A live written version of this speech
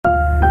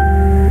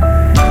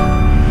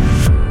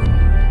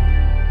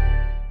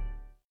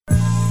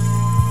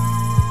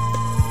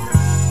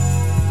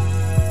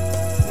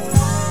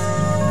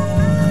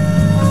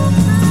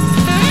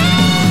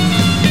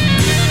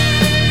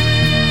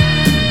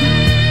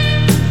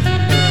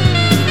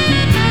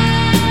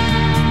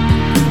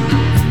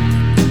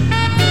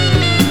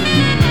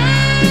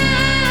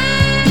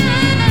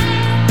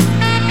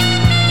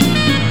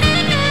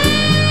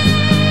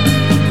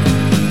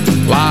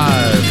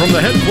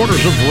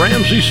headquarters of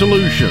Ramsey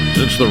Solutions.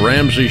 It's the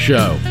Ramsey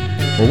Show,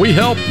 where we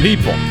help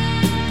people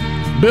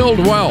build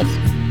wealth,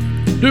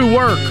 do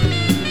work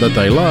that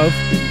they love,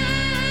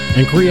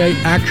 and create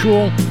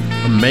actual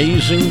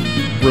amazing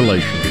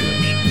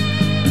relationships.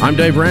 I'm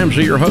Dave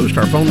Ramsey, your host.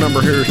 Our phone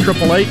number here is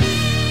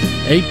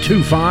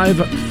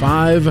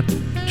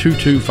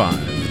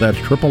 888-825-5225. That's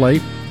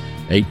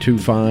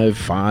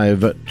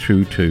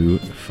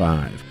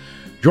 888-825-5225.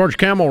 George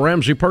Kamel,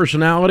 Ramsey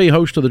personality,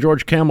 host of The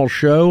George Kamel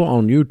Show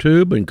on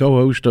YouTube and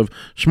co-host of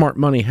Smart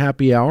Money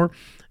Happy Hour,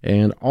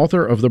 and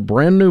author of the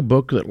brand new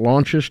book that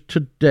launches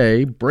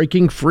today,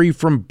 Breaking Free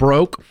from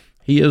Broke.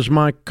 He is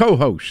my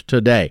co-host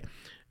today.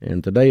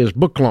 And today is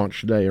book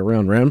launch day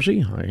around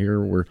Ramsey. I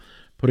hear we're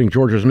putting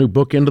George's new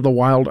book into the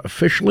wild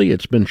officially.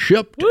 It's been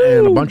shipped,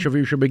 and a bunch of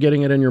you should be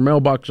getting it in your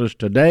mailboxes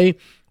today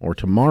or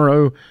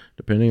tomorrow,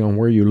 depending on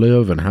where you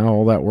live and how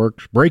all that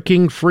works.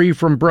 Breaking Free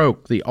from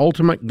Broke, the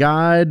ultimate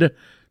guide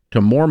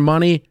to more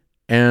money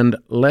and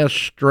less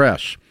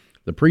stress.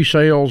 The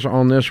pre-sales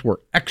on this were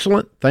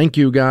excellent. Thank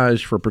you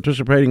guys for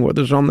participating with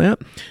us on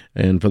that.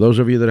 And for those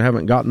of you that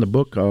haven't gotten the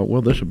book,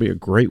 well, this would be a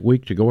great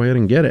week to go ahead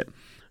and get it.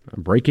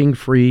 Breaking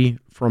Free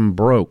from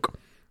Broke.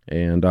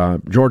 And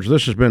George,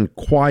 this has been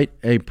quite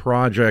a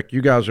project.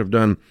 You guys have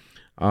done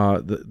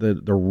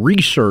the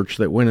research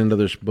that went into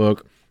this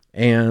book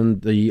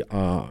and the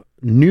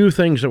new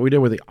things that we did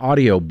with the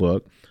audio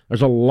book.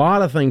 There's a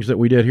lot of things that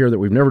we did here that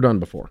we've never done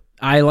before.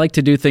 I like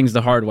to do things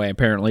the hard way,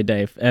 apparently,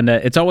 Dave, and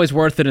it's always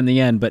worth it in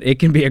the end, but it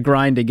can be a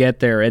grind to get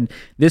there, and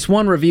this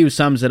one review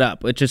sums it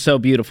up, which is so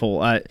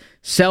beautiful.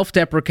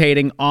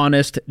 Self-deprecating,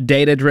 honest,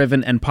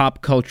 data-driven, and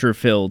pop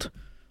culture-filled.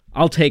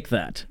 I'll take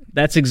that.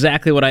 That's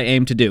exactly what I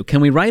aim to do.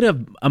 Can we write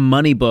a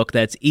money book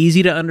that's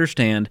easy to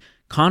understand,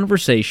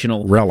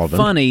 conversational,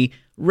 relevant, funny,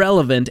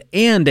 relevant,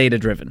 and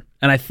data-driven?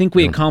 And I think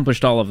we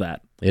accomplished all of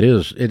that. It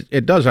is.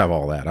 It does have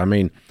all that. I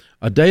mean,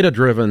 a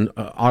data-driven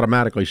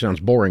automatically sounds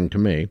boring to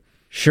me.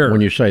 Sure.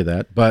 When you say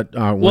that, but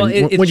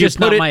it's just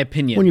not my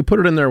opinion. When you put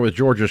it in there with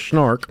George's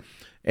snark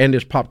and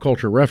his pop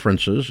culture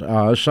references,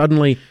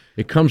 suddenly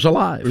it comes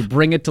alive. We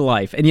bring it to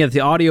life. And yet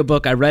the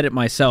audiobook, I read it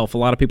myself. A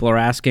lot of people are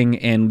asking,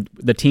 and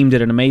the team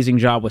did an amazing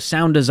job with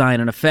sound design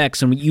and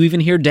effects, and you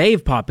even hear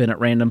Dave pop in at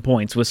random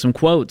points with some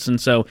quotes,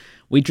 and so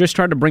we just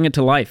tried to bring it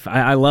to life.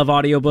 I love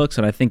audiobooks,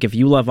 and I think if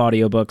you love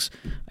audiobooks,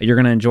 you're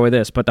going to enjoy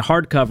this. But the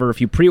hardcover, if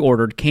you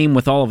pre-ordered, came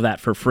with all of that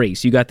for free.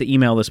 So you got the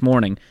email this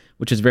morning,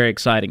 which is very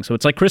exciting. So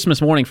it's like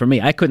Christmas morning for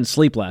me. I couldn't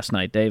sleep last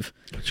night, Dave.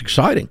 It's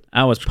exciting.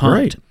 I was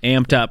pumped,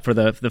 amped up for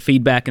the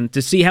feedback and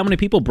to see how many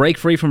people break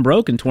free from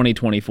broke in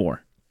 2024.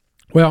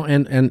 Well,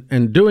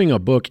 and doing a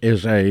book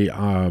is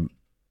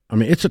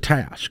it's a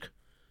task.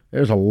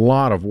 There's a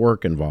lot of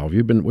work involved.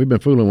 We've been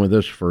fooling with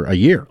this for a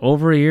year.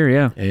 Over a year,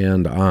 yeah.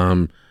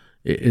 And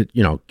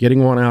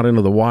getting one out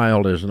into the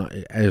wild is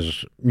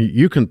as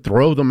you can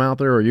throw them out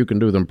there or you can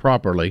do them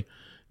properly.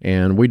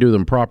 And we do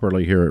them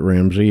properly here at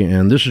Ramsey,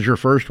 and this is your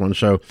first one.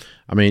 So,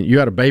 I mean, you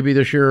had a baby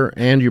this year,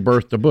 and you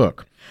birthed a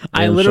book.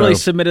 I literally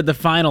submitted the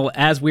final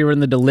as we were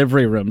in the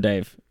delivery room,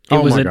 Dave.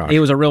 It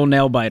was a real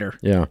nail-biter.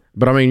 Yeah,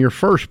 but I mean, your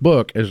first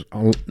book is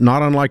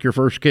not unlike your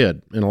first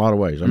kid in a lot of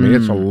ways. I mean,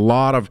 it's a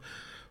lot of,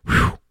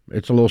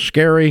 it's a little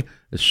scary,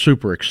 it's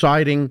super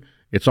exciting.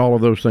 It's all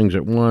of those things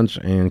at once,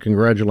 and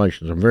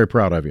congratulations. I'm very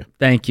proud of you.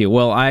 Thank you.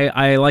 Well,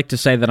 I like to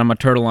say that I'm a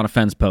turtle on a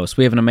fence post.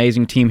 We have an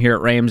amazing team here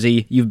at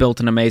Ramsey. You've built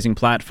an amazing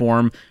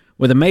platform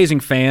with amazing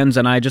fans,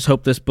 and I just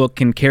hope this book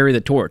can carry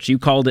the torch. You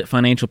called it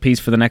Financial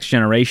Peace for the Next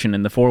Generation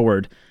in the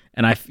foreword,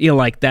 and I feel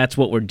like that's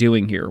what we're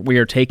doing here. We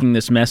are taking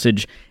this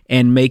message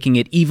and making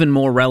it even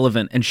more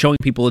relevant and showing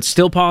people it's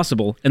still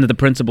possible and that the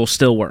principles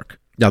still work.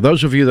 Now,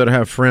 those of you that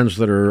have friends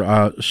that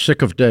are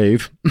sick of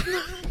Dave...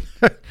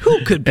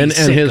 Who could be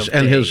sick of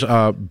Dave? his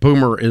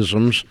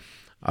boomerisms?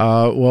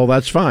 Well,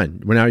 that's fine.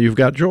 Now you've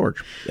got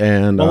George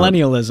and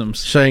millennialisms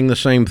saying the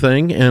same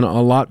thing in a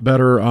lot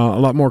better, a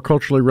lot more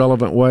culturally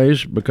relevant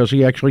ways because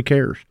he actually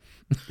cares.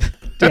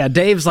 Yeah,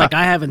 Dave's like,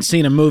 I haven't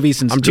seen a movie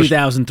since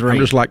 2003. I'm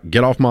just like,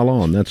 get off my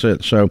lawn. That's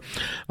it. So,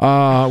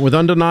 with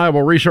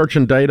undeniable research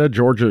and data,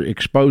 George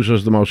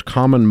exposes the most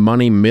common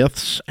money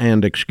myths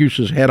and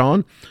excuses head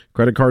on.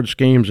 Credit card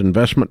schemes,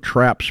 investment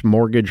traps,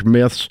 mortgage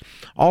myths.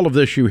 All of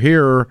this you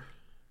hear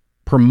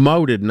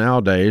promoted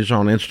nowadays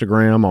on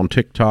Instagram, on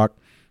TikTok,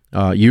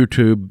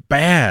 YouTube.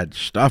 Bad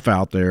stuff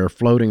out there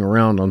floating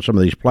around on some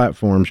of these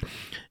platforms,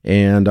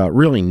 and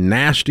really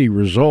nasty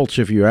results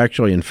if you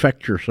actually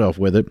infect yourself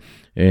with it.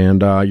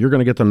 And you're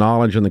going to get the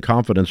knowledge and the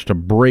confidence to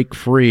break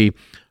free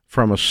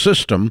from a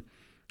system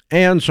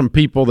and some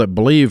people that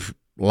believe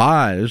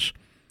lies,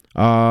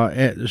 so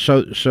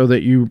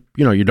that you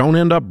don't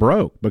end up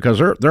broke, because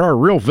there are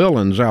real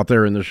villains out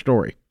there in this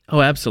story. Oh,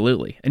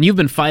 absolutely. And you've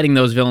been fighting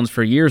those villains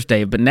for years,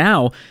 Dave. But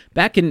now,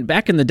 back in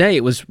the day,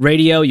 it was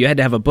radio. You had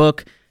to have a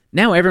book.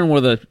 Now everyone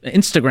with an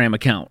Instagram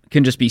account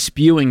can just be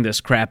spewing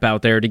this crap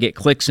out there to get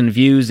clicks and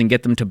views and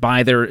get them to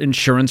buy their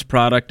insurance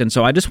product. And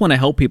so I just want to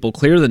help people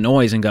clear the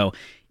noise and go,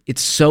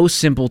 it's so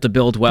simple to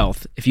build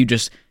wealth if you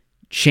just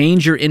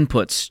change your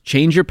inputs,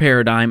 change your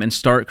paradigm, and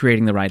start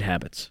creating the right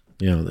habits.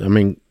 Yeah, I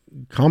mean,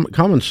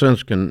 common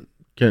sense can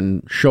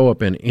show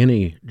up in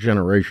any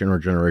generation or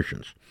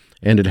generations,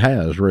 and it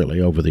has really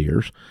over the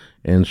years.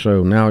 And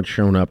so now it's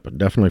shown up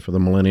definitely for the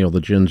millennial,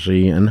 the Gen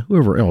Z, and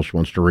whoever else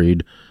wants to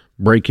read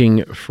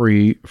Breaking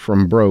Free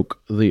from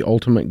Broke, the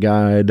ultimate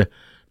guide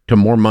to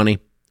more money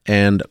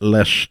and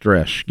less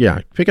stress.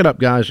 Yeah, pick it up,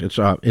 guys.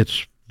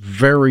 It's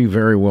very,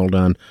 very well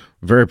done.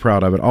 Very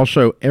proud of it.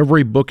 Also,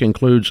 every book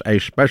includes a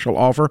special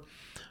offer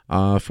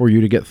for you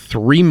to get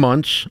 3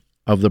 months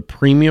of the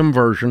premium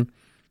version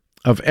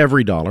of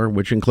EveryDollar,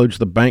 which includes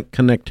the bank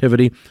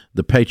connectivity,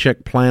 the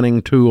paycheck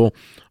planning tool,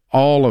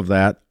 all of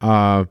that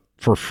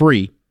for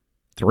free.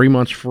 3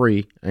 months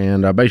free,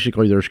 and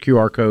basically there's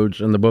QR codes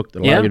in the book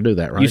that allow you to do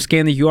that, right? You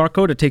scan the QR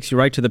code, it takes you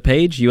right to the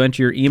page, you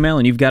enter your email,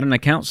 and you've got an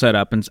account set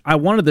up. And I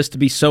wanted this to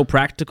be so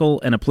practical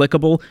and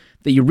applicable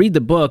that you read the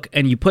book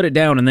and you put it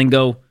down and then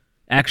go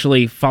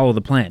actually follow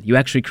the plan. You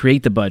actually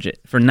create the budget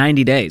for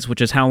 90 days,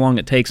 which is how long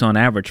it takes on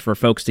average for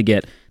folks to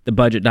get the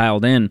budget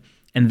dialed in.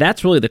 And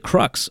that's really the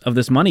crux of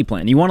this money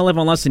plan. You want to live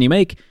on less than you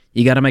make,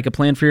 you got to make a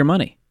plan for your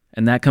money.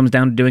 And that comes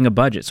down to doing a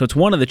budget. So it's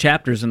one of the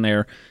chapters in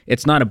there.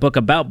 It's not a book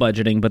about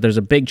budgeting, but there's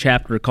a big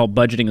chapter called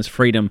Budgeting is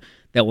Freedom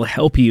that will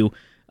help you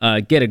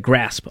get a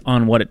grasp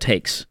on what it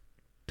takes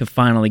to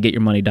finally get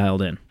your money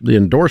dialed in. The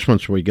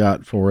endorsements we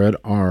got for it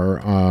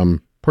are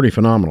pretty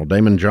phenomenal.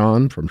 Damon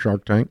John from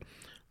Shark Tank,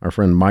 our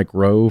friend Mike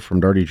Rowe from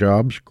Dirty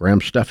Jobs,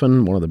 Graham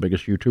Stephan, one of the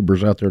biggest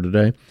YouTubers out there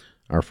today,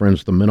 our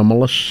friends the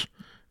Minimalists,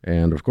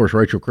 and, of course,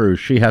 Rachel Cruz.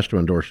 She has to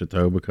endorse it,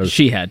 though, because...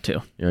 She had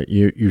to.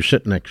 You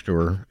sit next to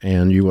her,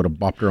 and you would have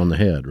bopped her on the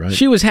head, right?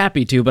 She was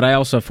happy to, but I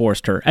also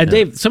forced her. And,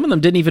 Dave, some of them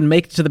didn't even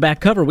make it to the back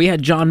cover. We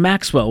had John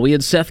Maxwell. We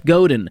had Seth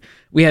Godin.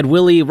 We had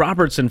Willie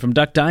Robertson from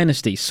Duck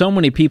Dynasty. So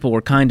many people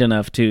were kind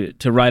enough to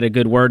write a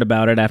good word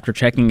about it after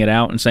checking it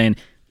out and saying,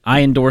 I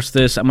endorse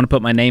this. I'm going to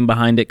put my name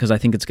behind it because I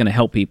think it's going to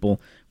help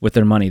people with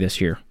their money this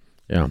year.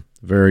 Yeah,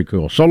 very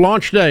cool. So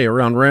launch day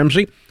around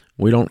Ramsey.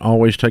 We don't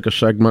always take a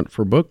segment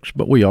for books,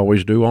 but we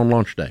always do on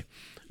launch day.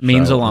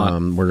 Means a lot.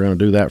 We're going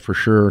to do that for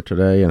sure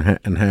today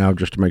and have,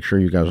 just to make sure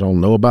you guys all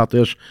know about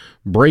this,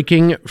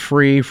 Breaking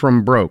Free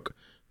from Broke,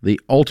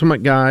 the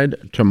ultimate guide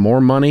to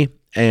more money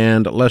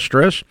and less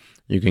stress.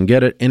 You can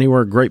get it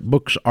anywhere great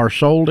books are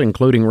sold,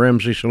 including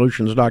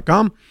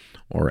RamseySolutions.com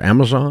or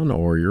Amazon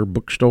or your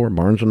bookstore,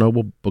 Barnes &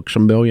 Noble, Books A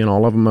Million.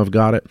 All of them have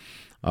got it.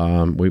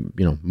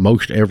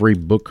 Most every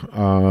book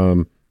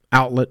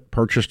outlet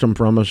purchased them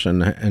from us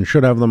and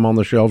should have them on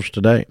the shelves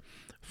today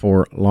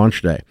for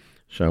launch day.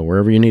 So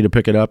wherever you need to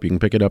pick it up, you can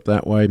pick it up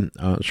that way.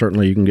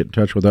 Certainly you can get in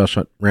touch with us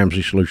at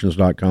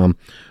RamseySolutions.com.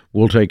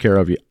 We'll take care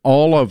of you.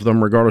 All of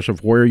them, regardless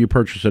of where you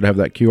purchase it, have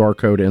that QR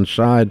code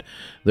inside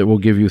that will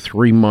give you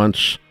 3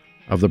 months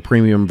of the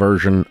premium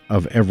version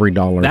of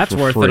EveryDollar. That's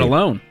worth free. It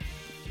alone.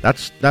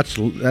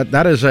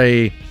 That is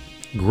a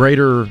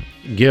greater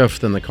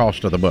gift than the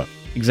cost of the book.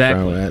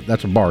 Exactly. So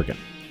that's a bargain.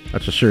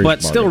 That's a serious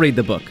bargain. But still read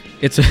the book.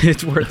 It's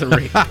worth the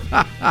read.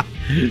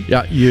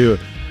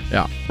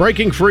 Yeah.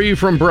 Breaking Free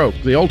from Broke,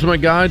 the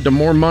ultimate guide to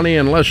more money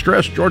and less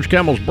stress. George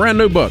Kamel's brand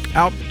new book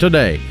out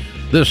today.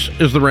 This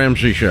is The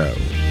Ramsey Show.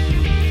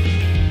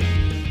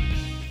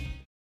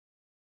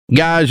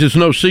 Guys, it's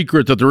no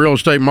secret that the real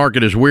estate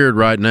market is weird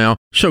right now.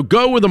 So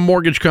go with a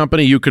mortgage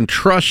company you can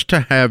trust to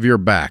have your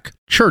back.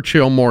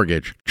 Churchill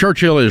Mortgage.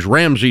 Churchill is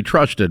Ramsey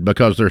trusted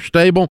because they're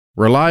stable,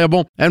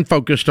 reliable, and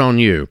focused on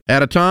you.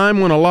 At a time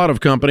when a lot of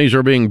companies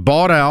are being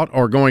bought out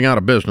or going out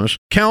of business,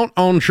 count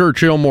on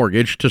Churchill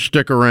Mortgage to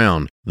stick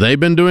around. They've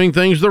been doing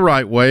things the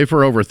right way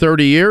for over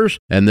 30 years,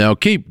 and they'll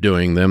keep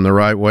doing them the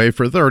right way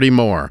for 30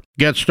 more.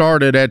 Get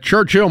started at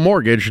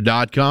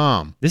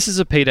ChurchillMortgage.com. This is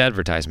a paid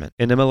advertisement.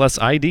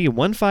 NMLS ID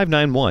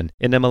 1591,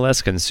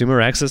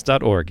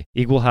 NMLSConsumerAccess.org,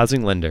 Equal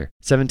Housing Lender,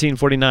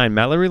 1749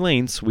 Mallory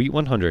Lane, Suite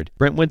 100,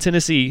 Brentwood,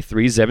 Tennessee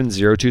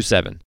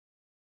 37027.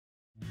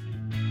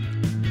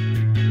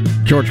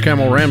 George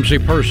Kamel, Ramsey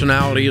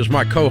Personality, is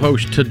my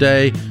co-host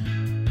today.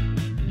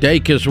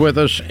 Dake is with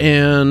us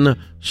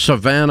in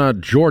Savannah,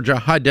 Georgia.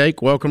 Hi,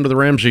 Dake. Welcome to the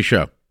Ramsey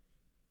Show.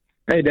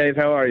 Hey, Dave.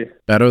 How are you?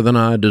 Better than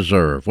I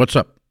deserve. What's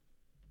up?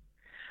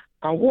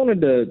 I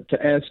wanted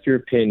to ask your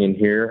opinion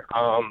here.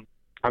 I'm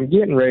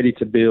getting ready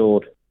to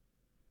build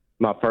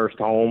my first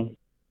home,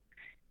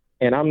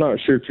 and I'm not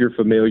sure if you're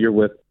familiar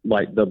with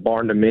like the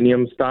barn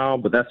dominium style,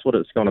 but that's what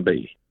it's going to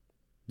be.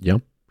 Yeah,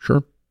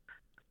 sure.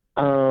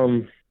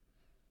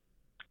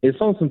 It's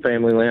on some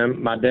family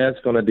land. My dad's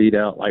going to deed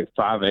out like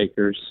 5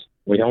 acres.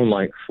 We own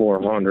like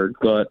 400,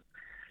 but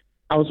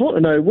I was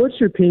wanting to know, what's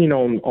your opinion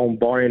on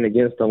borrowing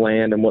against the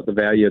land and what the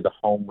value of the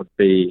home would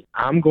be?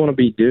 I'm going to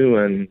be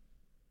doing,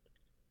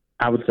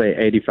 I would say,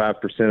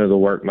 85% of the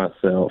work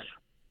myself,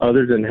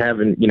 other than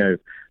having,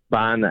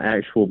 buying the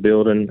actual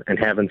building and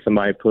having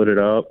somebody put it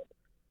up.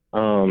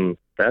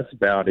 That's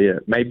about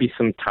it. Maybe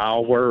some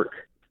tile work.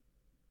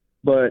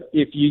 But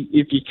if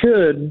you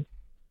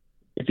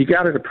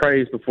got it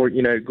appraised before,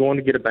 going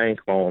to get a bank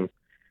loan,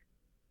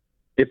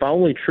 if I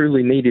only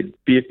truly needed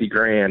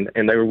 $50,000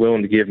 and they were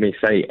willing to give me,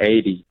 say,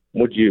 80,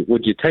 would you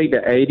take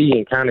the 80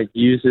 and kind of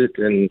use it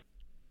and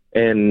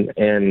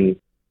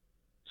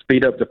spend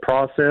speed up the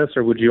process,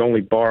 or would you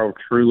only borrow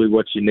truly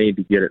what you need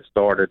to get it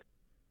started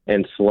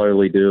and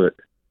slowly do it?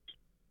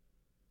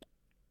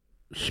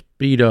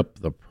 Speed up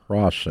the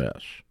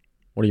process.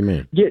 What do you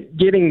mean?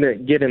 Getting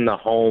the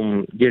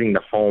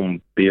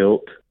home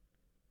built.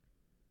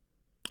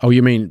 Oh,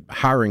 you mean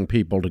hiring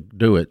people to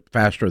do it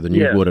faster than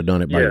you would have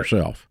done it by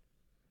yourself?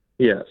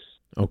 Yes.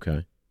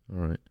 Okay. All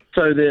right.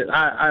 So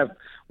that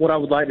what I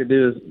would like to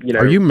do is,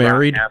 Are you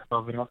married? Half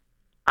of it off.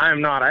 I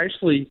am not. I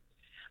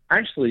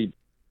actually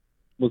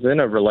was in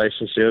a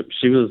relationship.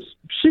 She was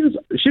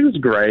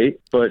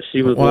great, but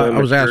she was. Well, I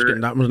was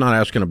not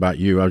asking about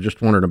you. I was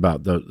just wondering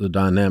about the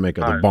dynamic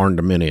of the barn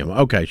dominium.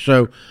 Okay,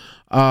 so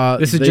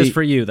this is just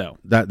for you, though.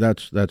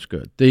 That's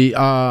good. The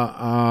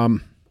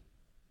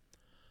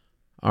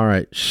all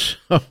right.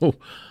 So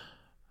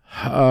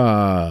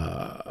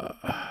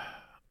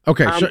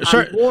okay.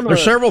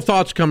 There's several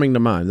thoughts coming to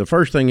mind. The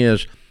first thing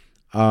is,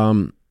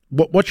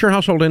 what's your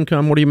household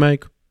income? What do you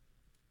make?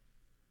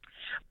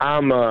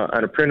 I'm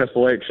an apprentice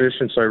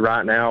electrician, so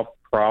right now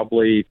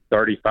probably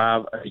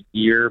 $35 a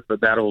year.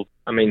 But that's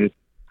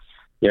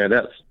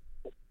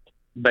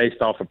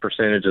based off of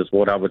percentages.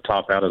 What I would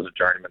top out as a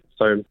journeyman.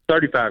 So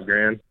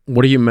 $35,000.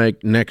 What do you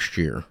make next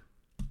year?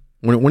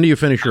 When do you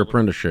finish your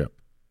apprenticeship?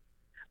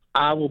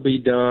 I will be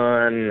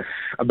done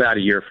about a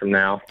year from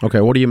now.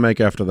 Okay. What do you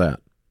make after that?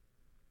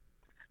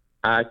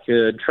 I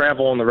could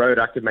travel on the road.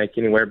 I could make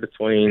anywhere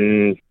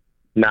between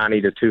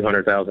 $90,000 to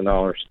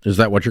 $200,000. Is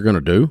that what you're going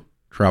to do?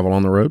 Travel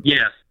on the road?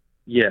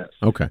 Yes.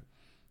 Okay.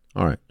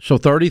 All right. So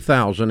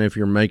 $30,000 if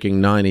you're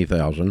making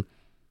 $90,000,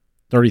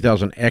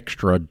 $30,000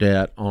 extra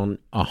debt on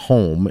a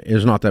home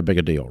is not that big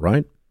a deal,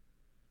 right?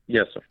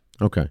 Yes, sir.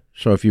 Okay.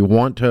 So if you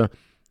want to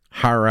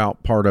hire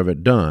out part of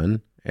it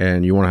done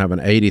and you want to have an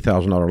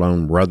 $80,000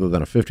 loan rather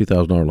than a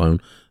 $50,000 loan,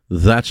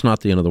 that's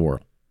not the end of the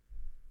world.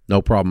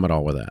 No problem at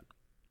all with that.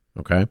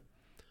 Okay?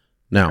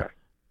 Now,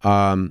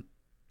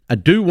 I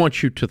do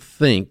want you to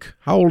think,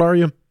 how old are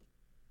you?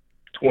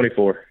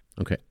 24.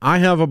 Okay. I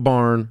have a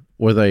barn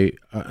with an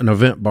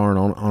event barn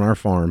on our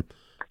farm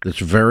that's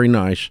very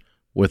nice,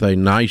 with a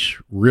nice,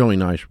 really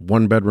nice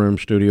one-bedroom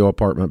studio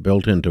apartment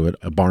built into it,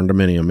 a barn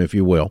dominium, if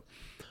you will,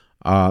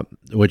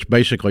 which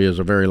basically is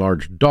a very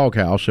large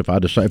doghouse. If I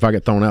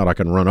get thrown out, I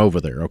can run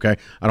over there, okay?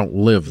 I don't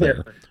live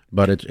there,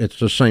 but it's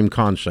the same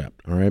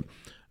concept, all right?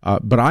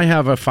 But I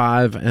have a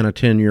 5 and a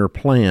 10-year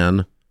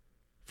plan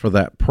for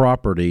that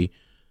property.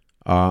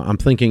 I'm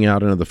thinking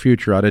out into the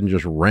future. I didn't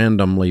just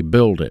randomly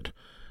build it.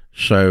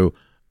 So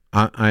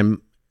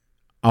I'm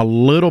a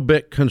little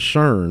bit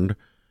concerned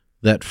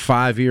that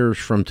 5 years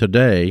from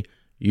today,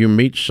 you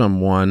meet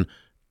someone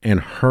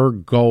and her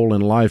goal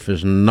in life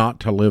is not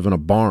to live in a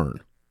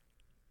barn.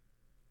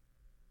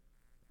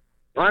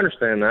 I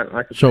understand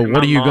that. So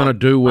what are you going to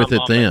do with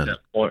it then?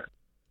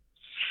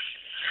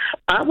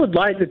 I would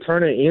like to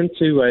turn it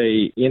into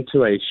a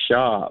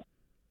shop.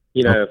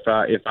 If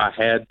I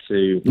had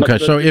to. Okay,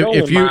 so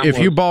if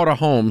you bought a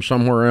home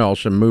somewhere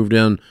else and moved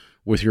in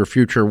with your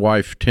future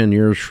wife 10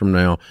 years from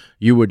now,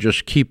 you would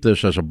just keep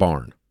this as a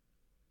barn.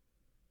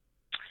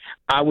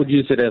 I would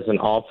use it as an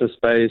office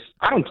space.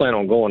 I don't plan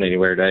on going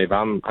anywhere, Dave.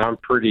 I'm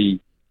pretty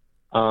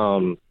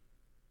hell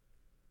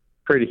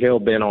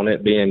bent on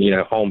it being,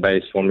 home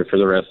base for me for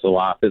the rest of the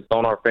life. It's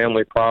on our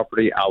family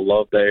property. I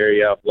love the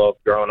area. I've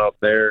loved growing up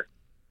there,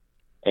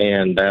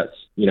 and that's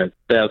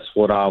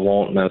what I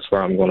want, and that's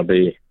where I'm going to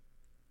be.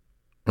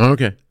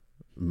 Okay.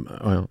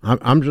 Well,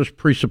 I'm just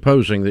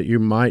presupposing that you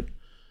might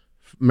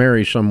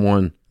marry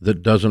someone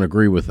that doesn't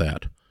agree with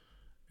that,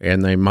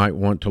 and they might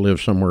want to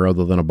live somewhere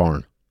other than a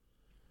barn.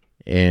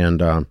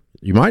 And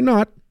you might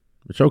not.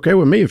 It's okay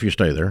with me if you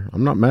stay there.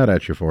 I'm not mad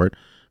at you for it.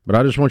 But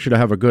I just want you to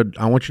have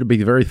I want you to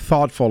be very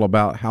thoughtful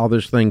about how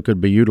this thing could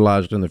be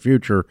utilized in the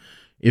future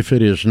if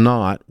it is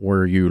not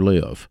where you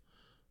live.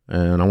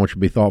 And I want you to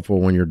be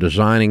thoughtful when you're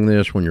designing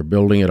this, when you're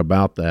building it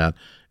about that,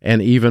 and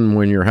even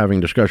when you're having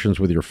discussions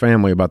with your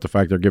family about the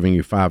fact they're giving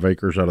you 5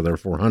 acres out of their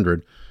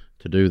 400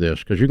 to do this,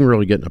 because you can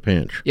really get in a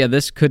pinch. Yeah,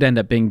 this could end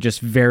up being just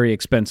very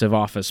expensive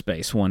office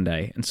space one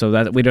day, and so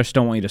that we just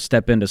don't want you to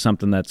step into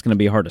something that's going to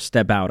be hard to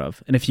step out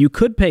of. And if you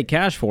could pay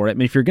cash for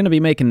it, if you're going to be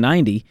making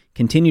 90,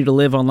 continue to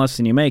live on less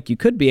than you make, you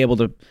could be able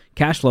to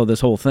cash flow this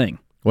whole thing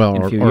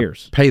in a few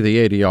years. Pay the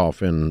 80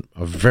 off in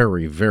a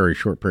very, very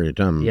short period of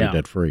time and be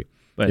debt free.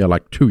 But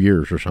like 2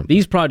 years or something.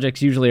 These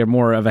projects usually are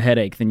more of a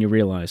headache than you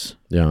realize.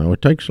 Yeah,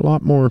 it takes a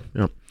lot more.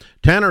 Yeah.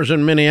 Tanner's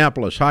in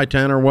Minneapolis. Hi,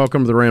 Tanner.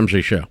 Welcome to the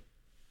Ramsey Show.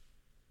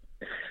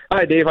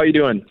 Hi, Dave. How you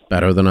doing?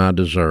 Better than I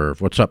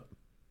deserve. What's up?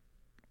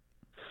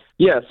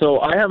 Yeah, so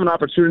I have an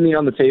opportunity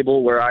on the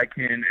table where I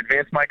can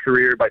advance my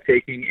career by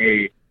taking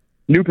a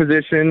new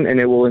position,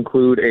 and it will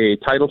include a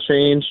title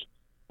change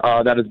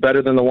that is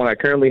better than the one I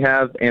currently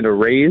have and a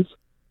raise.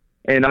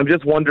 And I'm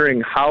just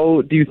wondering,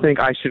 how do you think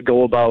I should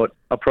go about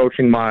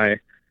approaching my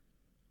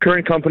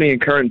current company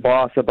and current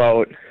boss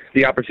about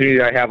the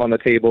opportunity I have on the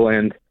table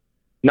and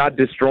not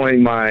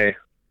destroying my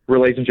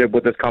relationship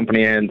with this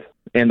company and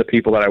the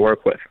people that I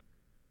work with?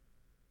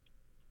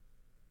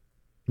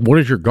 What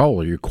is your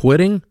goal? Are you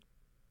quitting?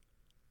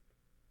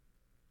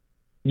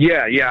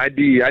 Yeah, I'd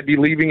be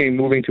leaving and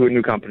moving to a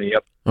new company.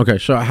 Yep. Okay,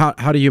 so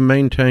how do you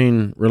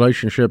maintain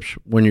relationships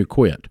when you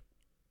quit?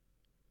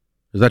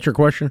 Is that your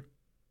question?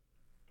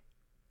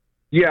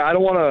 Yeah, I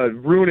don't want to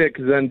ruin it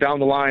because then down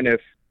the line, if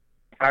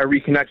I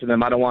reconnect with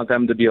them, I don't want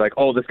them to be like,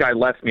 "Oh, this guy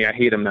left me. I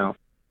hate him now."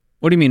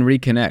 What do you mean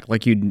reconnect?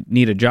 Like you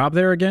need a job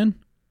there again?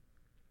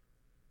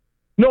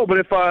 No, but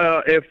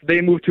if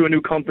they move to a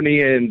new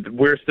company and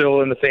we're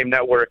still in the same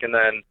network, and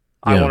then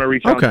I want to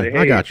reach out and say, "Hey,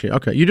 I got you."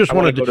 Okay, you just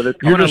want to.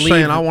 You're just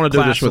saying, "I want to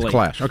do this with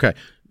class." Okay.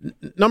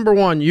 Number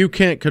one, you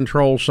can't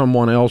control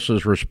someone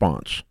else's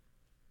response.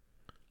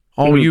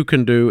 All you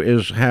can do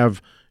is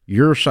have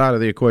your side of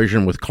the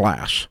equation with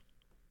class.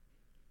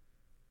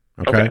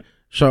 Okay.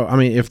 So, I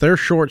mean, if they're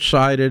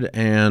short-sighted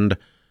and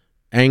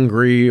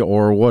angry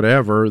or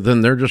whatever, then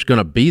they're just going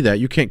to be that.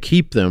 You can't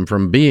keep them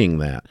from being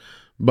that.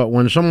 But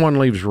when someone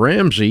leaves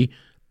Ramsey,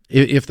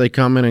 if they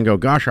come in and go,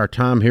 "Gosh, our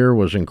time here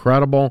was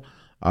incredible.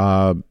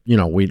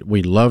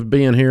 We loved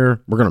being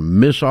here. We're going to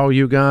miss all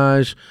you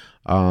guys.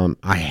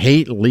 I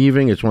hate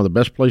leaving. It's one of the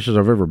best places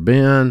I've ever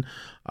been.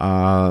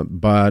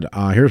 But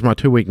here's my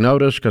 2-week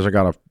notice because I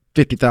got a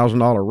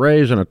 $50,000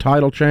 raise and a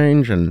title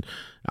change, and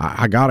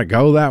I got to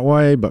go that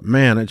way. But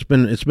man, it's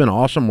been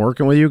awesome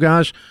working with you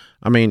guys."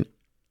 I mean,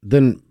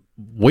 then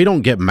we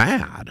don't get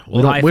mad.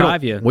 We'll high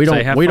five you. We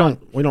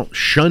don't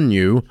shun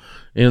you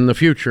in the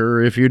future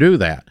if you do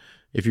that.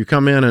 If you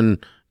come in and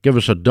give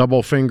us a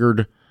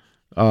double-fisted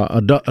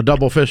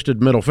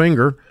middle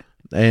finger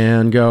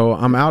and go,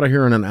 "I'm out of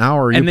here in an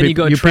hour," and then you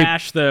go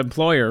trash the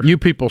employer. You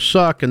people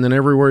suck, and then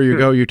everywhere you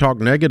go, you talk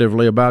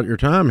negatively about your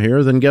time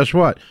here. Then guess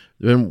what?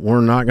 Then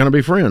we're not going to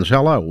be friends.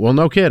 Hello. Well,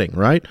 no kidding,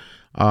 right?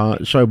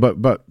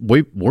 But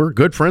we're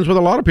good friends with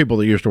a lot of people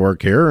that used to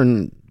work here,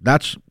 and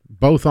that's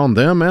both on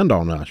them and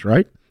on us,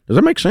 right? Does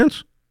that make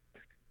sense?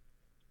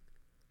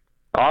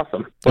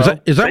 Awesome. Well,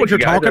 is that what you're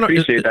talking about?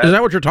 Is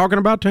that what you're talking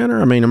about,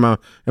 Tanner? I mean, am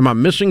I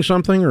missing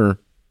something or?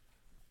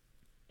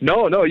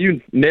 No,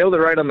 you nailed it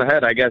right on the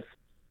head, I guess.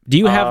 Do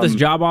you have this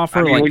job offer?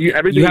 I mean, you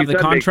have the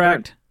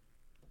contract?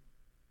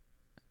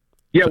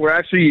 Yeah, we're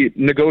actually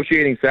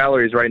negotiating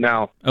salaries right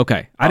now.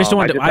 Okay. I just don't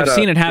want to. I've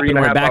seen it happen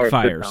where it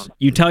backfires.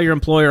 You tell your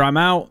employer, "I'm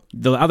out."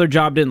 The other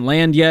job didn't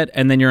land yet,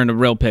 and then you're in a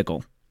real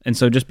pickle. And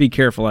so just be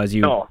careful as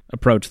you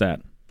approach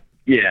that.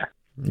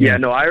 Yeah,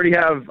 no, I already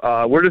have,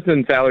 we're just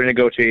in salary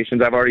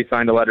negotiations. I've already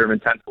signed a letter of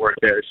intent to work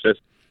there. It's just,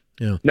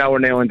 now we're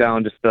nailing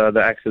down just the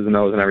X's and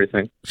O's and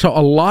everything. So a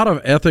lot of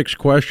ethics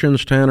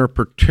questions, Tanner,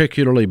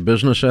 particularly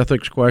business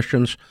ethics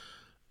questions,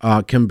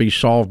 can be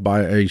solved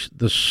by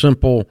the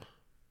simple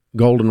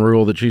golden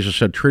rule that Jesus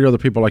said: treat other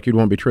people like you'd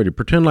want to be treated.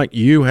 Pretend like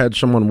you had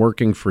someone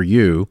working for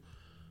you.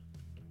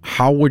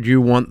 How would you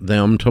want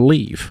them to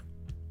leave?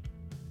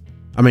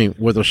 I mean,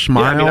 with a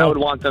smile? I would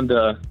want them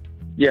to,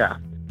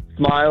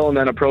 smile and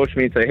then approach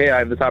me and say, "Hey, I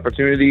have this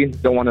opportunity.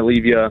 Don't want to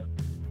leave you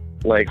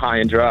like high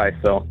and dry."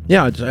 So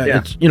it's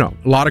a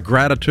lot of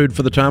gratitude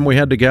for the time we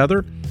had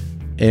together,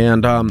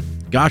 and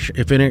gosh,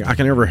 if I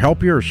can ever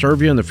help you or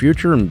serve you in the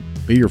future and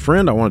be your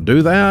friend, I want to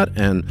do that.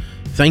 And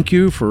thank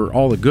you for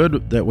all the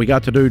good that we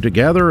got to do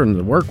together and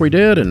the work we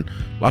did, and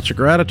lots of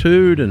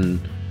gratitude and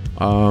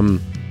all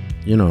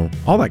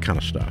that kind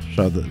of stuff.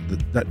 So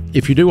that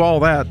if you do all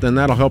that, then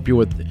that'll help you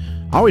with.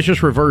 I always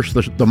just reverse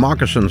the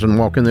moccasins and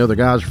walk in the other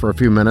guys for a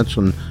few minutes,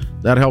 and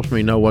that helps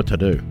me know what to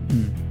do.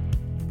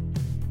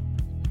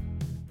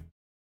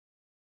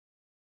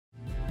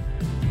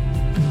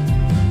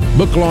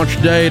 Book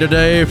launch day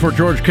today for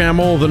George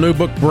Kamel. The new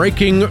book,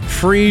 Breaking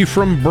Free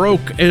from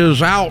Broke,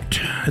 is out.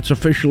 It's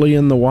officially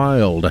in the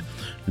wild.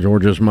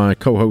 George is my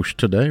co-host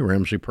today,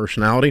 Ramsey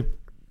personality,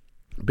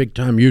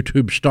 big-time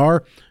YouTube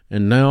star,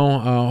 and now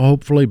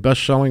hopefully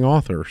best-selling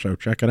author. So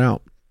check it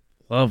out.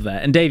 Love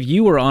that. And Dave,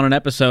 you were on an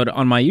episode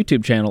on my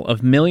YouTube channel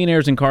of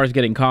millionaires in cars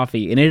getting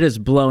coffee, and it has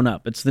blown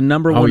up. It's the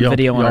number one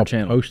video on our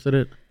channel. Posted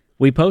it?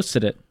 We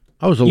posted it.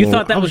 You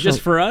thought that was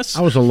just for us?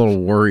 I was a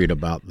little worried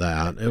about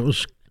that. It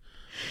was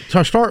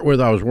to start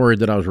with. I was worried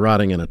that I was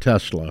riding in a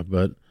Tesla,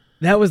 but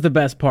that was the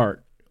best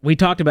part. We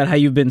talked about how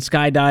you've been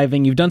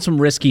skydiving, you've done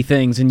some risky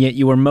things, and yet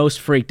you were most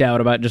freaked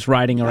out about just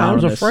riding around. I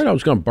was afraid I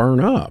was going to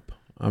burn up.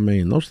 I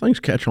mean, those things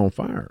catch on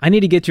fire. I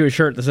need to get you a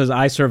shirt that says,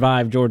 "I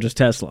survived George's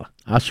Tesla."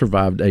 I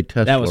survived a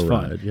Tesla That was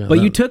fun. ride. Yeah,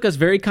 but you took us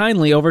very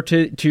kindly over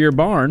to your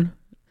barn.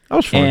 That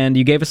was fun. And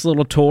you gave us a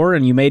little tour,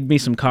 and you made me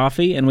some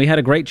coffee, and we had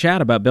a great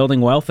chat about building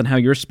wealth and how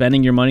you're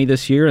spending your money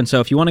this year. And so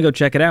if you want to go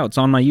check it out, it's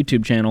on my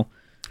YouTube channel.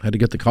 I had to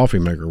get the coffee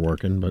maker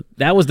working, but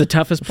that was the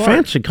toughest part.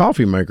 Fancy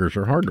coffee makers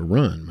are hard to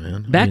run,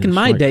 man. Back in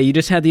my day, you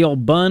just had the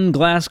old bun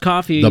glass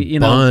coffee,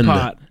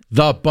 pot.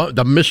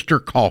 The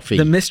Mr. Coffee.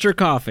 The Mr.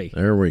 Coffee.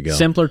 There we go.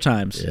 Simpler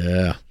times.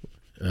 Yeah.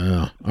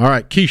 All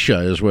right,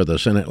 Keisha is with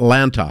us in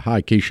Atlanta.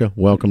 Hi, Keisha.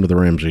 Welcome to the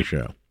Ramsey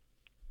Show.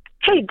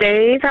 Hey,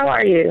 Dave. How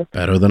are you?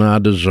 Better than I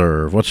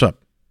deserve. What's up?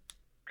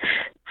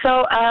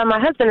 So, my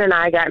husband and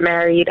I got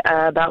married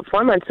about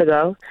 4 months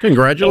ago.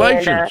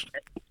 Congratulations. And,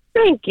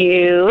 thank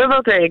you. We're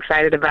both very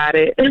excited about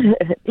it.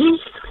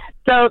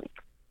 So,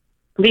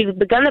 we've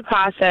begun the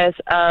process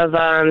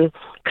of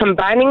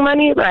combining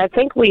money, but I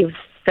think we've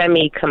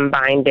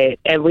semi-combined it.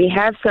 And we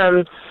have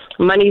some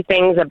money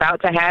things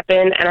about to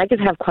happen, and I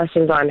just have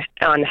questions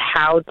on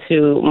how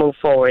to move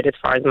forward as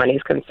far as money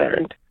is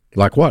concerned.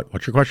 Like what?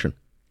 What's your question?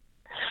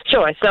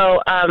 Sure.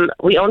 So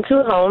we own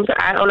 2 homes.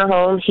 I own a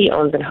home. He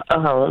owns a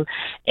home.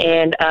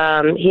 And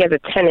he has a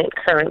tenant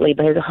currently,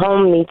 but his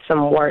home needs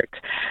some work.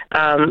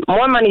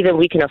 More money than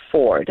we can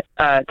afford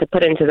to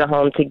put into the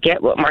home to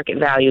get what market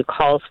value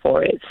calls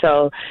for it.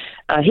 So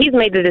he's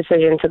made the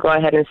decision to go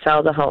ahead and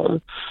sell the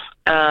home.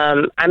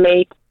 I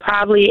make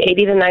probably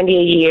 80 to 90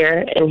 a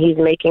year, and he's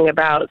making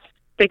about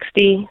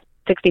 60,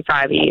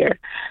 65 a year.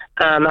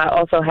 I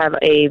also have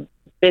a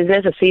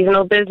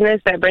seasonal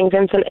business that brings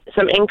in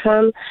some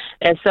income.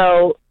 And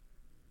so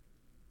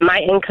my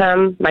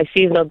income, my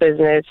seasonal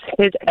business,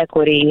 his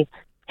equity,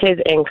 his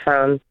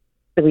income,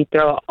 do we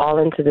throw it all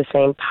into the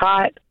same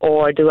pot,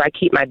 or do I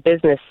keep my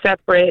business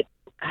separate?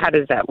 How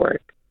does that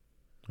work?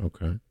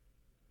 Okay.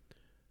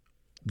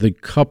 The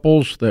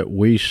couples that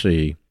we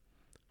see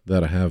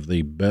that have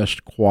the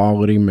best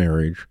quality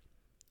marriage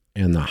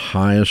and the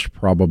highest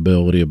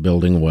probability of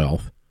building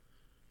wealth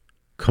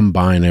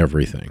combine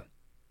everything.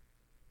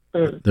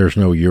 There's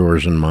no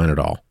yours and mine at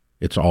all.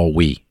 It's all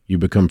we. You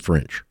become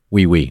French.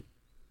 We.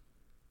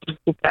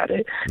 Got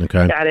it.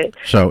 Okay. Got it.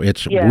 So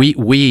it's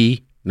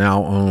we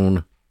now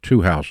own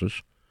 2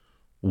 houses.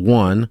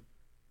 One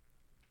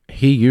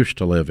he used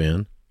to live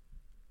in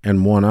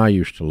and one I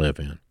used to live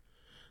in.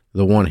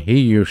 The one he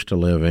used to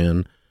live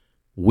in,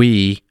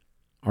 we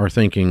are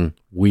thinking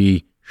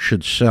we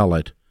should sell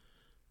it,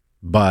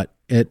 but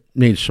it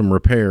needs some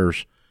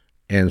repairs,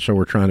 and so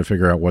we're trying to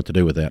figure out what to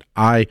do with that.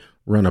 I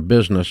run a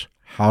business.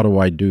 How do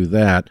I do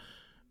that?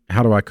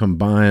 How do I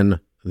combine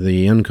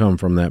the income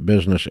from that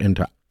business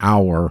into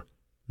our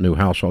new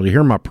household? You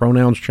hear my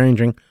pronouns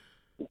changing?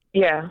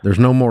 Yeah. There's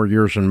no more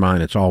yours and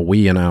mine. It's all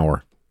we and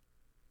our.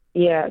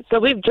 Yeah. So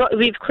we've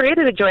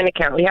created a joint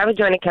account. We have a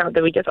joint account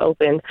that we just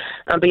opened.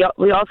 But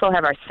we also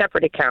have our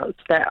separate accounts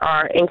that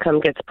our income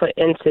gets put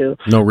into.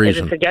 No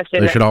reason.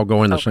 They should all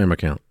go in the same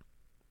account.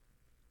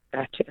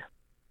 Gotcha.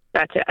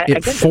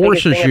 It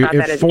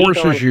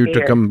forces you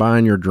to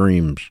combine your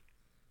dreams.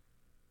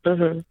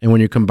 Mm-hmm. And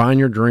when you combine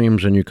your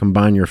dreams and you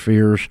combine your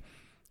fears,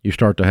 you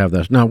start to have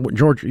this. Now,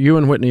 George, you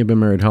and Whitney have been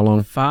married how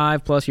long?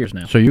 5+ years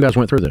now. So you guys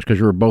went through this because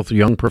you were both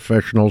young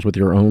professionals with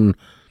your own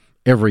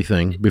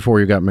everything before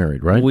you got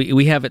married, right?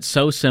 We have it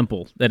so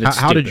simple that it's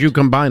How did you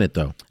combine it,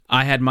 though?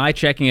 I had my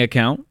checking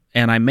account,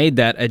 and I made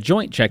that a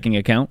joint checking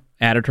account,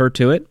 added her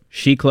to it.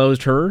 She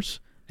closed hers,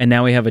 and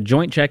now we have a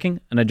joint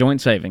checking and a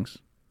joint savings.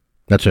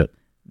 That's it.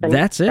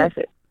 That's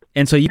it.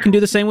 And so you can do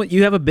the same with,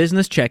 you have a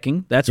business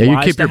checking. That's you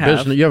wise keep to your have.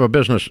 business. You have a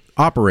business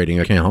operating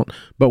account,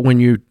 but when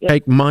you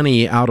take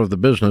money out of the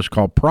business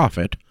called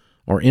profit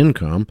or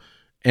income,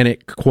 and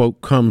it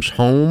quote comes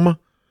home,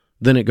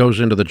 then it goes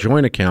into the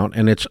joint account,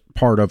 and it's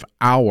part of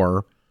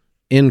our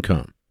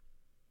income.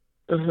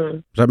 Mm-hmm.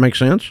 Does that make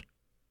sense?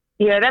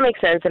 Yeah, that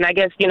makes sense. And I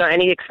guess,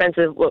 any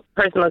expensive,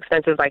 personal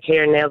expenses like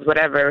hair, nails,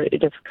 whatever,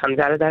 it just comes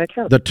out of that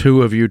account. The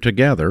two of you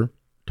together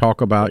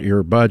talk about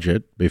your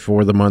budget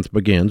before the month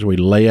begins. We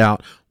lay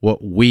out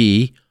what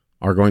we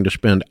are going to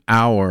spend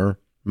our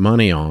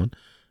money on.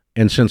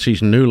 And since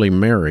he's newly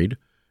married,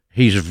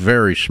 he's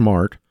very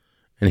smart,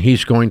 and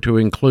he's going to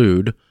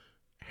include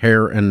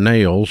hair and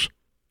nails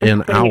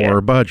in our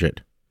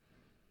budget.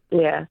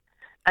 Yeah.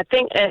 I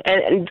think,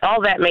 and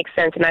all that makes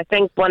sense. And I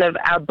think one of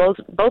our both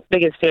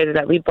biggest fears is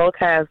that we both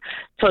have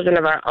children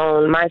of our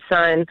own. My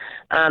son,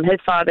 his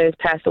father has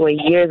passed away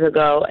years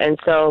ago, and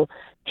so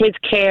his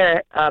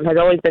care has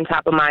always been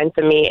top of mind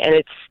for me, and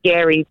it's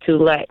scary to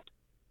let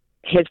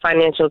his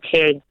financial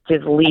care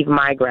just leave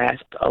my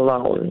grasp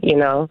alone,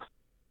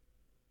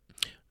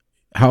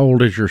 How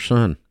old is your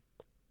son?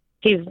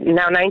 He's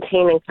now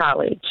 19 in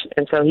college,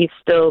 and so he's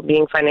still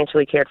being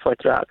financially cared for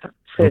throughout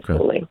his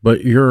schooling.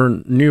 But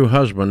your new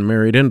husband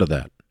married into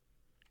that.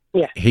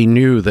 Yeah. He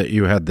knew that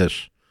you had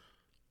this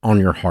on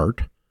your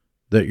heart,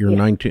 that you're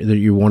 19, that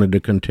you wanted to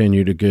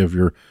continue to give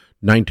your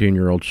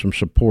 19-year-old some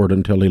support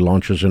until he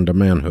launches into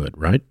manhood,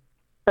 right?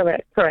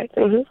 Correct.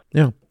 Mm-hmm.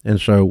 Yeah. And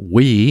so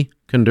we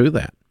can do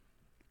that.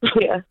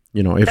 Yeah.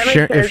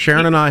 If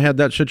Sharon and I had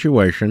that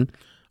situation,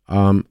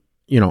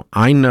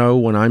 I know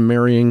when I'm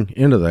marrying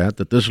into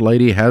that this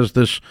lady has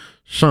this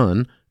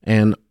son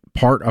and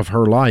part of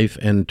her life,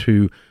 and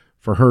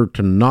for her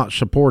to not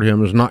support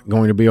him is not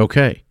going to be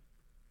okay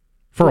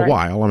for a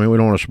while. I mean, we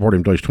don't want to support him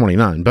until he's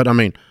 29, but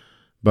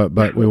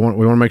but we want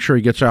to make sure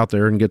he gets out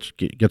there and gets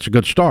a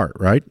good start,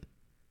 right?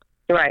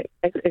 Right,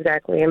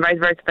 exactly, and vice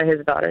versa for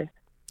his daughter.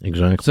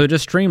 Exactly. So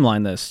just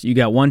streamline this. You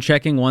got one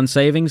checking, one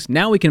savings.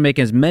 Now we can make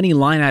as many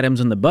line items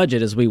in the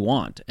budget as we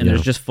want, and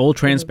there's just full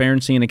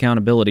transparency and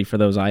accountability for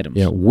those items.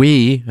 Yeah,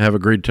 we have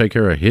agreed to take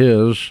care of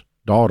his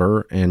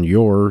daughter and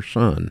your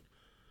son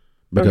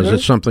because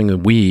it's something that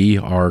we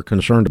are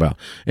concerned about.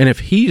 And if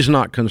he's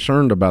not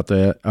concerned about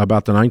the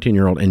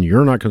 19-year-old, and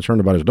you're not concerned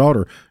about his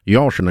daughter,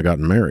 y'all shouldn't have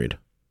gotten married.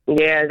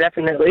 Yeah,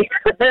 definitely.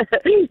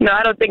 No,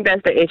 I don't think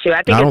that's the issue.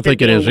 I don't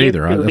think it is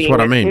either. That's what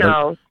I mean.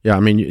 No. Yeah, I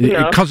mean,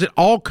 because it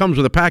all comes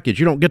with a package.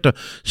 You don't get to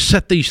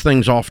set these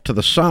things off to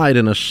the side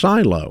in a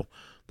silo.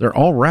 They're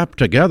all wrapped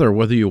together,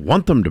 whether you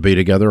want them to be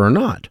together or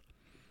not.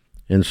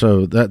 And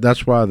so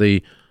that's why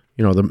the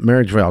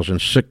marriage vows in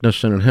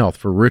sickness and in health,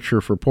 for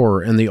richer, for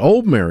poorer, and the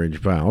old marriage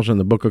vows in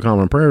the Book of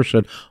Common Prayer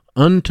said,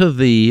 "Unto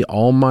thee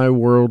all my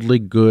worldly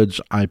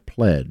goods I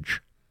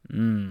pledge."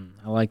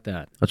 I like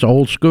that. That's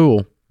old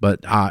school.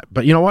 But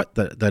you know what?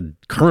 The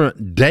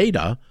current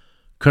data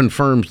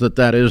confirms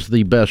that is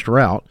the best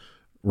route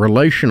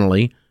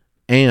relationally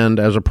and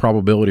as a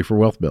probability for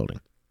wealth building.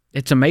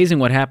 It's amazing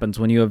what happens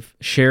when you have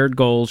shared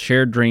goals,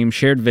 shared dreams,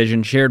 shared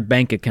vision, shared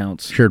bank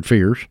accounts. Shared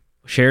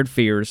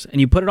fears, and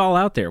you put it all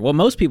out there. What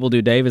most people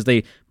do, Dave, is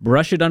they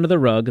brush it under the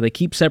rug. They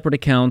keep separate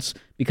accounts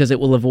because it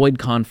will avoid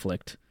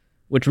conflict,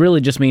 which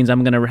really just means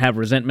I'm going to have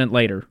resentment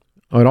later.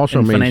 Oh, it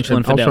also means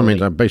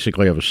infidelity. I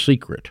basically have a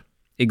secret.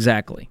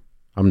 Exactly.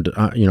 I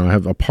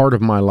have a part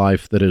of my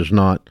life that is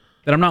not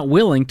that I'm not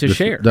willing to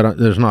share. That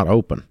is not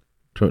open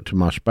to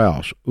my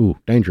spouse. Ooh,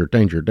 danger,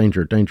 danger,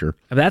 danger, danger.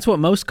 That's what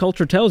most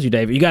culture tells you,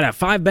 David. You got to have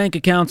 5 bank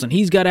accounts, and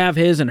he's got to have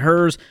his and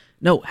hers.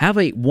 No, have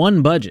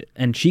one budget,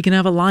 and she can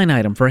have a line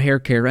item for hair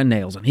care and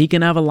nails, and he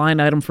can have a line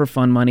item for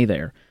fun money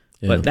there.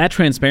 Yeah. But that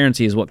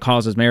transparency is what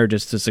causes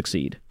marriages to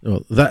succeed.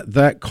 Well,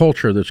 that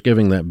culture that's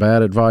giving that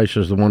bad advice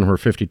is the one where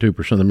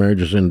 52% of the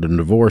marriages end in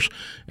divorce,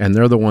 and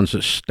they're the ones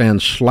that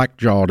stand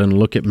slack-jawed and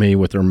look at me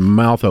with their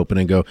mouth open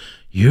and go,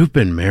 "You've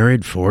been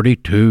married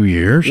 42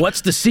 years?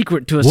 What's the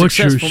secret to a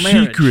successful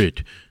marriage?" What's your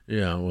secret?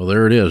 Yeah, well,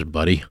 there it is,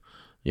 buddy.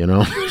 What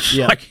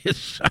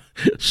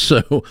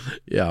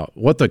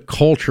the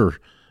culture,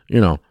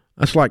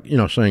 that's like,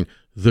 saying,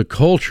 the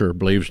culture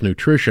believes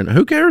nutrition.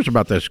 Who cares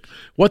about this?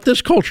 What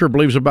this culture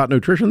believes about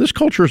nutrition? This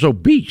culture is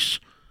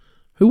obese.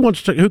 Who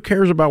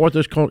cares about what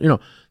this culture?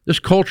 This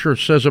culture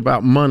says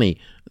about money.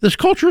 This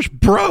culture is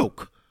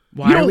broke.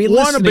 Why are we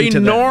want to be to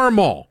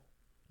normal?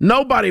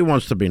 Nobody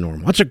wants to be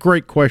normal. That's a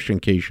great question,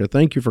 Keisha.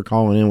 Thank you for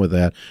calling in with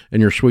that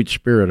and your sweet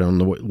spirit on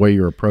the way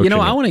you're approaching it.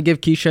 I want to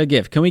give Keisha a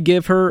gift. Can we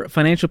give her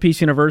Financial Peace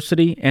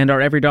University and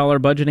our Every Dollar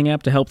budgeting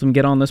app to help them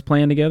get on this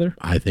plan together?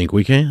 I think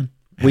we can.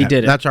 We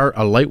did it. That's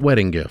a late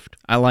wedding gift.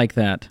 I like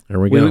that. There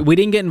we go. We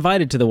didn't get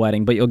invited to the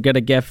wedding, but you'll get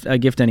a gift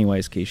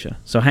anyways, Keisha.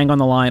 So hang on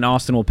the line.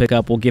 Austin will pick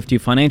up. We'll gift you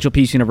Financial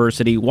Peace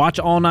University. Watch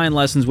all 9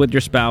 lessons with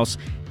your spouse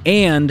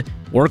and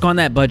work on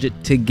that budget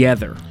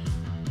together.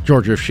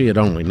 Georgia, if she had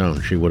only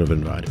known, she would have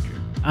invited you.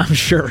 I'm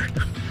sure.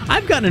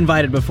 I've gotten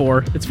invited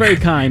before. It's very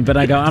kind, but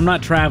I go, I'm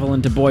not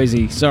traveling to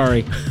Boise.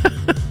 Sorry.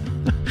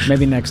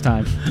 Maybe next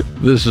time.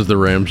 This is The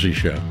Ramsey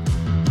Show.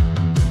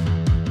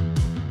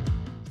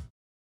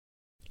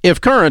 If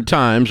current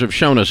times have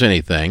shown us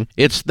anything,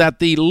 it's that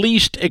the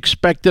least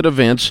expected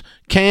events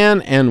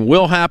can and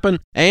will happen,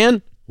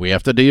 and we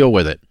have to deal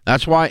with it.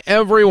 That's why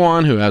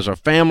everyone who has a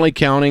family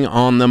counting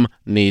on them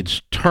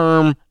needs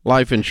term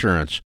life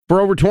insurance. For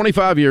over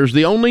 25 years,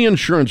 the only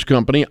insurance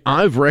company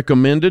I've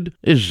recommended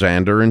is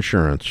Zander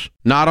Insurance.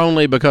 Not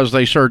only because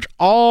they search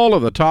all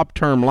of the top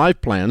term life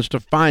plans to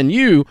find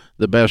you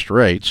the best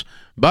rates,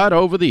 but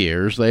over the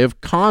years, they have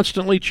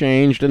constantly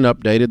changed and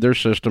updated their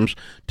systems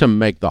to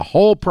make the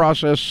whole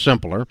process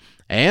simpler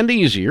and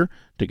easier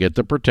to get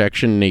the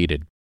protection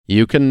needed.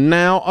 You can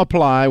now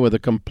apply with a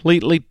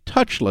completely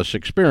touchless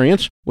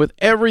experience, with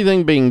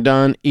everything being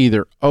done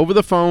either over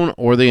the phone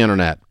or the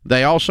internet.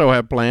 They also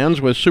have plans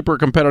with super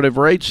competitive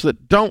rates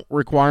that don't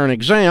require an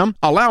exam,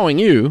 allowing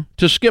you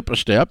to skip a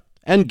step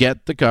and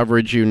get the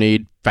coverage you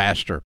need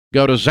faster.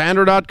 Go to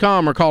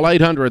Zander.com or call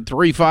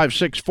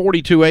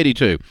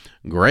 800-356-4282.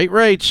 Great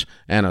rates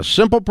and a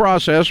simple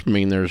process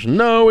mean there's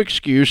no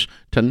excuse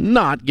to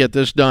not get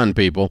this done,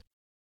 people.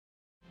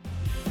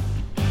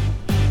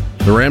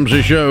 The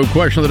Ramsey Show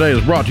question of the day is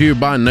brought to you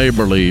by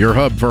Neighborly, your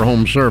hub for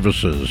home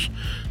services.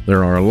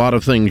 There are a lot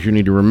of things you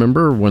need to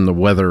remember when the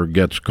weather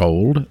gets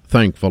cold.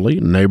 Thankfully,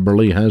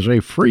 Neighborly has a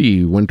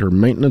free winter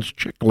maintenance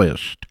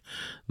checklist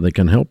that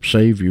can help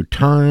save you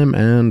time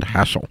and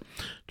hassle.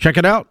 Check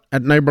it out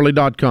at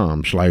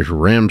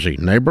neighborly.com/Ramsey.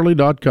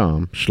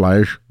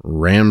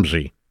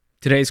 Neighborly.com/Ramsey.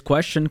 Today's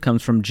question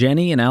comes from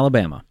Jenny in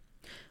Alabama.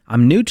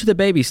 I'm new to the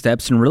baby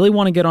steps and really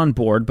want to get on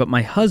board, but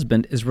my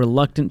husband is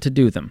reluctant to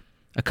do them.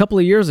 A couple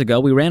of years ago,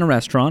 we ran a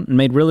restaurant and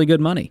made really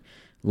good money.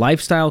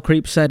 Lifestyle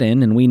creep set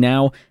in, and we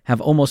now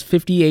have almost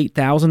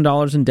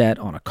 $58,000 in debt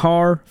on a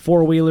car,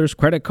 four-wheelers,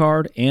 credit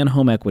card, and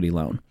home equity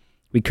loan.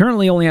 We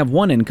currently only have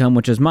one income,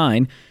 which is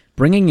mine,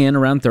 bringing in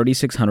around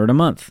 $3,600 a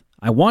month.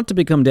 I want to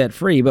become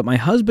debt-free, but my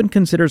husband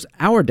considers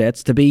our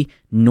debts to be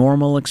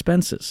normal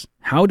expenses.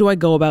 How do I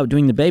go about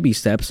doing the baby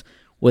steps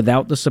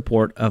without the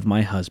support of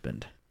my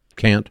husband?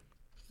 Can't.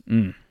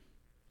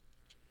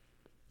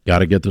 Got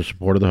to get the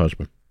support of the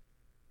husband.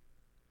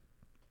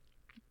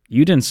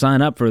 You didn't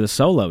sign up for the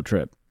solo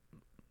trip.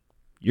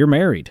 You're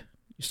married.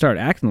 You start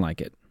acting like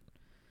it.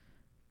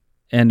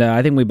 And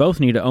I think we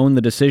both need to own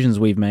the decisions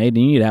we've made,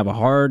 and you need to have a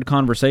hard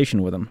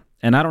conversation with him.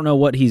 And I don't know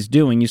what he's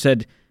doing. You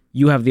said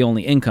you have the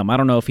only income. I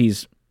don't know if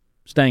he's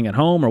staying at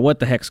home or what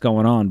the heck's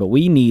going on, but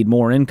we need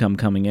more income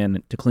coming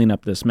in to clean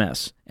up this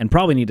mess and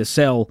probably need to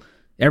sell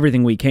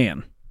everything we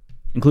can,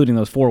 including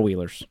those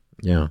four-wheelers.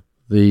 Yeah.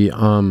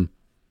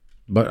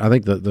 But I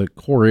think the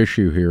core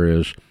issue here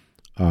is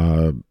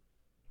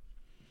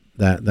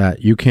that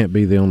you can't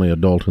be the only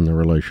adult in the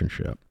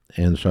relationship.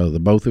 And so the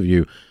both of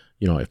you,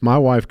 if my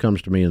wife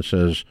comes to me and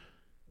says,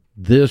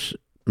 this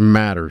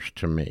matters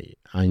to me,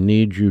 I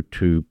need you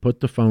to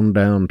put the phone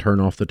down, turn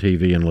off the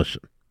TV, and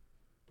listen.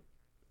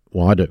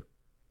 Well, I do.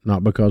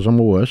 Not because I'm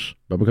a wuss,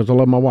 but because I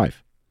love my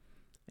wife.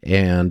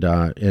 And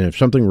if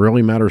something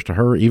really matters to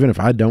her, even if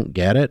I don't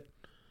get it,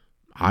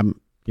 I'm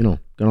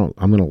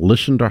gonna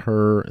listen to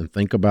her and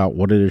think about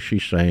what it is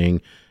she's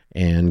saying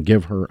and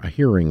give her a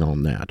hearing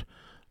on that.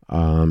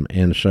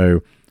 And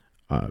so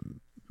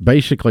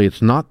basically,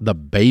 it's not the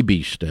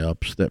baby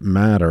steps that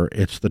matter.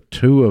 It's the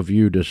two of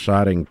you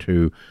deciding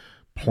to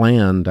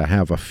plan to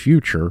have a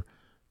future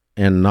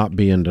and not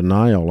be in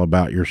denial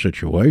about your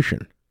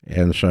situation.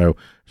 And so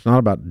it's not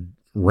about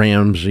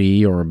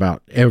Ramsey or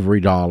about every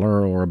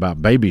dollar or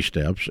about baby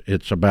steps.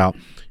 It's about,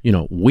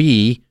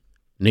 we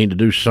need to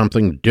do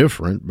something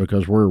different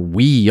because where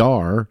we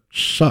are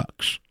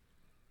sucks.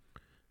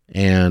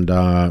 And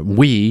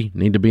we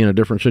need to be in a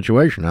different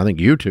situation. I think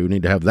you two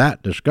need to have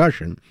that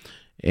discussion.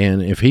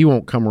 And if he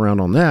won't come around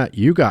on that,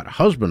 you got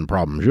husband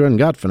problems. You haven't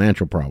got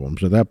financial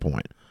problems at that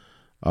point,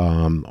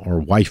 or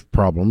wife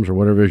problems or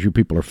whatever it is you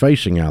people are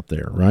facing out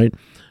there, right?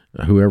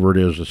 Whoever it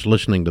is that's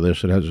listening to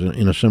this that has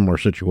in a similar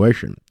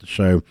situation.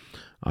 So,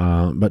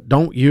 but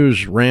don't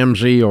use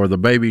Ramsey or the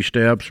baby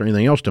steps or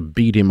anything else to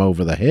beat him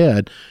over the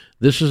head.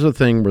 This is a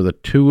thing where the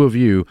two of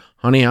you,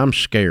 honey, I'm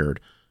scared.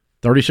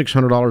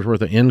 $3,600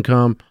 worth of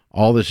income,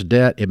 all this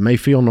debt, it may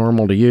feel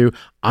normal to you.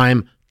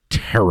 I'm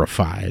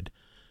terrified.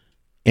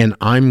 And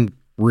I'm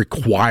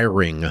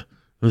requiring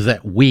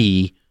that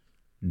we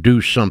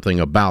do something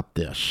about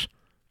this.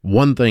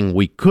 One thing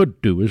we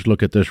could do is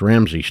look at this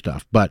Ramsey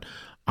stuff, but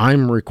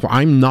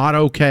I'm not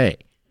okay.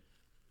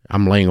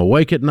 I'm laying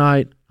awake at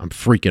night. I'm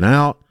freaking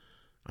out.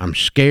 I'm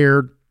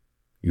scared.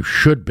 You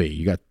should be.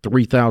 You got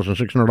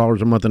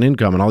 $3,600 a month in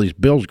income and all these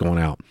bills going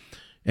out.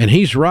 And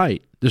he's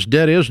right. This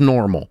debt is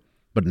normal,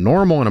 but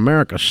normal in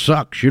America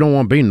sucks. You don't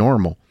want to be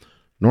normal.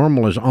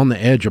 Normal is on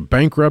the edge of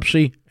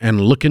bankruptcy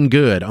and looking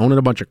good, owning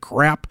a bunch of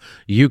crap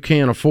you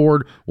can't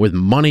afford with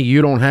money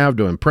you don't have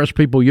to impress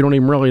people you don't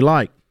even really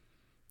like.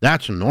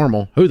 That's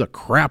normal. Who the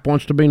crap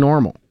wants to be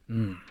normal?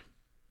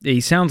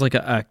 He sounds like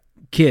a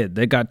kid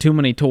that got too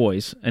many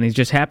toys, and he's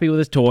just happy with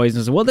his toys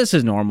and says, well, this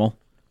is normal.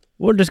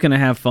 We're just going to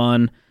have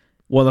fun.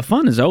 Well, the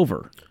fun is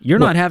over. You're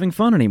not having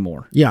fun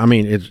anymore. Yeah, I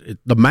mean,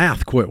 the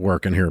math quit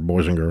working here,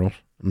 boys and girls.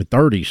 I mean,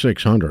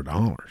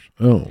 $3,600.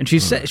 Oh, and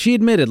she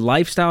admitted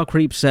lifestyle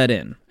creep set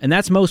in, and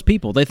that's most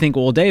people. They think,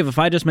 well, Dave, if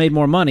I just made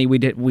more money, we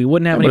wouldn't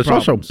have any problems. But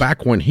it's also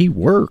back when he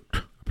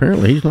worked.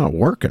 Apparently, he's not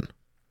working.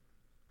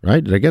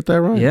 Right? Did I get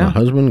that right? Yeah. My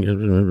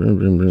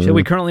husband. So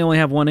we currently only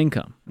have one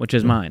income, which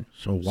is mine.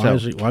 So why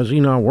is he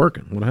not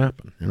working? What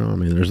happened?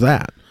 There's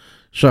that.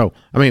 So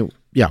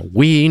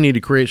we need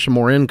to create some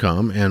more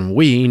income, and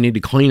we need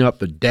to clean up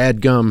the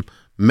dadgum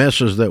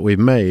messes that we've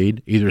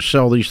made. Either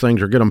sell these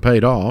things or get them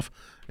paid off.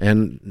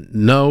 And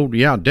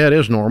debt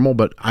is normal,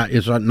 but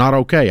it's not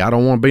okay. I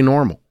don't want to be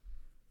normal.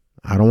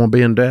 I don't want to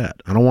be in debt.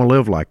 I don't want to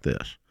live like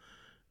this.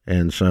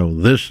 And so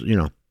this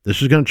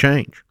is going to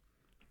change.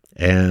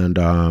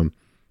 And,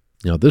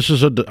 this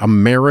is a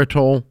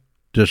marital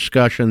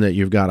discussion that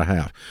you've got to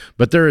have.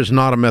 But there is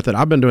not a method.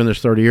 I've been doing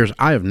this 30 years.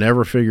 I have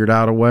never figured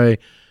out a way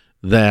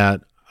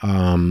that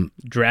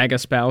drag a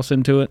spouse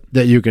into it.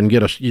 That you can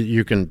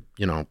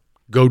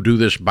go do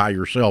this by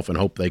yourself and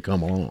hope they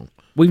come along.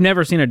 We've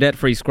never seen a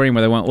debt-free screen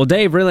where they went, well,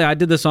 Dave, really, I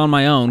did this on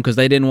my own because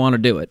they didn't want to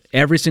do it.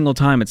 Every single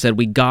time it said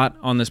we got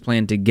on this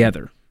plan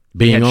together.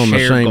 Being on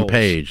the same goals.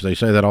 page. They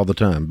say that all the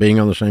time.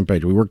 Being on the same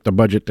page. We worked the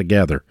budget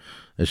together.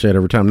 They say it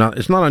every time. Now,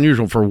 it's not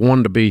unusual for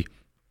one to be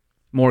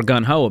more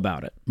gun-ho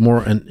about it.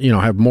 More, and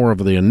have more of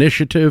the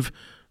initiative.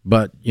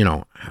 But,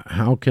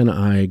 how can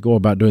I go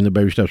about doing the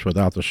baby steps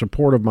without the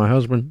support of my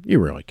husband? You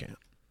really can't.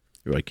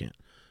 You really can't.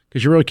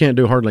 Because you really can't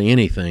do hardly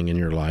anything in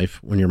your life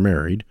when you're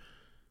married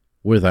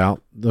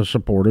without the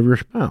support of your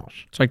spouse.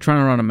 It's like trying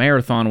to run a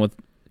marathon with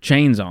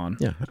chains on.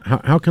 Yeah.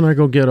 How can I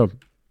go get a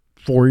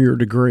 4-year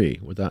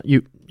degree without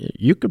you?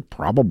 You could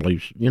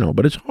probably,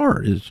 but it's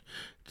hard. It's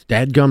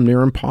dadgum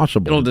near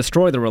impossible. It'll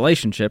destroy the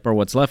relationship or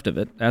what's left of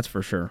it. That's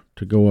for sure.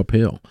 To go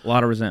uphill. A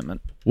lot of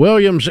resentment.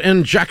 William's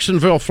in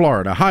Jacksonville,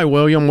 Florida. Hi,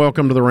 William.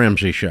 Welcome to the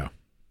Ramsey Show.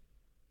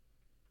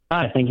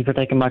 Hi. Thank you for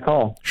taking my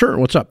call. Sure.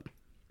 What's up?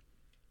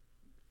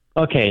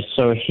 Okay,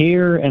 so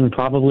here in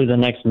probably the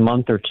next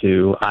month or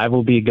two, I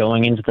will be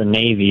going into the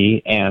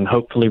Navy and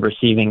hopefully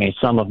receiving a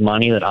sum of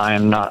money that I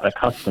am not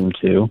accustomed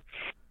to.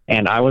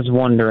 And I was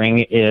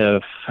wondering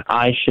if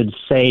I should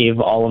save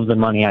all of the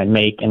money I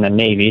make in the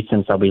Navy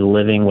since I'll be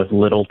living with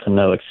little to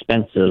no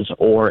expenses,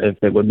 or if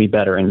it would be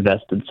better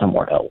invested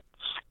somewhere else.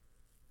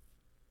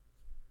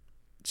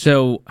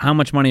 So how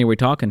much money are we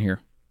talking here?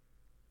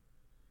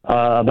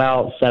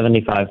 About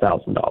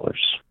 $75,000.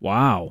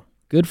 Wow.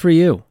 Good for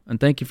you, and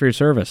thank you for your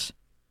service.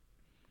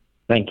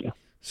 Thank you.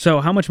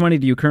 So how much money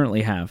do you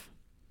currently have?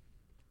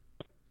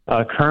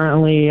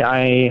 Currently,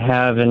 I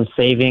have in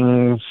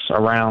savings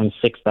around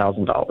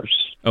 $6,000.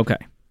 Okay.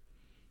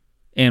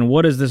 And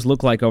what does this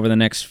look like over the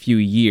next few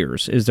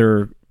years? Is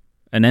there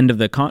an end of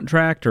the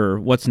contract, or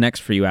what's next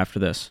for you after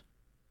this?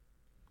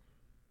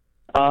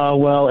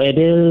 Well, it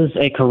is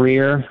a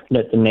career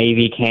that the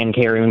Navy can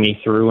carry me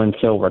through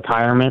until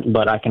retirement,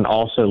 but I can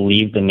also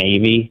leave the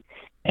Navy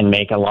and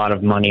make a lot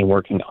of money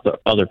working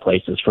other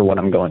places for what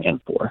I'm going in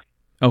for.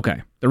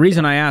 Okay. The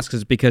reason I ask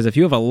is because if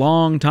you have a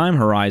long time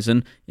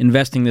horizon,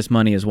 investing this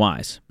money is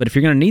wise. But if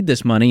you're going to need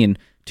this money in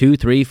 2,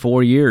 3,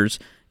 4 years,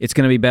 it's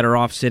going to be better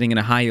off sitting in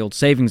a high-yield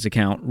savings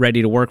account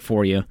ready to work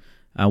for you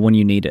when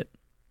you need it.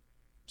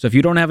 So if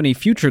you don't have any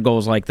future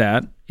goals like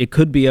that, it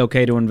could be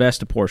okay to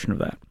invest a portion of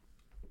that.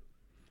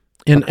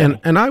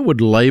 And I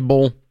would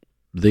label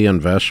the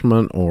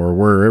investment, or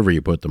wherever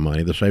you put the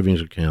money, the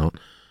savings account,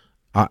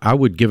 I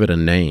would give it a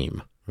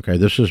name. Okay,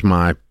 this is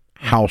my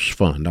house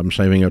fund. I'm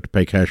saving up to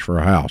pay cash for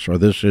a house. Or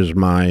this is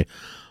my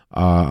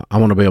I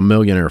want to be a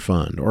millionaire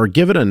fund. Or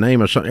give it a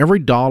name. Every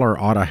dollar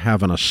ought to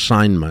have an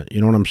assignment.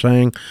 You know what I'm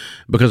saying?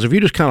 Because if you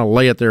just kind of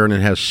lay it there and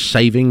it has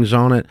savings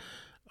on it,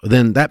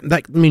 then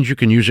that means you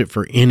can use it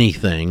for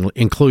anything,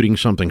 including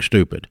something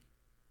stupid.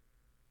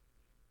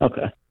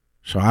 Okay.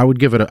 So I would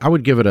give it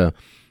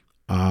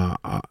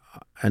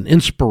an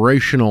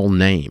inspirational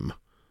name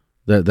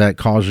that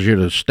causes you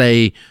to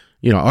stay.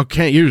 You know, I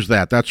can't use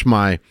that. That's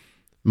my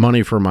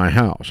money for my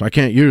house. I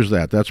can't use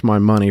that. That's my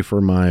money for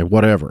my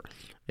whatever.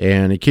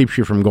 And it keeps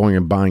you from going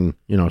and buying,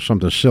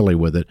 something silly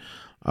with it.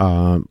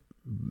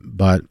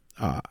 But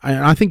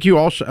I think you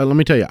also, let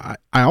me tell you,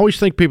 I always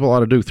think people ought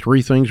to do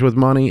 3 things with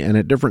money, and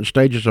at different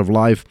stages of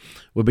life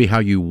would be how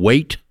you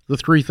weight the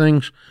 3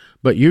 things.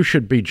 But you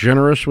should be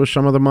generous with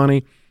some of the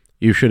money.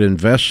 You should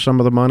invest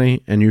some of the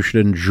money, and you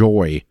should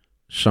enjoy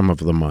some of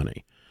the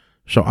money.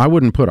 So I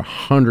wouldn't put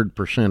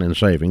 100% in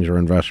savings or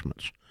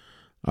investments.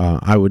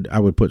 I would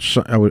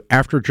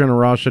after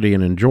generosity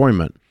and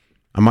enjoyment,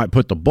 I might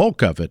put the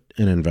bulk of it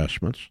in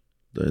investments.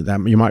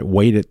 That you might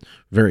weight it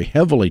very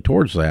heavily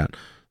towards that,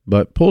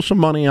 but pull some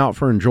money out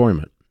for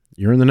enjoyment.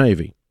 You're in the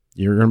Navy.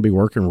 You're going to be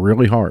working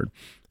really hard,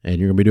 and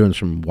you're going to be doing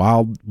some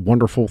wild,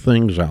 wonderful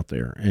things out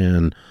there.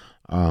 And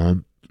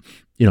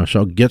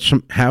so get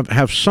some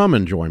have some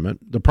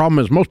enjoyment. The problem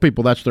is most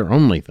people, that's their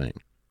only thing.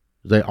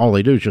 All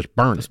they do is just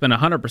burn it. Spend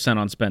 100%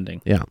 on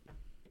spending. Yeah.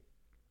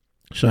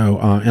 So,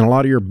 and a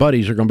lot of your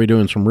buddies are going to be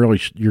doing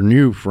your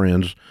new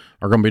friends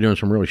are going to be doing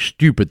some really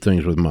stupid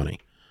things with money.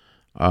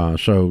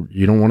 So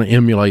you don't want to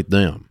emulate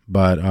them.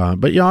 But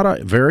you ought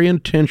to very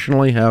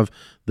intentionally have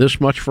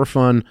this much for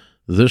fun,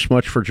 this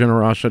much for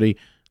generosity,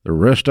 the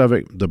rest of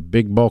it, the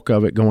big bulk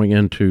of it going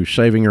into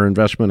saving or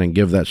investment, and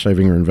give that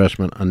saving or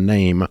investment a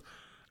name.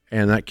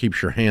 And that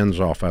keeps your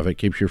hands off of it,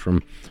 keeps you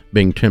from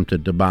being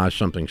tempted to buy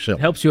something silly.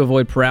 It helps you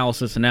avoid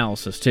paralysis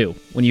analysis, too,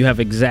 when you have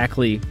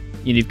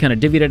you've kind of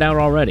divvied it out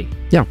already.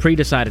 Yeah.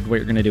 Pre-decided what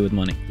you're going to do with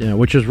money. Yeah,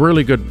 which is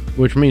really good,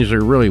 which means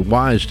they're really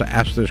wise to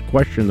ask this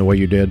question the way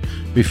you did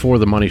before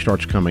the money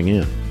starts coming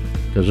in,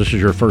 because this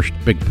is your first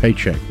big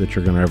paycheck that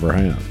you're going to ever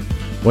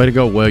have. Way to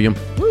go, William.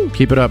 Woo.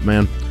 Keep it up,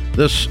 man.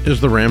 This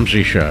is The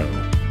Ramsey Show.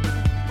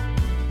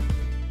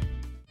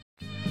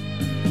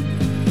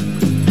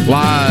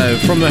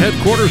 Live from the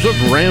headquarters of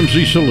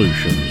Ramsey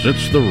Solutions,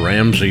 it's The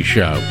Ramsey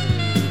Show,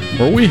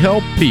 where we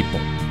help people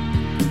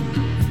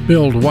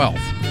build wealth,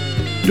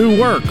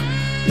 do work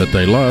that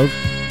they love,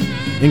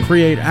 and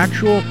create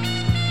actual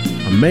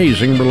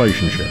amazing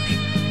relationships.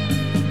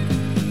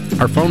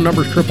 Our phone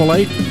number is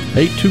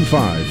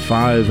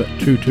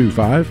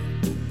 888-825-5225.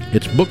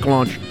 It's book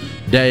launch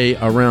day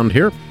around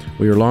here.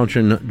 We are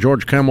launching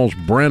George Kamel's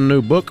brand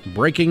new book,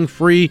 Breaking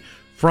Free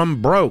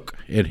from Broke.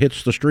 It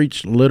hits the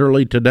streets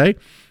literally today.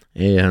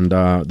 And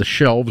the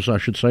shelves, I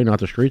should say, not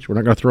the streets. We're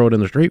not going to throw it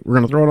in the street. We're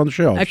going to throw it on the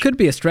shelves. That could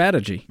be a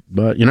strategy.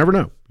 But you never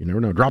know. You never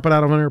know. Drop it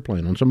out of an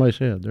airplane on somebody's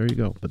head. There you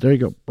go. But there you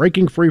go.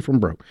 Breaking Free from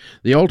Broke.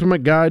 The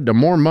ultimate guide to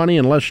more money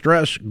and less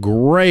stress.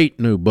 Great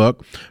new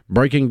book.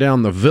 Breaking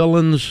down the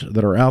villains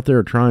that are out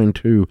there trying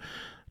to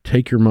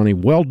take your money.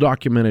 Well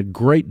documented.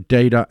 Great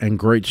data and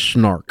great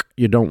snark.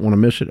 You don't want to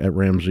miss it at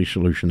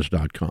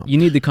RamseySolutions.com. You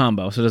need the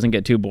combo so it doesn't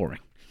get too boring.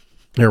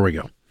 There we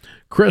go.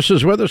 Chris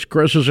is with us.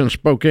 Chris is in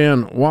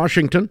Spokane,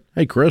 Washington.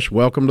 Hey, Chris,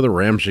 welcome to The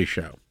Ramsey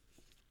Show.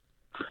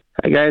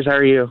 Hi, guys. How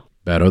are you?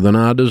 Better than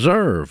I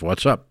deserve.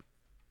 What's up?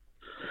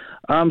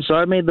 So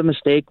I made the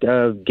mistake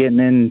of getting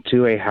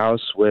into a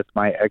house with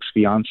my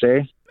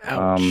ex-fiance.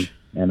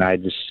 And I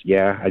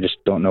just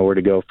don't know where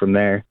to go from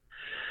there.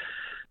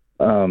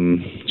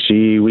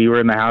 We were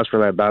in the house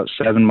for about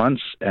 7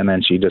 months, and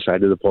then she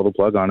decided to pull the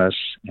plug on us,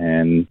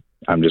 and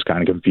I'm just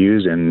kind of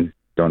confused and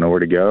don't know where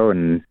to go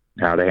and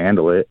how to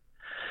handle it.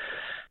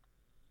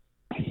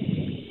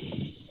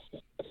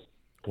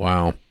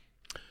 Wow.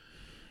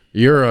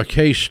 You're a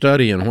case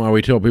study in why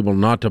we tell people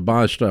not to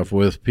buy stuff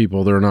with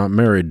people they're not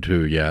married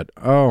to yet.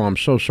 Oh, I'm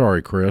so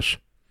sorry, Chris.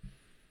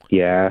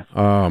 Yeah.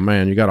 Oh,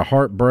 man, you got a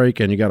heartbreak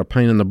and you got a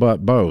pain in the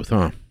butt both,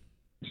 huh?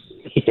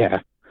 Yeah.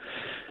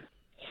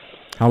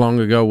 How long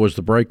ago was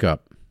the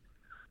breakup?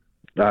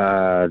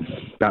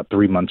 About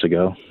 3 months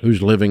ago.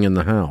 Who's living in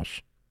the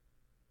house?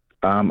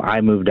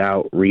 I moved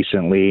out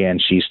recently,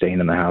 and she's staying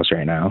in the house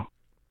right now.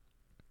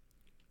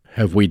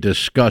 Have we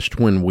discussed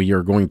when we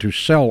are going to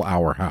sell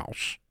our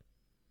house?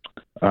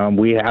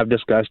 We have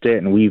discussed it,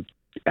 and we've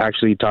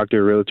actually talked to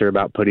a realtor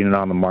about putting it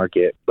on the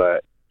market,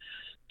 but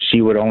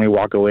she would only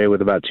walk away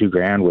with about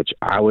 $2,000, which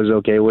I was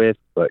okay with,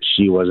 but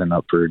she wasn't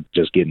up for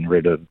just getting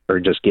rid of or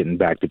just getting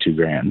back the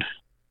 $2,000.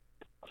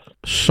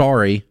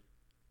 Sorry.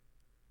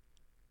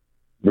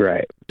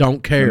 Right.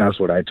 Don't care. And that's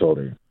what I told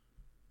her.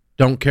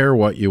 Don't care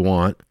what you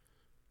want.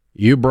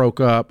 You broke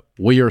up.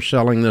 We are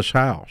selling this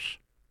house.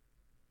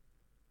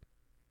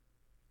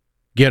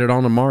 Get it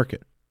on the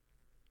market.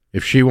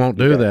 If she won't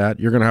do that,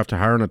 you're going to have to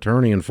hire an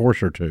attorney and force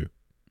her to.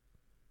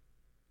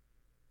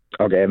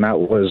 Okay, and I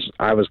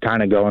was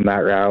kind of going that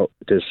route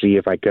to see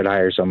if I could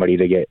hire somebody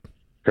to get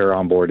her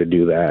on board to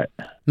do that.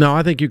 No,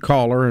 I think you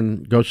call her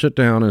and go sit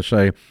down and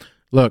say,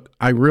 look,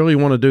 I really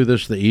want to do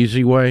this the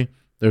easy way.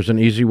 There's an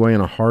easy way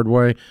and a hard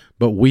way,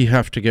 but we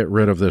have to get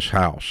rid of this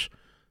house.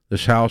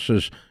 This house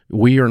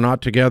we are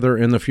not together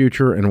in the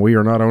future, and we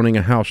are not owning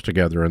a house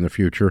together in the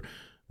future.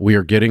 We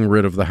are getting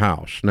rid of the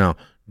house. Now,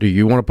 do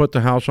you want to put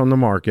the house on the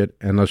market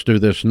and let's do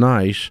this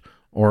nice,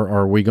 or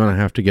are we going to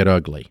have to get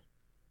ugly?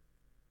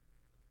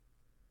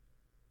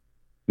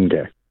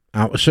 Okay.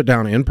 I'll sit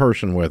down in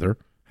person with her,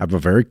 have a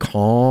very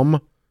calm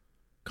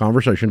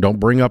conversation. Don't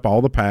bring up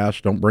all the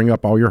past. Don't bring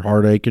up all your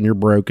heartache and your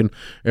broken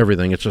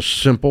everything. It's a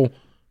simple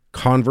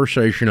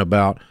conversation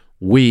about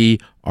we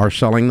are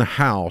selling the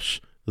house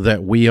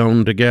that we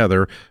own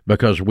together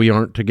because we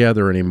aren't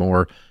together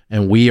anymore,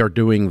 and we are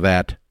doing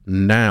that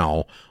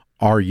now.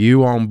 Are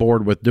you on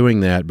board with doing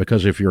that?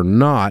 Because if you're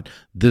not,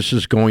 this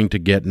is going to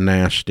get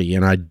nasty,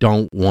 and I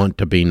don't want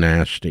to be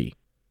nasty.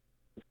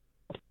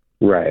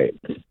 Right.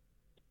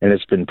 And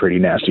it's been pretty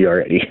nasty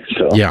already.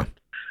 So Yeah.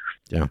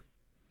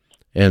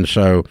 And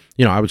so,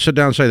 I would sit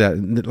down and say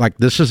that, like,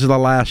 this is the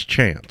last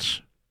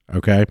chance,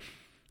 okay?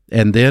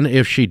 And then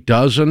if she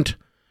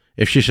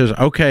says,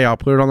 okay, I'll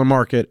put it on the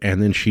market,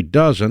 and then she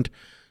doesn't,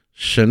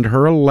 send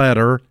her a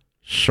letter,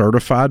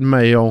 certified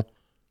mail,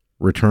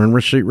 return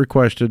receipt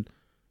requested,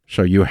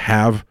 so you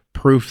have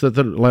proof that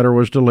the letter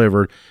was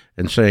delivered,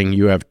 and saying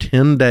you have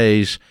 10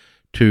 days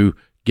to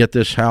get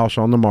this house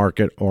on the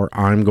market, or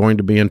I'm going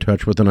to be in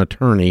touch with an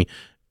attorney,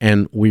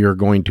 and we are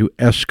going to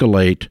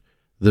escalate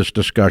this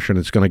discussion.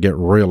 It's going to get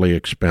really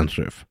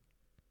expensive.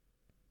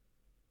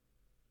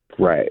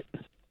 Right.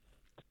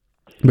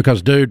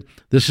 Because, dude,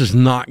 this is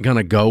not going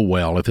to go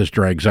well if this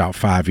drags out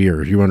 5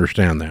 years. You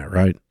understand that,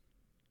 right?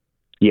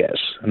 Yes,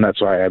 and that's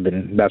why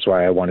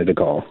I wanted to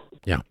call.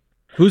 Yeah.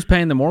 Who's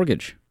paying the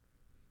mortgage?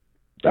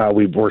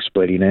 We're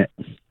splitting it.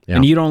 Yeah.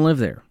 And you don't live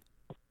there.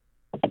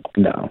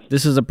 No.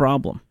 This is a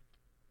problem.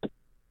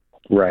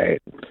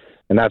 Right.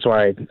 And that's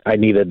why I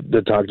needed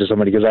to talk to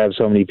somebody, because I have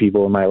so many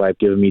people in my life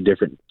giving me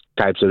different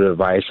types of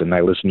advice, and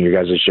I listen to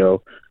your guys'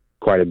 show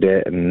quite a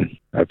bit, and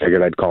I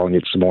figured I'd call and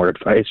get some more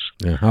advice.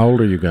 Yeah. How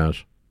old are you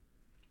guys?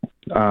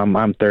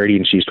 I'm 30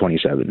 and she's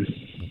 27.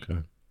 Okay.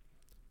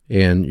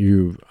 And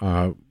you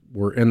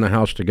were in the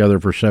house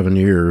together for 7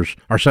 years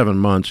or 7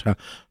 months.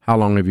 How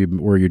long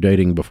were you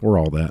dating before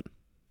all that?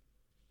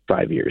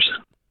 5 years.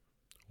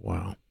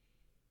 Wow.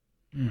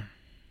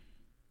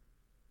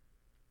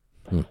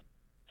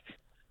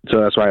 So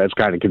that's why it's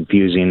kind of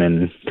confusing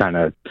and kind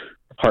of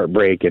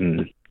heartbreak,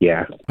 and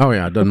yeah. Oh,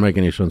 yeah. It doesn't make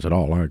any sense at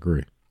all. I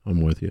agree.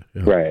 I'm with you.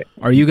 Yeah. Right.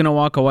 Are you going to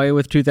walk away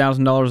with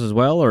 $2,000 as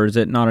well, or is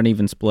it not an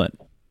even split?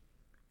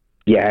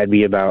 Yeah, it'd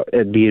be about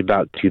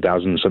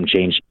 2,000 some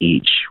change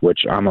each,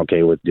 which I'm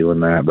okay with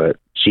doing that, but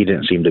she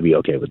didn't seem to be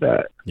okay with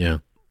that. Yeah.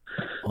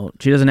 Well,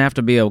 she doesn't have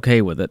to be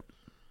okay with it.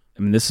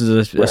 I mean, this is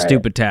a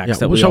stupid tax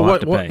that we all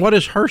have to pay. What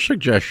is her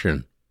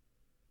suggestion?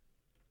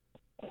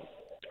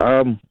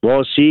 Well,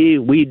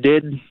 we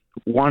did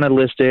want to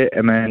list it,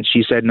 and then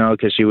she said no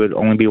because she would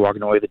only be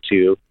walking away with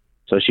 2.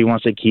 So she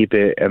wants to keep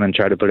it and then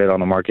try to put it on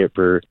the market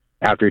for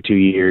after 2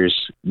 years,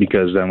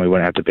 because then we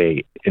wouldn't have to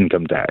pay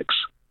income tax.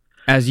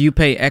 As you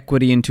pay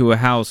equity into a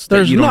house that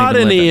There's you don't not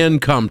even live any in.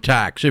 income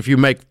tax if you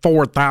make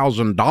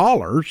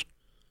 $4,000.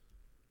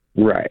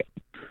 Right.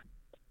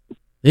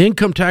 The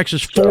income tax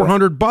is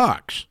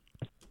 $400.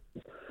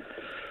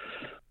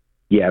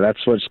 Yeah,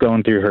 that's what's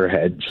going through her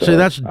head. So See,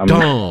 that's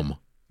dumb.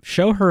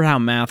 Show her how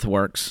math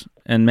works,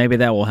 and maybe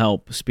that will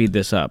help speed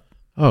this up.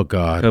 Oh,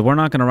 God. Because we're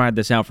not going to ride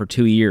this out for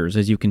 2 years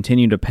as you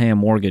continue to pay a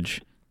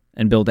mortgage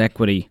and build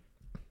equity.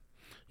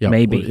 Yeah,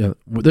 maybe.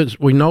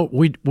 We know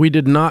we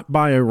did not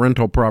buy a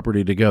rental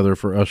property together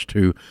for us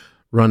to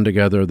run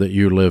together that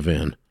you live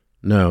in.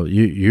 No,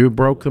 you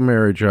broke the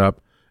marriage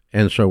up,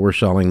 and so we're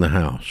selling the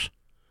house.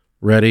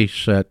 Ready,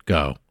 set,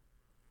 go.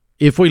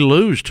 If we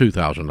lose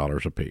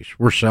 $2,000 apiece,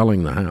 we're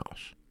selling the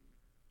house.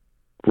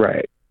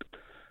 Right.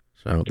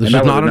 So this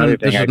is not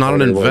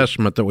an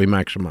investment that we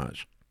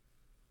maximize.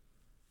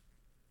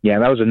 Yeah,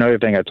 that was another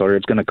thing I told her.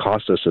 It's going to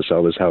cost us to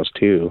sell this house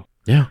too.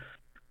 Yeah.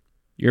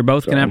 You're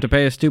both going to have to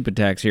pay a stupid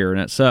tax here, and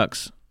it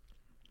sucks.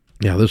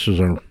 Yeah, this is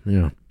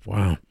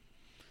wow.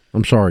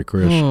 I'm sorry,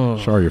 Chris.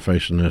 Sorry you're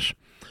facing this.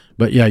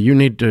 But yeah, you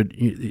need to,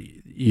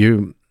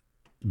 you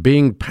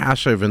being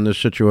passive in this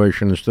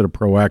situation instead of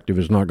proactive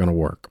is not going to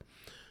work.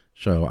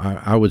 So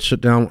I would sit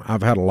down.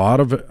 I've had a lot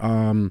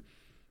of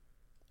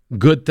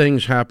good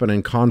things happen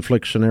in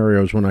conflict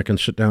scenarios when I can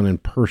sit down in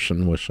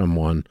person with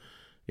someone.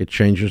 It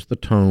changes the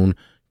tone.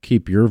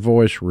 Keep your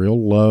voice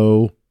real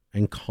low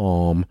and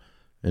calm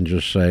and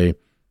just say,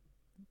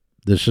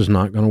 this is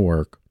not going to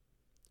work.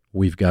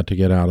 We've got to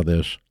get out of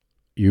this.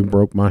 You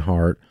broke my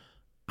heart.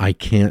 I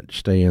can't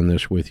stay in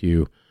this with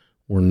you.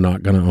 We're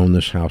not going to own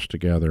this house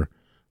together.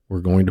 We're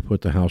going to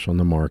put the house on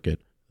the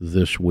market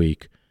this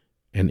week.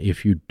 And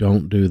if you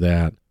don't do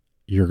that,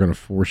 you're going to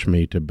force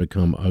me to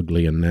become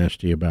ugly and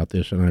nasty about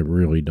this, and I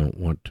really don't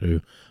want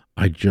to.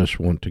 I just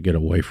want to get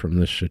away from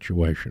this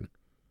situation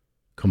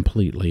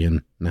completely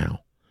and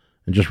now.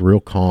 And just real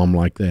calm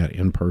like that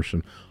in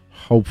person.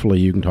 Hopefully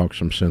you can talk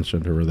some sense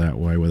into her that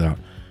way without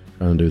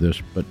trying to do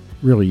this. But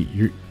really,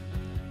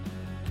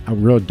 I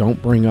really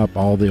don't bring up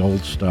all the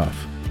old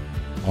stuff.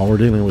 All we're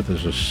dealing with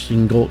is a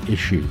single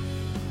issue.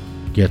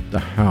 Get the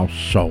house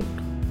sold.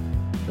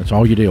 That's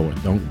all you deal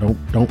with.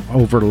 Don't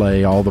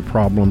overlay all the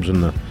problems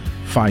and the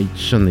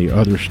fights and the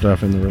other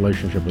stuff in the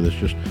relationship with this.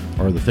 Just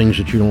are the things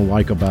that you don't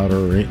like about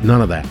her.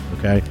 None of that,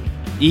 okay?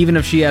 Even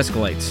if she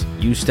escalates,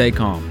 you stay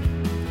calm.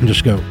 And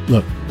just go,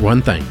 look,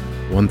 one thing.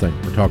 We're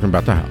talking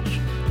about the house.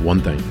 One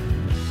thing.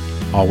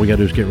 All we got to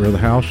do is get rid of the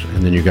house,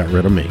 and then you got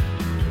rid of me.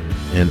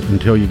 And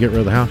until you get rid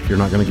of the house, you're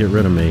not going to get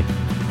rid of me,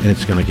 and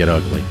it's going to get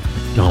ugly.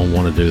 I don't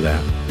want to do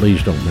that.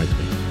 Please don't make me.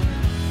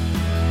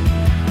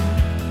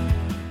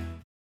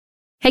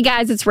 Hey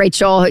guys, it's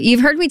Rachel. You've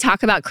heard me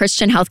talk about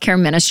Christian Healthcare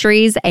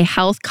Ministries, a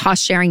health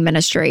cost-sharing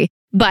ministry.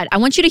 But I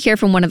want you to hear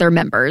from one of their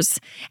members.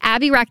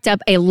 Abby racked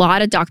up a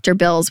lot of doctor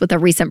bills with a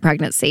recent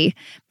pregnancy,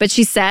 but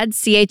she said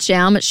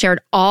CHM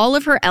shared all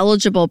of her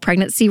eligible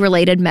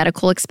pregnancy-related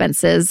medical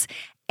expenses,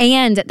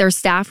 and their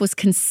staff was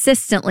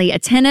consistently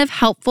attentive,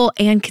 helpful,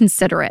 and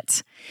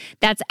considerate.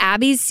 That's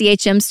Abby's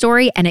CHM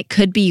story, and it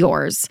could be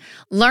yours.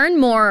 Learn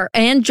more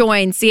and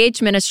join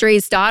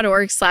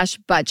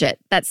chministries.org/budget.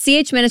 That's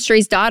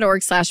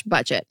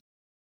chministries.org/budget.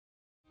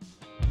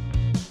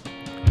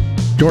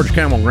 George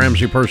Kamel,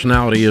 Ramsey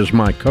Personality, is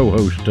my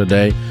co-host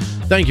today.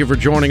 Thank you for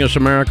joining us,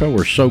 America.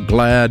 We're so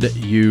glad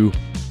you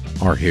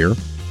are here.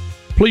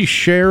 Please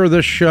share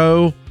this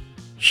show,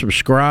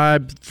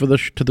 subscribe to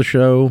the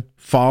show,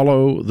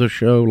 follow the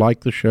show,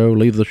 like the show,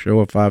 leave the show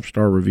a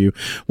 5-star review.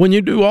 When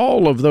you do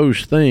all of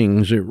those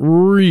things, it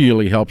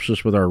really helps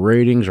us with our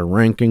ratings, our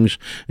rankings,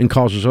 and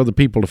causes other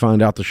people to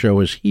find out the show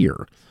is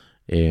here.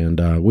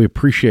 And we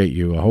appreciate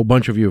you. A whole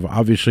bunch of you have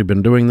obviously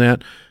been doing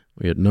that.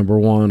 We had number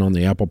 1 on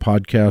the Apple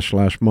Podcast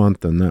last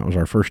month, and that was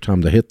our first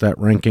time to hit that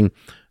ranking.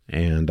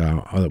 And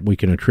we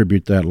can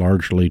attribute that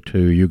largely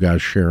to you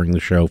guys sharing the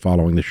show,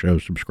 following the show,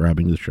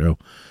 subscribing to the show,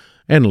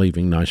 and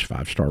leaving nice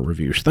 5-star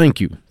reviews.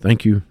 Thank you.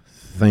 Thank you.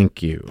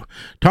 Thank you.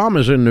 Tom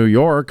is in New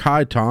York.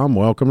 Hi, Tom.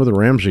 Welcome to the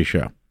Ramsey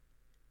Show.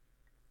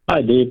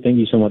 Hi, Dave. Thank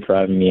you so much for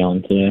having me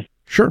on today.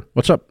 Sure.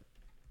 What's up?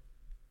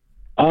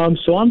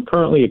 So I'm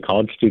currently a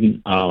college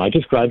student. I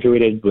just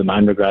graduated with my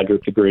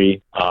undergraduate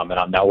degree, and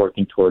I'm now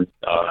working towards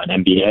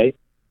an MBA.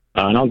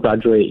 And I'll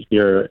graduate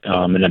here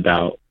in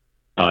about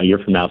a year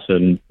from now, so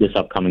in this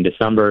upcoming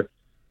December.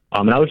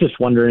 And I was just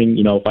wondering,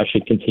 if I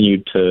should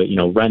continue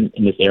to, rent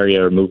in this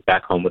area or move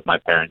back home with my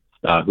parents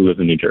who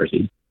live in New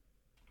Jersey.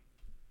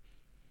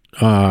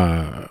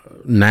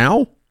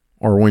 Now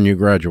or when you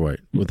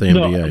graduate with the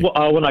MBA?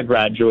 No, when I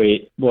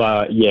graduate,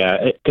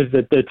 yeah, because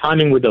the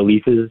timing with the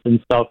leases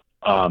and stuff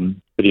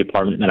for the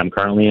apartment that I'm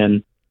currently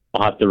in,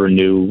 I'll have to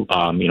renew,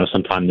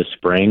 sometime this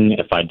spring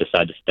if I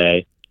decide to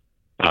stay.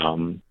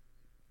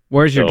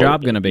 Where's your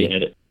job going to be?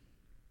 It's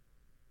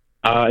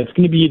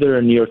going to be either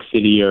in New York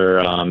City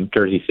or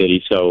Jersey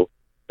City, so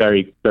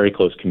very, very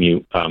close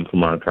commute from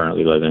where I'm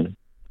currently living.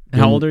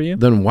 How old are you?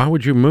 Then why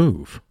would you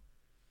move?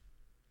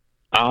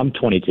 I'm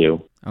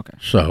 22. Okay.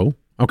 So,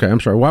 I'm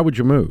sorry. Why would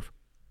you move?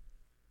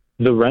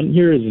 The rent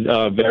here is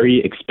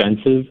very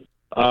expensive.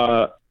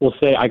 We'll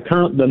say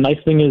the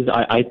nice thing is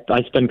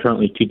I spend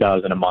currently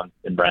 $2,000 a month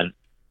in rent.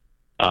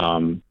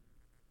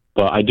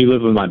 But I do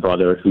live with my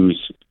brother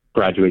who's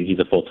graduated. He's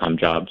a full-time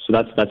job. So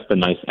that's the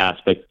nice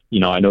aspect.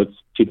 I know it's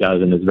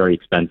 $2,000 is very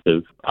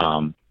expensive.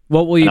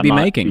 What will you be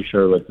making? I'm not too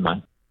sure what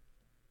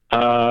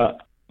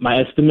my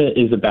estimate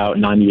is about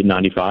 90 to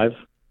 95.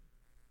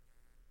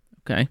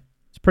 Okay.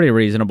 It's pretty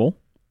reasonable.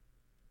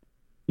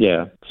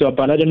 Yeah. So,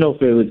 but I didn't know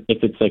if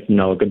it's like,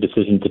 a good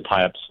decision to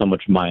tie up so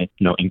much of my,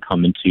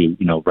 income into,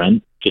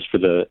 rent just for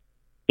the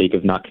sake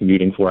of not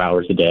commuting 4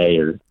 hours a day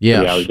or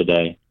 3 hours a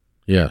day.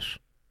 Yes.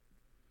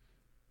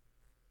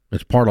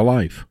 It's part of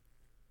life.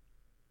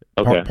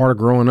 Okay. Part of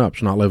growing up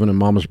is not living in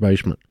mama's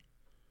basement.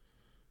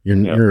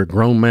 You're a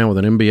grown man with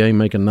an MBA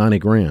making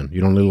 $90,000.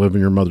 You don't live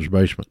in your mother's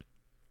basement.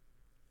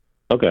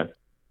 Okay.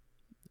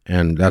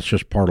 And that's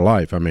just part of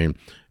life. I mean,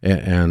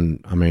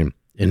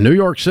 in New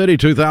York City,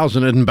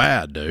 2,000 isn't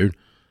bad, dude.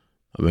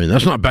 I mean,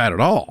 that's not bad at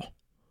all.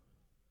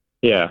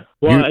 Yeah.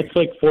 Well, it's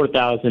like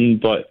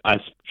 $4,000, but I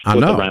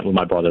split the rent with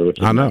my brother. Which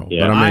is I know.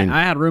 Yeah. But I mean,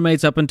 I had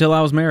roommates up until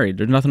I was married.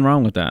 There's nothing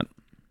wrong with that.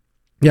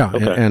 yeah,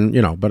 Okay. and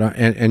you know, but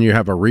and you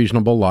have a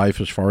reasonable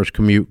life as far as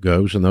commute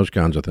goes and those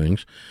kinds of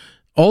things.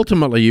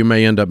 Ultimately, you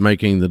may end up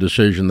making the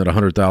decision that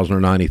 $100,000 or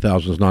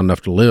 $90,000 is not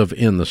enough to live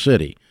in the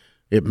city.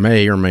 It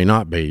may or may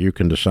not be. You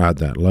can decide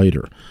that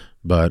later.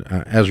 But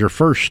as your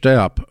first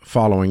step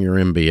following your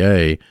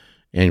MBA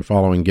and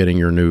following getting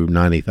your new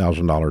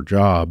 $90,000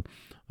 job,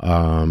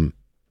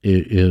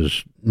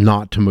 is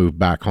not to move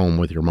back home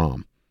with your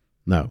mom.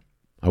 No,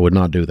 I would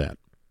not do that.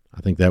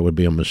 I think that would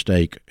be a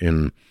mistake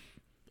in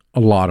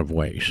a lot of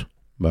ways.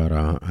 But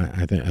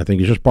I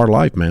think it's just part of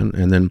life, man.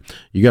 And then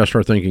you got to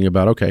start thinking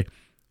about, okay,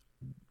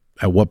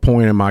 at what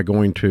point am I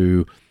going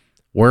to,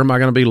 where am I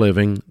going to be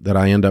living that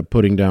I end up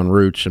putting down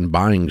roots and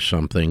buying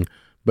something?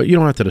 But you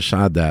don't have to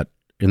decide that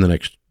in the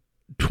next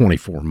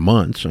 24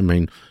 months. I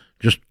mean,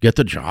 just get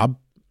the job,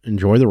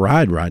 enjoy the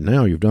ride right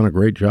now. You've done a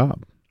great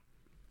job.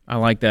 I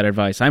like that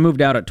advice. I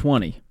moved out at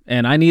 20,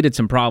 and I needed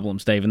some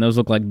problems, Dave, and those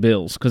look like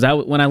bills. Because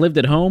when I lived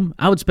at home,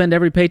 I would spend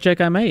every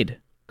paycheck I made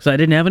because I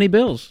didn't have any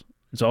bills.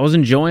 So I was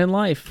enjoying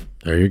life.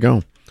 There you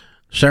go.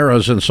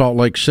 Sarah's in Salt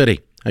Lake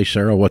City. Hey,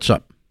 Sarah, what's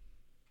up?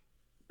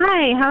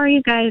 Hi, how are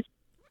you guys?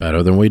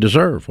 Better than we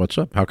deserve. What's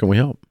up? How can we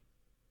help?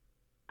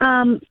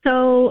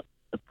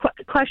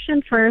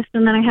 Question first,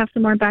 and then I have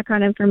some more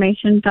background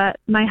information. But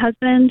my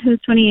husband, who's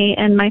 28,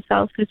 and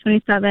myself, who's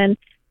 27,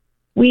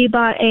 we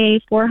bought a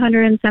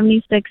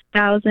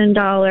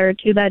 $476,000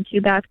 two-bed,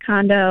 two-bath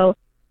condo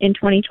in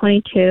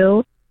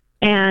 2022,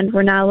 and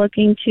we're now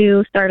looking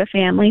to start a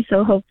family,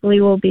 so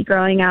hopefully we'll be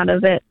growing out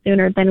of it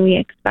sooner than we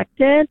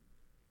expected.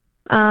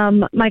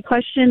 My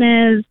question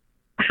is,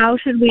 how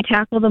should we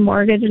tackle the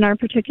mortgage in our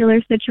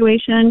particular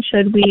situation?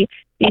 Should we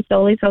be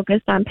solely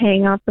focused on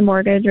paying off the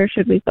mortgage, or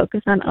should we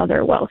focus on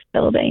other wealth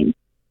building?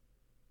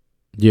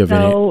 Do you have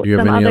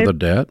any other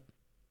debt?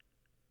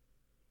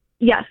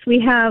 Yes, we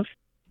have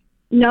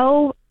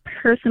no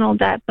personal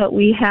debt, but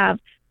we have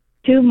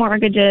 2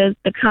 mortgages,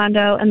 the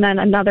condo, and then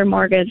another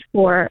mortgage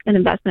for an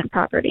investment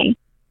property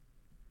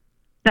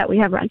that we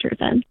have renters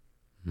in.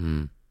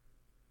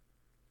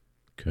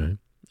 Okay.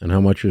 And how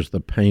much is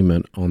the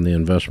payment on the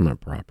investment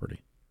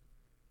property?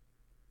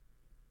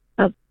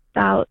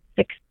 About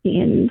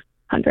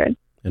 $1,600.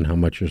 And how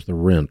much is the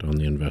rent on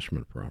the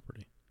investment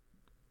property?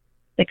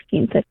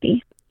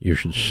 $1,650. You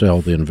should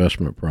sell the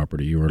investment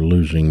property. You are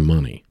losing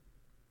money.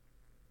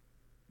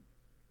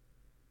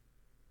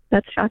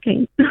 That's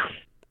shocking.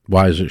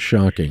 Why is it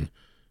shocking?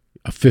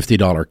 A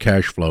 $50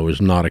 cash flow is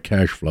not a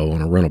cash flow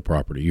on a rental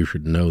property. You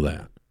should know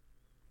that.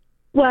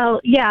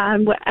 Well, yeah,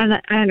 and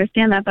I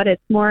understand that, but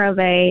it's more of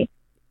a...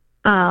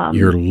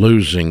 You're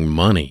losing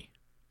money.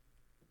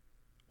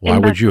 Why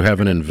would you have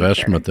an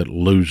investment that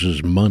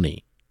loses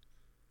money?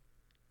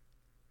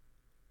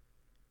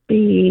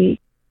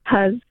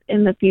 Because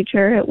in the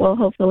future it will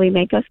hopefully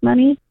make us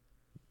money.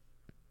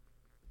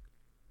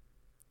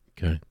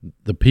 Okay.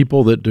 The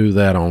people that do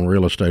that on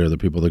real estate are the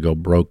people that go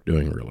broke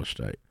doing real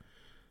estate.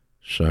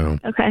 So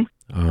okay.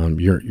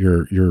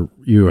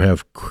 You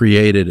have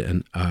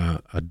created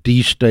a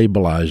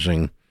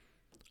destabilizing,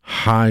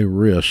 high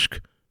risk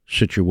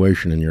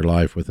situation in your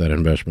life with that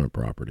investment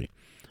property.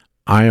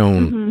 I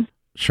own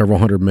several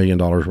 $100 million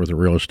worth of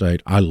real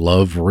estate. I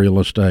love real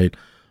estate.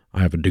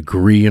 I have a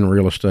degree in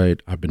real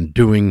estate. I've been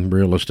doing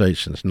real estate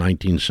since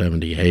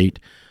 1978.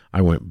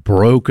 I went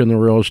broke in the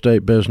real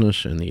estate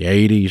business in the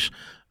 80s.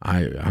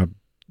 I've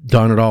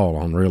done it all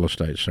on real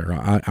estate,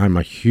 Sarah. I'm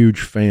a huge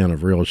fan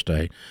of real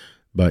estate,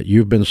 but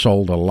you've been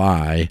sold a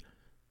lie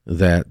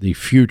that the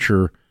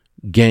future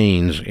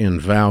gains in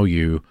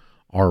value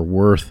are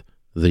worth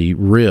the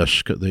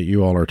risk that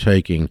you all are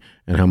taking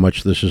and how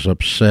much this is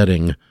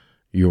upsetting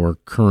your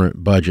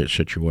current budget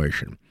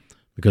situation.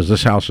 Because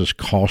this house is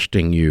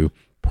costing you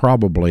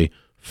probably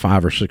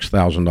 $5,000 or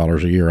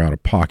 $6,000 a year out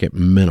of pocket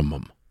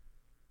minimum.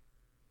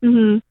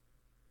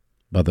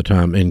 By the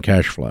time in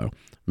cash flow.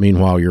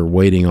 Meanwhile, you're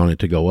waiting on it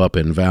to go up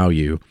in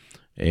value,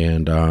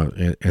 and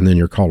then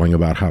you're calling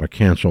about how to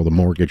cancel the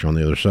mortgage on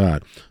the other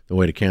side. The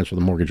way to cancel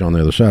the mortgage on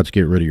the other side is to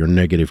get rid of your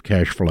negative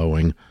cash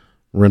flowing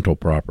rental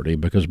property,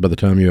 because by the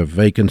time you have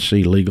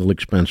vacancy, legal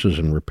expenses,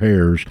 and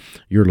repairs,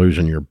 you're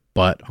losing your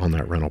butt on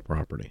that rental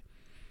property.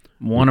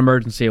 One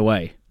emergency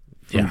away.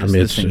 Yeah, I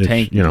mean, it's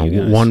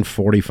one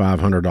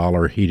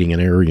 $4,500 heating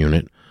and air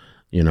unit,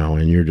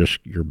 and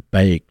you're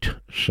baked.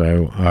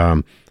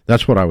 So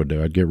that's what I would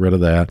do. I'd get rid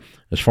of that.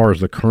 As far as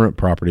the current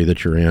property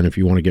that you're in, if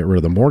you want to get rid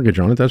of the mortgage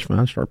on it, that's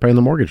fine. Start paying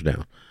the mortgage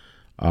down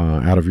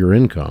out of your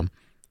income.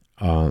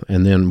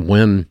 And then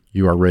when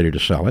you are ready to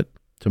sell it,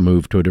 to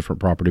move to a different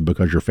property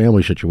because your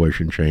family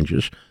situation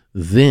changes,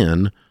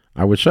 then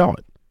I would sell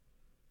it.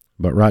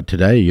 But right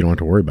today, you don't have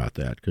to worry about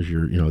that because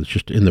it's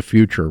just in the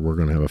future we're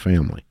going to have a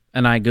family.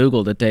 And I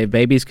Googled it, Dave.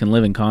 Babies can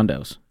live in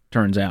condos,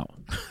 turns out.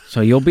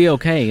 So you'll be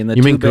okay in the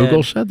You mean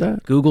Google said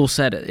that? Google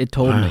said it. It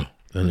told me.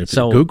 Then if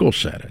Google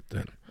said it,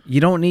 then. You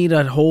don't need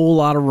a whole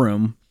lot of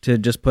room to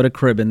just put a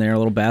crib in there, a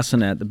little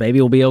bassinet. The baby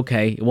will be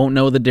okay. It won't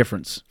know the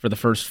difference for the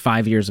first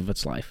 5 years of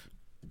its life.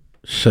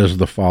 Says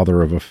the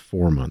father of a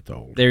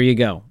 4-month-old. There you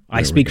go.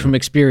 I speak from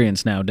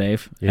experience now,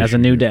 Dave, as a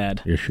new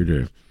dad. Yes, you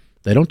do.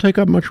 They don't take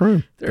up much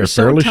room. They're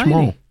so fairly tiny.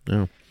 small.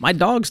 Yeah. My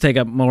dogs take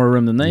up more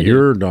room than they do.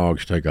 Your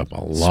dogs take up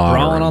a lot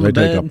Sprawling of room. on They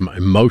the take up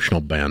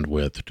emotional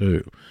bandwidth,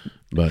 too.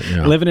 But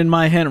yeah. Living in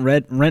my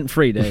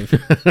rent-free, Dave.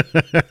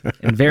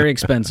 And very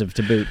expensive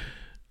to boot.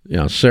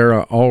 Yeah,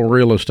 Sarah, all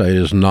real estate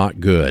is not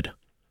good.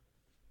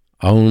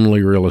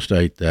 Only real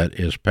estate that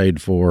is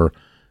paid for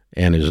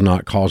and is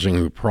not causing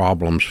you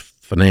problems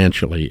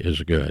financially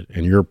is good.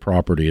 And your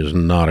property is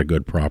not a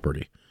good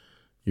property.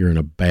 You're in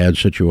a bad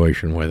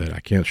situation with it.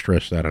 I can't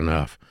stress that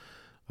enough.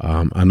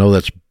 I know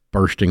that's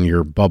bursting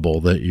your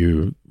bubble that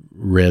you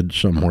read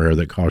somewhere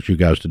that caused you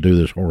guys to do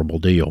this horrible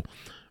deal,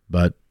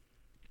 but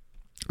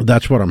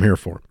that's what I'm here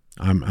for.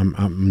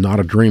 I'm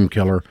not a dream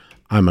killer.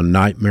 I'm a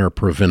nightmare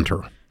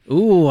preventer.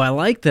 Ooh, I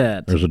like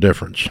that. There's a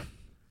difference.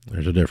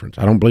 There's a difference.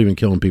 I don't believe in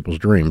killing people's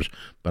dreams,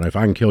 but if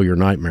I can kill your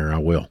nightmare, I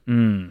will.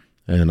 Mm.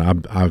 And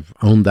I've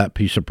owned that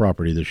piece of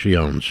property that she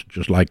owns,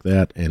 just like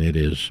that, and it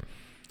is,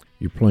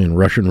 you're playing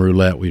Russian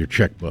roulette with your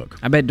checkbook.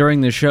 I bet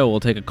during this show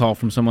we'll take a call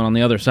from someone on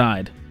the other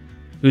side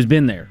who's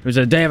been there, who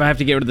said, Dave, I have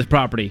to get rid of this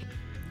property.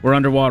 We're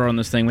underwater on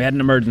this thing. We had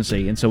an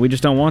emergency, and so we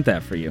just don't want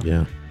that for you.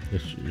 Yeah.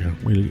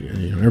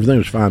 Everything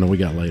was fine, and we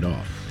got laid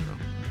off.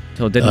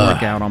 Until it didn't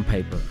work out on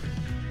paper.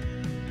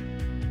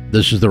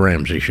 This is The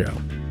Ramsey Show.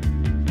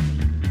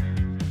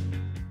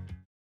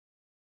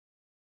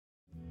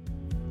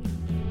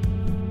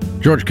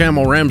 George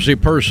Kamel, Ramsey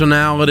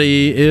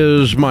Personality,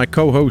 is my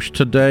co-host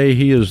today.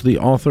 He is the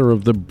author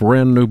of the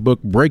brand new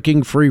book,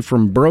 Breaking Free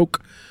from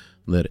Broke,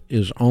 that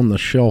is on the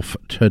shelf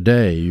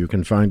today. You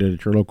can find it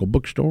at your local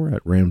bookstore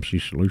at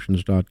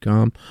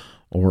RamseySolutions.com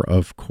or,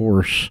 of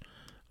course,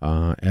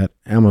 at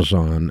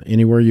Amazon.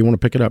 Anywhere you want to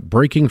pick it up.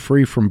 Breaking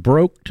Free from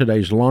Broke,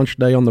 today's launch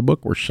day on the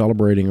book. We're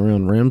celebrating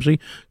around Ramsey.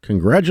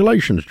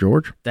 Congratulations,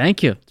 George.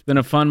 Thank you. It's been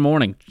a fun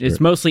morning. It's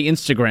mostly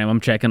Instagram I'm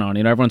checking on.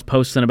 Everyone's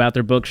posting about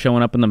their book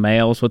showing up in the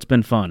mail, so it's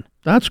been fun.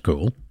 That's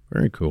cool.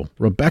 Very cool.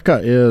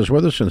 Rebecca is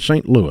with us in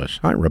St. Louis.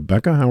 Hi,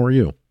 Rebecca. How are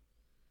you?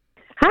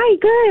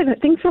 Hi,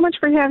 good. Thanks so much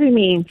for having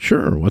me.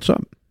 Sure. What's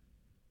up?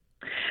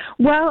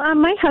 Well,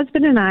 my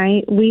husband and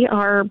I, we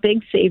are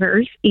big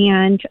savers,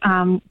 and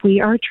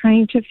we are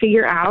trying to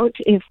figure out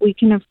if we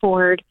can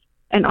afford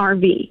an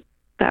RV.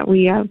 That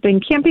we have been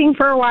camping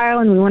for a while,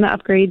 and we want to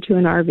upgrade to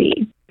an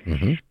RV.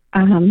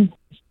 Mm-hmm.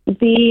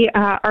 The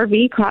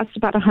RV costs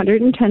about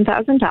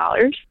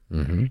 $110,000.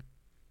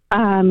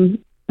 Mm-hmm.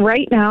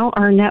 Right now,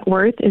 our net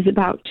worth is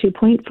about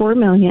 $2.4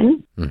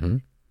 million. Mm-hmm.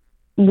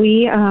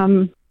 We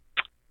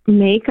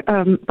make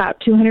about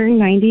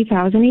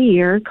 $290,000 a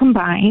year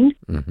combined.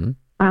 Mm-hmm.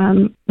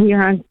 We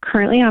are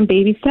currently on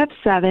baby step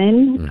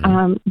 7.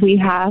 Mm-hmm. We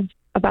have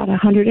about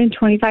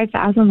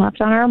 $125,000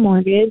 left on our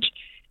mortgage,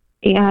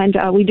 and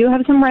we do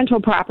have some rental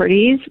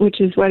properties,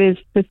 which is what is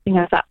twisting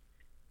us up.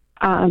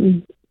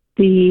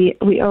 We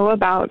owe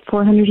about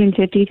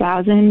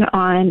 $450,000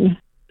 on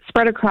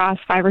spread across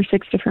 5 or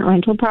 6 different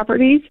rental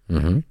properties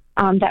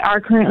that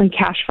are currently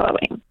cash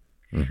flowing.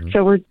 Mm-hmm.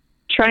 So we're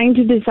trying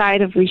to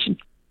decide if we should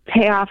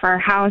pay off our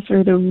house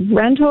or the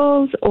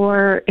rentals,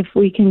 or if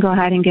we can go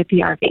ahead and get the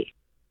RV.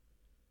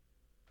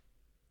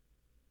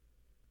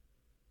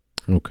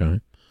 Okay.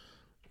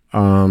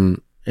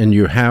 And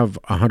you have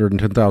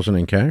 $110,000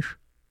 in cash?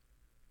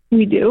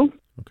 We do.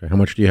 Okay. How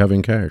much do you have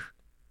in cash?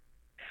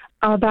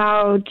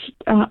 About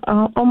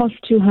almost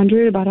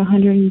 200, about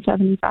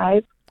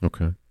 175.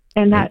 Okay.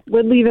 And that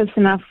would leave us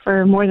enough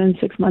for more than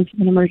 6 months of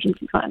an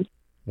emergency fund.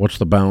 What's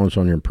the balance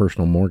on your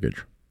personal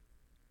mortgage?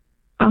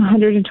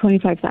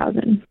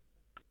 $125,000.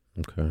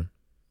 Okay. All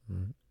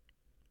right.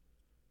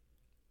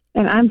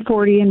 And I'm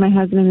 40, and my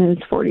husband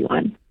is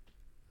 41.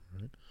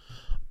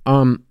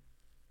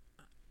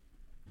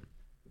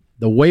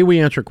 The way we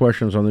answer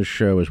questions on this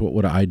show is, what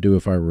would I do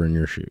if I were in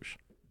your shoes?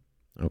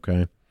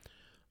 Okay.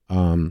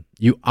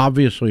 You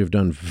obviously have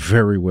done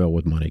very well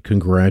with money.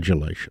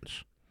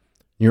 Congratulations.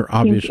 You're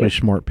obviously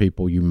smart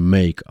people. You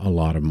make a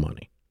lot of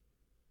money.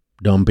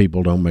 Dumb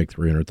people don't make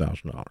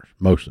 $300,000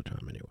 most of the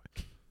time anyway.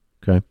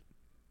 Okay.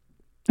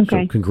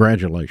 Okay. So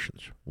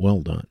congratulations. Well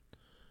done.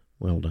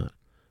 Well done.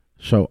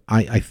 So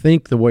I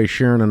think the way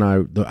Sharon and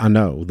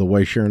the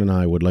way Sharon and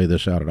I would lay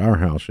this out at our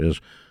house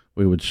is,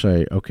 we would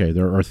say, okay,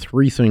 there are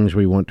 3 things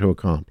we want to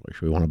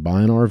accomplish. We want to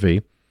buy an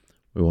RV.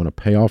 We want to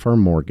pay off our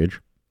mortgage.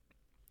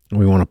 And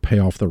we want to pay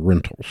off the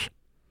rentals.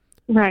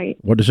 Right.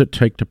 What does it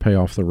take to pay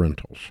off the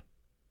rentals?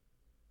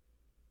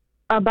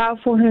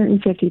 About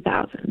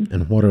 $450,000.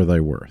 And what are they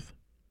worth?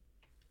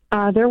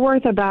 They're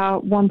worth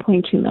about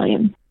 $1.2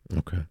 million.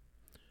 Okay.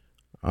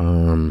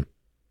 All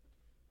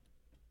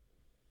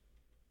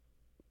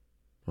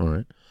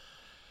right.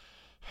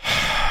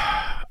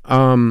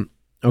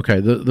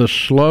 Okay, the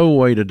slow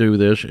way to do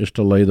this is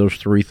to lay those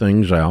 3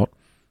 things out,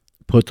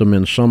 put them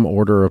in some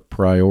order of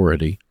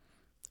priority,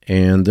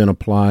 and then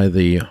apply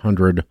the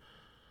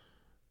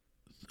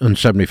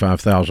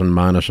 $175,000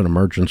 minus an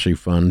emergency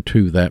fund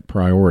to that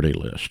priority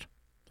list.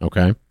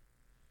 Okay?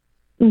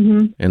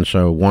 Mm-hmm. And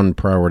so one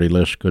priority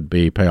list could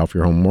be pay off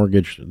your home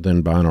mortgage,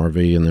 then buy an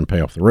RV, and then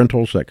pay off the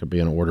rentals. That could be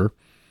an order,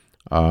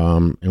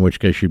 in which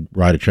case you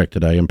write a check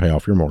today and pay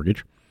off your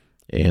mortgage.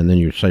 And then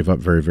you save up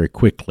very, very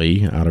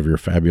quickly out of your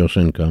fabulous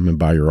income and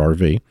buy your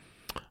RV.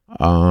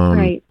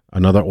 Right.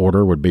 Another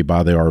order would be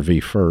buy the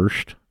RV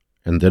first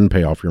and then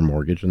pay off your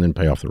mortgage and then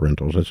pay off the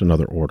rentals. That's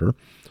another order.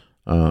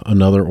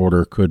 Another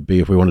order could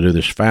be, if we want to do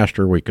this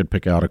faster, we could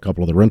pick out a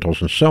couple of the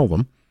rentals and sell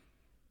them.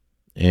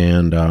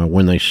 And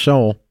when they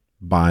sell,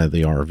 buy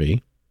the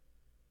RV.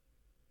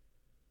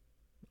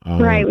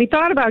 Right. We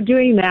thought about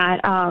doing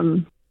that.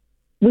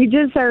 We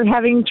just are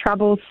having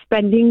trouble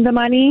spending the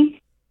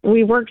money.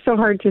 We work so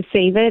hard to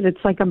save it. It's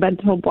like a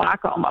mental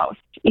block almost,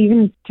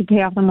 even to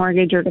pay off the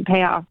mortgage or to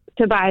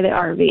buy the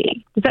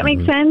RV. Does that make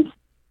sense?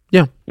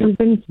 Yeah. We've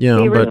been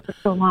but, for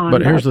so long.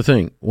 but here's the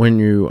thing. When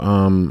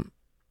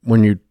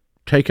you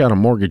take out a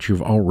mortgage,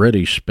 you've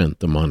already spent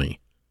the money.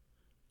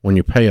 When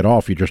you pay it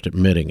off, you're just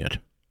admitting it.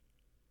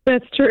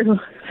 That's true.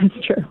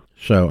 That's true.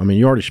 So, I mean,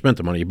 you already spent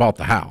the money. You bought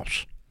the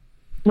house.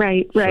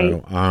 Right.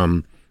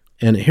 So,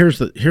 and here's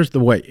the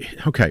way.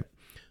 Okay,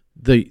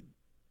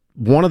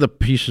 one of the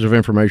pieces of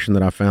information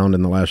that I found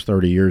in the last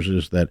 30 years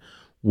is that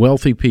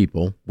wealthy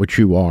people, which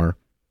you are,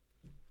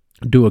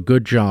 do a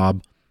good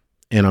job.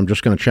 And I'm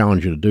just going to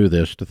challenge you to do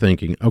this, to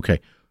thinking, okay,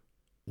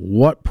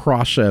 what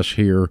process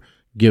here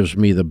gives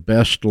me the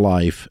best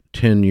life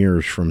 10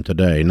 years from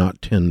today,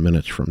 not 10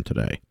 minutes from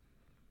today?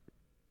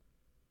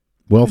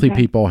 Wealthy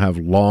people have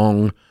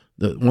one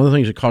of the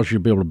things that causes you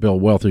to be able to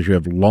build wealth is you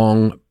have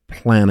long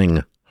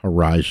planning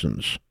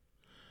horizons.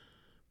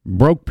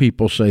 Broke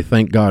people say,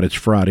 thank God it's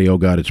Friday. Oh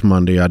God, it's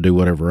Monday. I do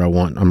whatever I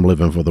want. I'm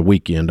living for the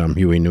weekend. I'm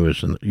Huey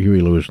Lewis in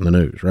the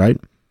news, right?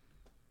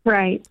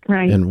 Right.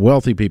 And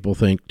wealthy people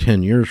think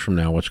 10 years from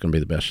now, what's going to be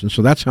the best? And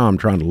so that's how I'm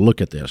trying to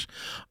look at this.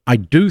 I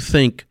do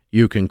think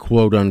you can,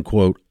 quote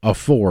unquote,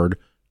 afford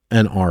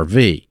an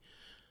RV.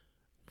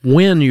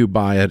 When you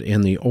buy it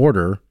in the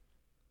order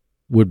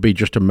would be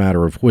just a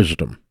matter of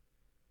wisdom.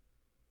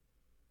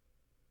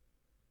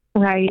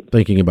 Right.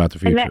 Thinking about the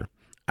future.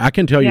 I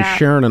can tell you,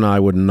 Sharon and I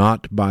would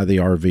not buy the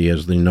RV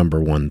as the number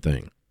one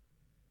thing.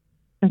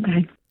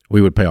 Okay.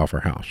 We would pay off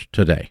our house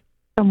today.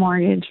 The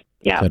mortgage.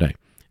 Yeah. Today.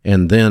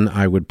 And then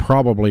I would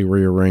probably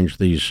rearrange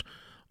these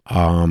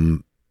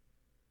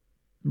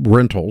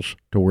rentals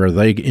to where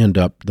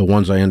the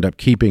ones I end up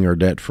keeping are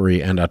debt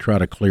free, and I try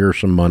to clear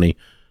some money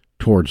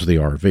towards the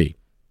RV.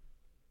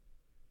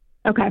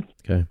 Okay.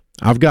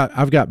 I've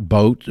got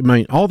boats. I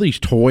mean, all these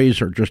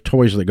toys are just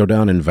toys that go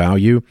down in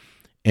value,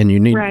 and you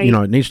need,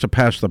 it needs to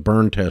pass the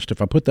burn test.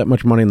 If I put that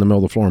much money in the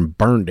middle of the floor and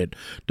burned it,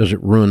 does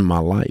it ruin my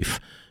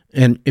life?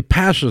 And it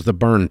passes the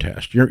burn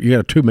test. You got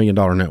a $2 million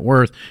net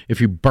worth.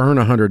 If you burn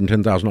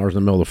 $110,000 in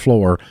the middle of the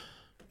floor,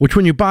 which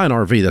when you buy an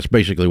RV, that's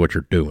basically what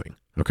you're doing.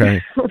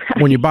 Okay.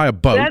 When you buy a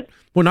boat,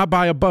 when I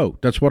buy a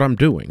boat, that's what I'm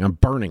doing. I'm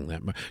burning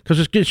that because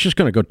it's just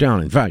going to go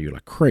down in value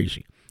like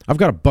crazy. I've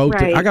got a boat.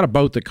 I got a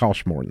boat that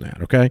costs more than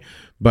that. Okay,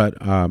 but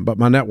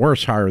my net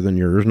worth's higher than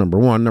yours. Number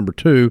one. Number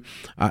two,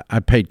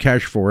 I paid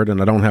cash for it,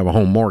 and I don't have a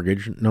home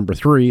mortgage. Number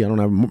three, I don't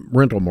have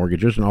rental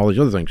mortgages and all these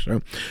other things.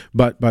 So,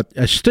 but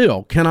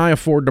still, can I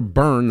afford to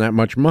burn that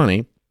much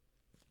money?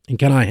 And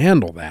can I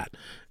handle that?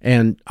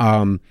 And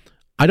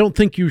I don't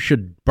think you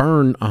should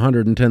burn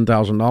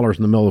 $110,000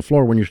 in the middle of the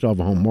floor when you still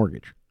have a home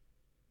mortgage.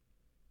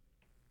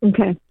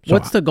 Okay. So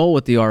what's the goal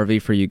with the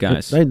RV for you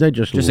guys? They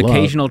just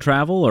occasional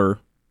travel, or?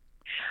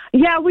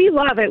 Yeah, we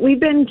love it.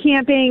 We've been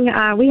camping.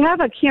 We have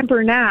a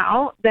camper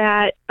now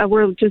that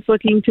we're just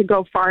looking to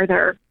go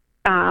farther.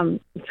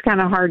 It's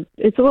kind of hard.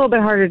 It's a little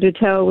bit harder to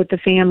tow with the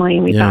family,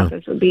 and we thought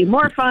this would be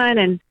more fun.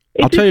 And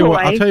it's I'll tell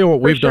you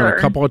what we've done a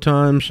couple of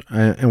times,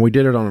 and we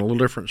did it on a little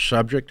different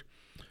subject.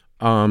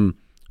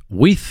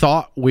 We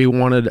thought we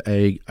wanted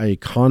a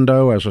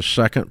condo as a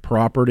second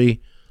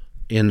property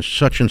in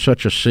such and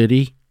such a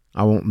city.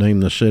 I won't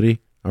name the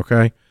city,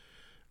 okay?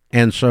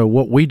 And so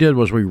what we did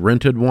was we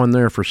rented one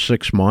there for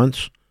 6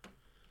 months,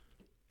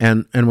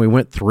 and we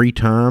went 3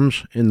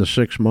 times in the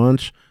 6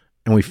 months,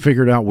 and we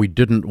figured out we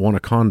didn't want a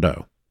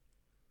condo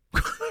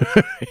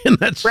in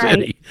that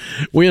city.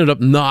 We ended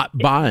up not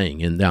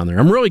buying down there.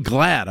 I'm really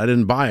glad I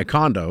didn't buy a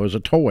condo as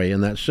a toy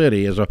in that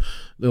city, as a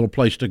little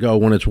place to go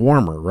when it's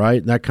warmer,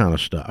 right? That kind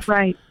of stuff.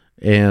 Right.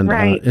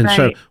 And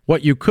so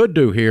what you could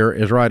do here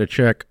is write a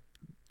check.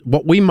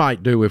 What we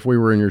might do if we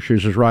were in your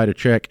shoes is write a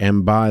check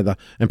and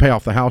pay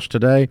off the house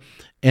today,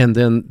 and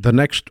then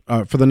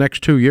for the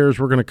next 2 years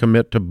we're going to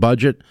commit to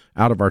budget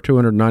out of our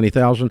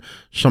 $290,000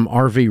 some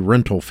RV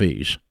rental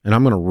fees, and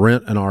I'm going to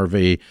rent an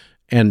RV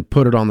and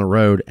put it on the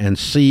road and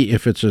see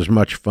if it's as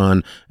much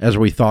fun as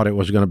we thought it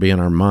was going to be in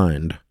our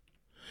mind.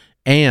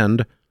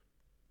 And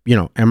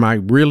am I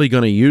really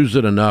going to use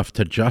it enough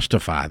to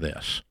justify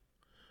this?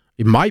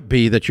 It might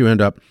be that you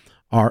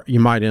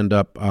might end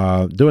up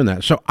doing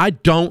that. So I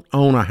don't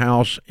own a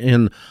house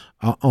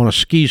on a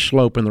ski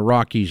slope in the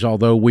Rockies,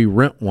 although we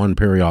rent one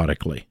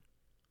periodically.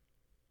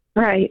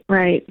 Right.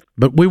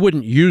 But we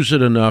wouldn't use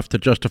it enough to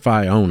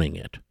justify owning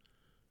it,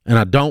 and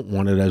I don't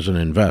want it as an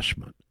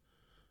investment.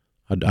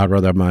 I'd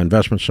rather have my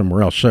investment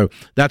somewhere else. So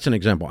that's an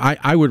example.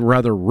 I would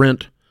rather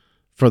rent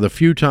for the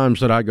few times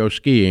that I go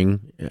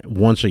skiing,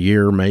 once a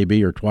year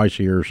maybe, or twice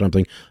a year or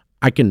something.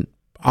 I can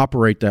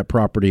operate that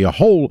property I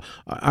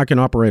can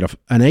operate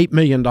an $8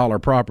 million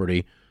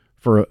property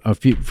for a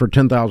few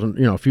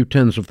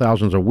tens of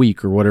thousands a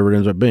week or whatever it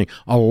ends up being,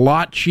 a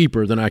lot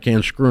cheaper than I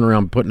can screwing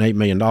around putting $8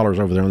 million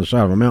over there on the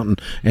side of a mountain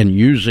and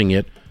using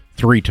it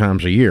 3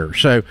 times a year.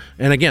 So,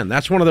 and again,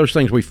 that's one of those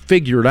things we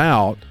figured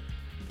out,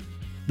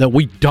 that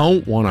we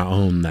don't want to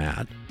own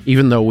that,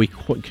 even though we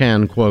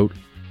can, quote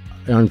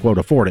unquote,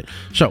 afford it.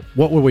 So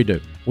what would we do?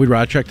 We'd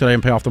write a check today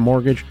and pay off the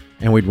mortgage,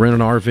 and we'd rent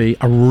an RV,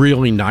 a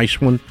really nice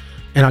one,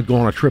 and I'd go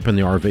on a trip in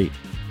the RV.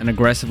 And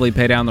aggressively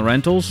pay down the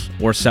rentals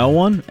or sell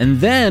one.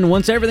 And then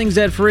once everything's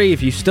debt-free,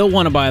 if you still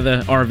want to buy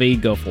the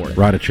RV, go for it.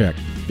 Write a check.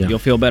 Yeah. You'll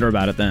feel better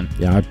about it then.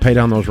 Yeah, I'd pay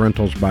down those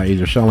rentals by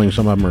either selling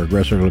some of them or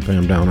aggressively pay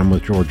them down. I'm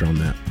with George on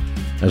that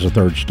as a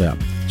third step.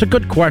 It's a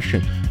good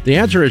question. The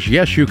answer is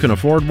yes, you can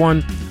afford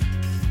one,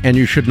 and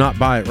you should not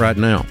buy it right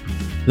now.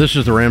 This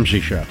is The Ramsey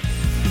Show.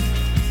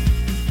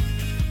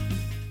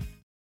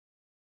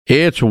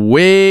 It's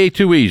way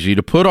too easy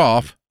to put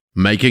off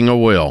making a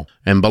will.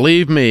 And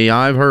believe me,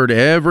 I've heard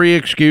every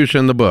excuse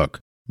in the book.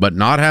 But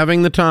not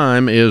having the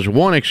time is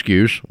one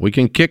excuse we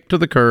can kick to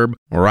the curb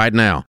right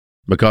now.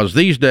 Because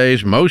these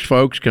days, most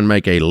folks can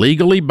make a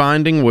legally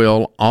binding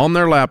will on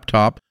their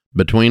laptop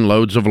between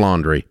loads of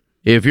laundry.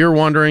 If you're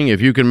wondering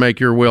if you can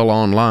make your will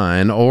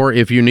online or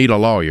if you need a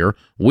lawyer,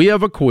 we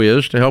have a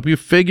quiz to help you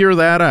figure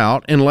that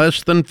out in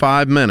less than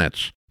 5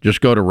 minutes. Just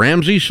go to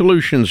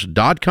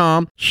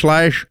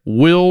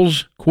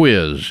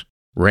RamseySolutions.com/willsquiz.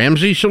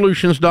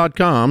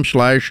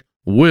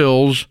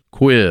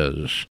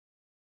 RamseySolutions.com/willsquiz.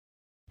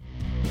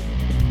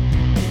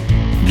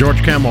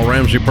 George Kamel,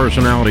 Ramsey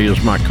Personality,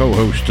 is my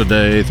co-host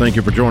today. Thank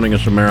you for joining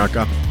us,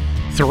 America.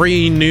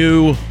 3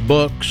 new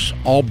books,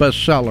 all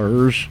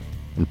bestsellers.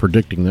 I'm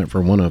predicting that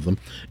for one of them,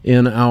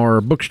 in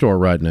our bookstore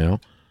right now.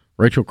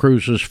 Rachel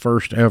Cruz's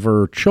first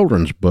ever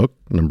children's book,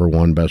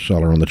 #1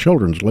 bestseller on the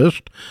children's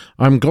list,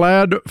 I'm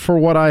Glad for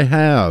What I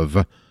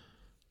Have.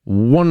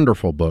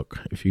 Wonderful book.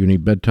 If you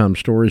need bedtime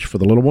stories for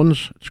the little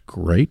ones, it's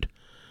great.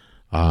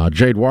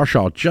 Jade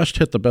Warshaw just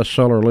hit the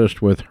bestseller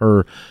list with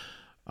her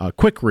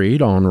quick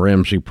read on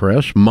Ramsey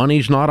Press,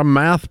 Money's Not a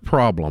Math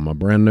Problem, a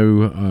brand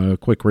new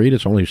quick read.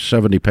 It's only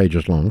 70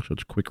 pages long, so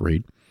it's a quick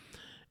read.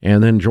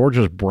 And then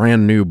George's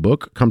brand new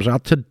book comes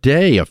out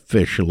today,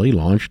 officially,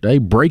 launch day,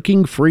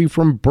 Breaking Free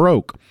from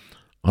Broke.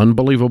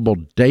 Unbelievable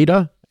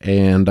data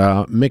and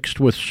mixed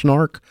with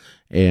snark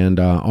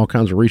and all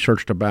kinds of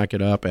research to back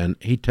it up. And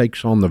he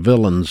takes on the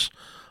villains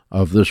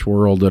of this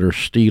world that are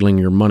stealing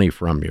your money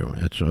from you.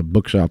 It's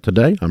book's out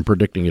today. I'm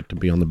predicting it to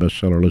be on the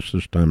bestseller list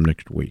this time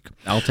next week.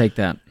 I'll take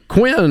that.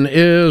 Quinn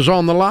is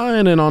on the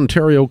line in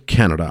Ontario,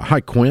 Canada. Hi,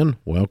 Quinn.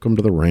 Welcome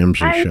to the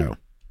Ramsey Show.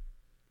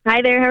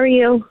 Hi there. How are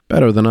you?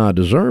 Better than I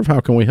deserve.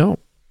 How can we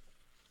help?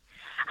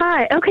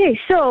 Hi. Okay.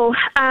 So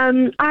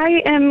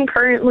I am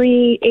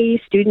currently a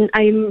student.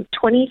 I'm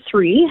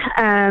 23.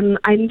 I'm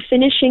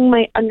finishing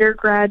my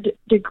undergrad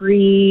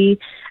degree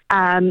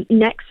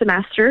next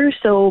semester.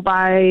 So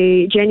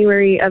by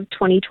January of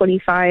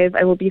 2025,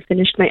 I will be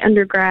finished my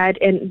undergrad,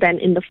 and then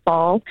in the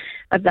fall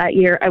of that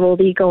year, I will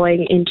be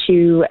going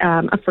into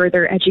a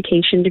further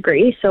education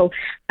degree. So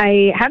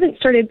I haven't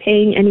started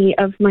paying any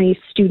of my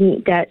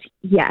student debt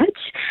yet,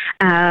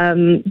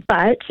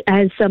 but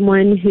as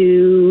someone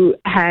who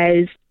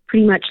has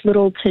pretty much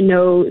little to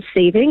no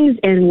savings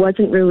and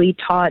wasn't really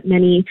taught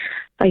many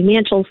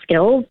financial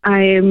skills,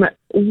 I'm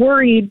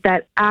worried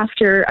that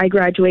after I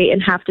graduate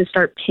and have to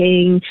start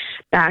paying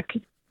back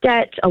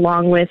debt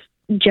along with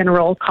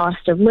general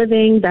cost of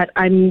living, that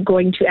I'm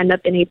going to end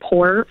up in a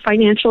poor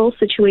financial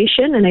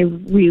situation, and I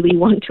really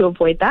want to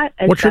avoid that.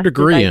 What's your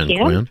degree in,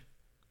 Quinn?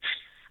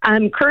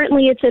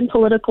 Currently it's in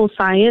political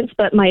science,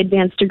 but my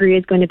advanced degree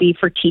is going to be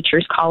for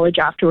teachers college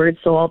afterwards,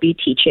 so I'll be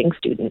teaching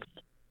students.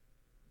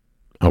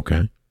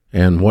 Okay.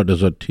 And what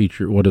does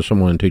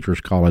someone in Teachers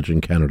College in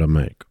Canada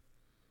make?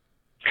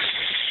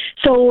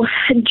 So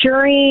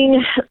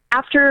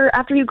after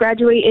you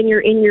graduate and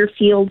you're in your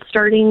field,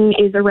 starting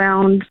is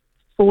around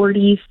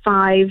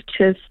 45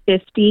 to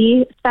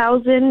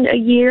 50,000 a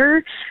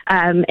year,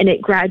 and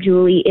it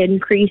gradually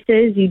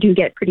increases. You do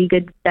get pretty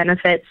good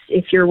benefits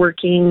if you're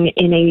working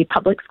in a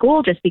public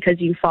school, just because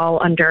you fall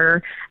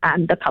under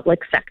the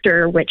public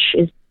sector, which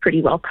is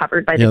pretty well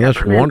covered by the government.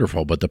 Yeah, that's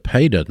wonderful, but the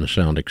pay doesn't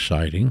sound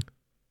exciting.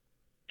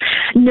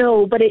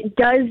 No, but it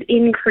does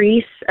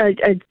increase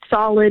a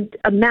solid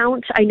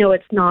amount. I know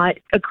it's not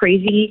a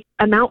crazy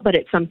amount, but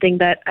it's something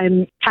that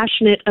I'm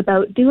passionate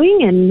about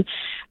doing, and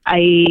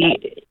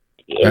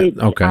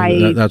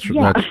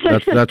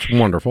that's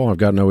wonderful. I've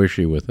got no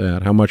issue with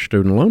that. How much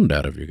student loan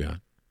debt have you got?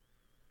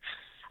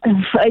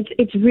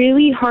 It's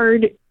really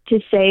hard to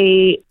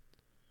say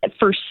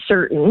for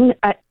certain.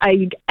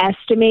 I'd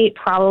estimate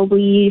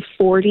probably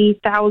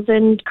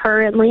 40,000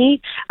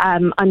 currently.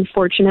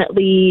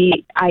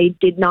 Unfortunately, I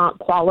did not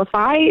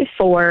qualify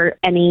for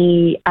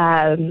any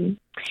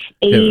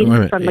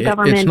aid from the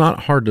government. It's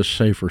not hard to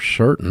say for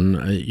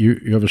certain.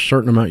 You have a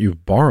certain amount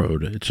you've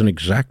borrowed. It's an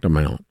exact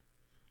amount.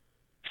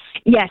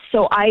 Yes,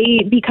 so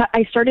because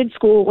I started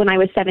school when I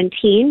was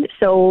 17,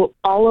 so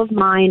all of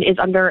mine is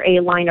under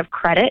a line of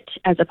credit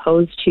as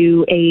opposed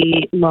to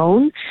a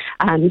loan.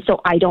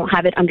 So I don't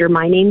have it under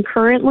my name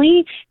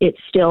currently. It's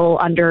still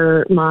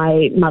under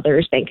my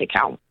mother's bank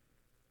account.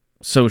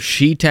 So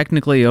she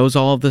technically owes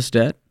all of this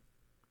debt?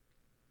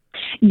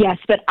 Yes,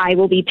 but I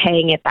will be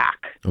paying it back.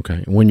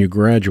 Okay. When you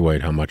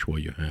graduate, how much will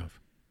you have?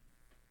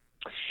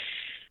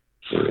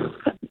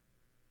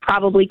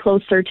 Probably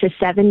closer to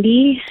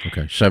 70.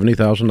 Okay,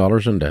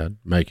 $70,000 in debt,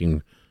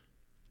 making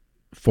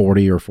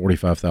 $40,000 or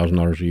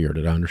 $45,000 a year.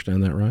 Did I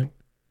understand that right?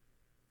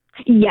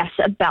 Yes,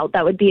 about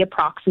that would be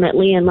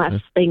approximately,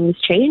 unless things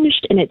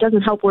changed. And it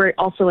doesn't help. We're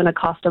also in a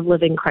cost of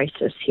living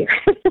crisis here.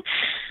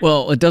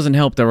 Well, it doesn't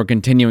help that we're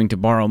continuing to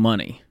borrow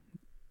money.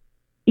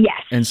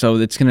 Yes. And so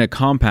it's going to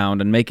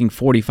compound, and making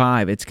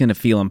 45, it's going to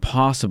feel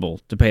impossible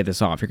to pay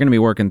this off. You're going to be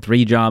working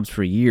 3 jobs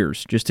for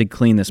years just to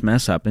clean this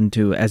mess up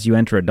as you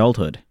enter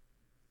adulthood.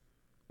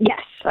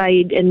 Yes,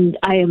 I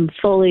am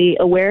fully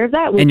aware of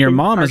that. And your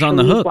mom is on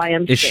the hook.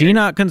 Is she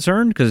not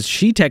concerned? Because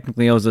she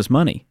technically owes this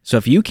money. So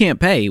if you can't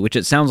pay, which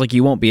it sounds like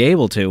you won't be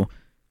able to,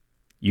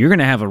 you're going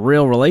to have a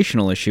real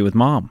relational issue with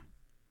mom.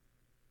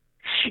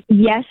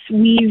 Yes,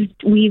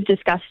 we've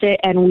discussed it,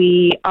 and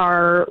we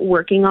are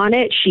working on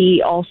it.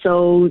 She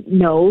also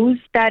knows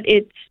that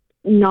it's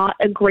not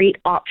a great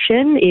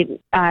option.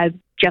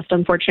 Just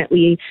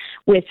unfortunately,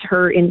 with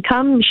her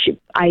income,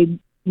 I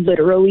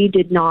literally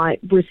did not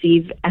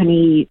receive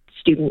any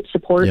student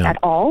support at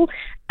all.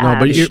 No,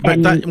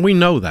 we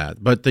know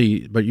that. But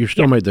you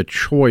still made the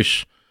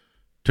choice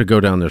to go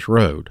down this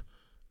road.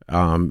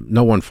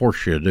 No one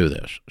forced you to do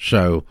this.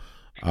 So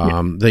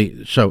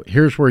so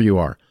here's where you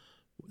are.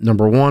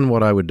 Number one,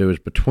 what I would do is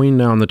between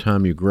now and the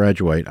time you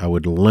graduate, I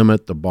would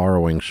limit the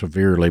borrowing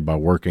severely by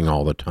working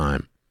all the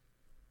time.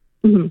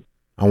 Mm-hmm.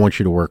 I want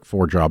you to work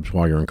 4 jobs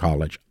while you're in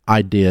college.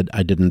 I did.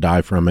 I didn't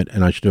die from it,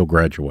 and I still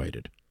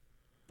graduated.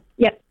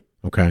 Yep.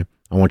 Okay.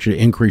 I want you to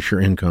increase your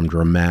income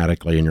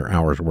dramatically and your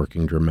hours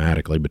working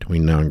dramatically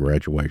between now and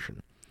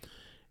graduation.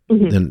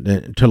 Mm-hmm.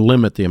 Then to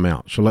limit the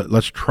amount. So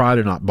let's try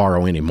to not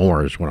borrow any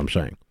more is what I'm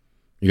saying.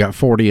 You got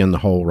 40 in the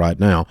hole right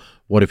now.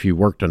 What if you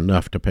worked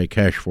enough to pay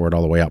cash for it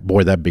all the way out?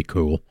 Boy, that'd be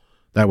cool.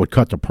 That would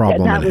cut the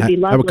problem in half.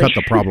 That would cut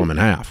the problem in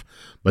half.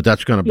 But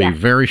that's going to be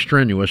very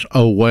strenuous.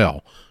 Oh,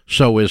 well.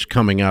 So is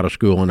coming out of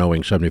school and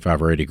owing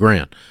 75 or 80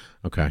 grand.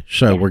 Okay.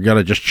 So we're going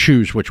to just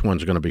choose which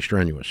one's going to be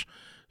strenuous.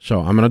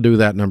 So I'm going to do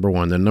that, number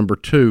one. Then number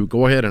 2,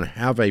 go ahead and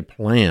have a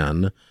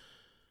plan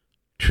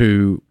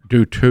to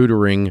do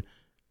tutoring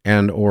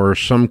and or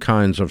some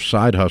kinds of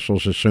side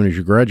hustles as soon as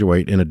you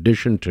graduate, in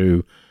addition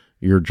to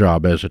your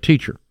job as a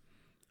teacher,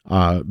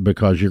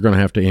 because you're going to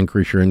have to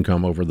increase your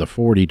income over the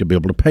 40 to be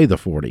able to pay the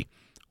 40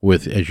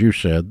 with, as you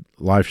said,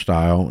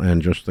 lifestyle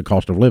and just the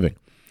cost of living.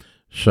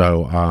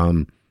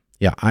 So,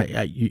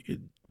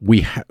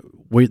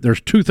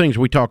 there's 2 things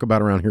we talk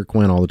about around here,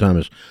 Quinn, all the time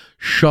is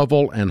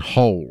shovel and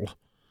hole.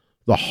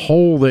 The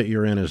hole that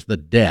you're in is the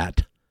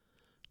debt.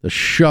 The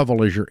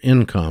shovel is your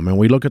income, and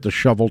we look at the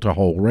shovel to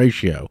hole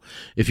ratio.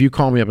 If you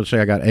call me up and say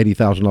I got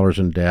 $80,000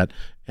 in debt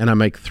and I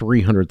make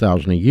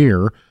 $300,000 a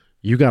year,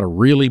 you got a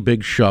really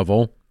big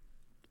shovel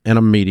and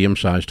a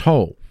medium-sized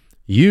hole.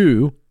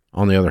 You,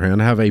 on the other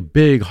hand, have a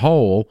big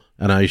hole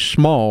and a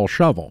small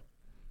shovel,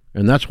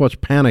 and that's what's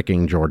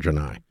panicking George and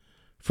I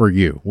for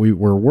you.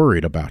 We're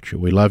worried about you.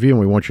 We love you, and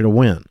we want you to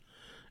win.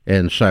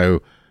 And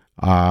so,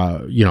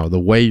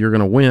 the way you're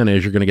going to win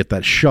is you're going to get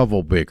that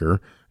shovel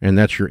bigger, and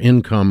that's your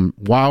income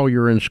while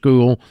you're in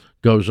school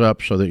goes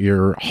up so that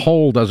your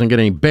hole doesn't get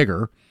any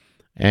bigger.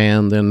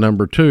 And then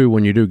number 2,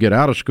 when you do get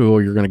out of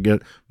school, you're going to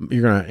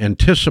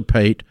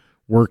anticipate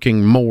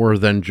working more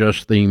than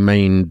just the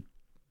main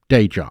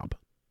day job.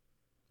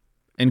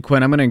 And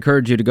Quinn, I'm going to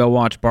encourage you to go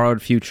watch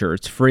Borrowed Future.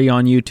 It's free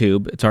on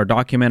YouTube. It's our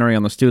documentary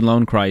on the student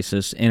loan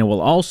crisis, and it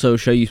will also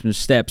show you some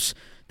steps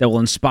that will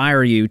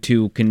inspire you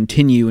to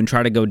continue and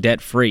try to go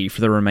debt-free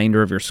for the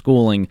remainder of your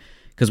schooling,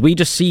 because we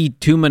just see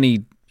too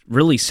many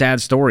really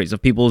sad stories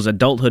of people's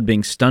adulthood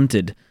being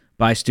stunted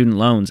by student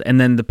loans. And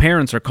then the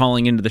parents are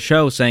calling into the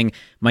show saying,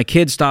 my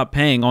kid stopped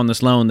paying on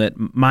this loan that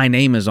my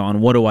name is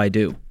on. What do I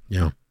do?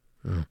 Yeah.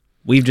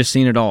 We've just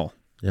seen it all.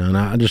 Yeah, and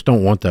I just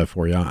don't want that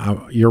for you.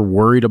 You're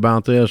worried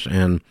about this,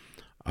 and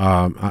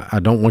I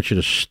don't want you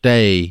to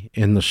stay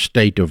in the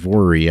state of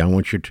worry. I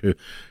want you to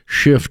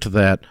shift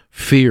that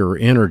fear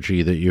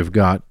energy that you've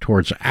got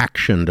towards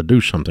action to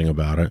do something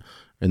about it.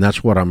 And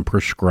that's what I'm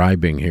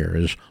prescribing here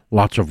is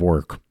lots of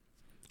work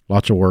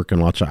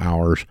and lots of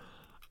hours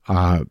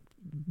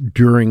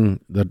during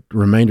the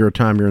remainder of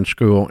time you're in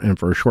school and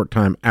for a short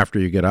time after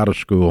you get out of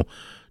school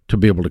to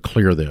be able to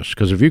clear this.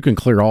 Because if you can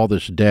clear all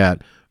this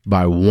debt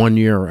by 1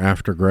 year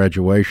after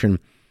graduation,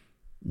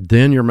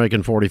 then you're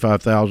making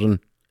 $45,000.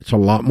 It's a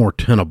lot more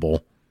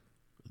tenable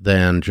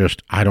than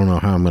just, I don't know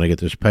how I'm going to get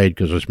this paid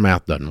because this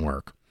math doesn't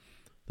work.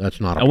 That's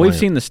not a And plan. we've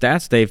seen the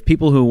stats, Dave.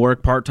 People who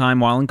work part-time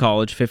while in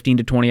college, 15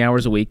 to 20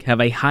 hours a week,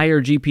 have a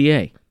higher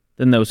GPA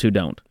than those who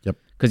don't. Yep.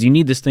 Because you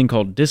need this thing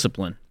called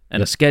discipline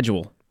and a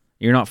schedule.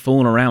 You're not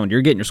fooling around.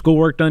 You're getting your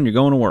schoolwork done. You're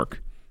going to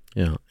work.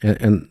 Yeah,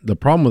 and the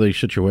problem with these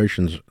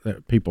situations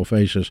that people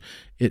face is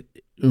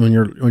when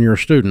you're a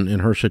student in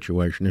her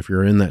situation, if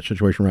you're in that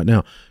situation right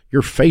now,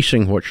 you're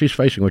facing what she's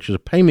facing, which is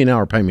pay me now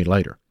or pay me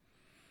later.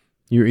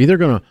 You're either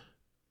going to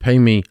pay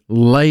me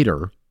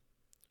later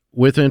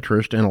with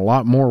interest and a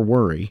lot more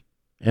worry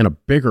and a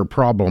bigger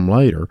problem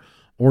later,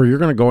 or you're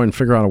going to go ahead and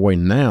figure out a way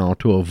now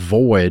to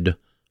avoid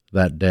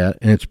that debt,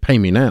 and it's pay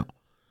me now.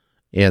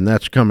 And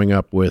that's coming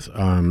up with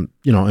an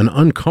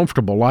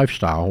uncomfortable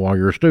lifestyle while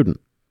you're a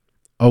student.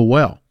 Oh,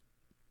 well.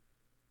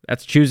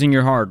 That's choosing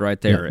your hard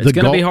right there. Yeah, it's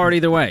going to be hard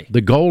either way.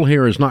 The goal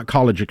here is not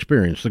college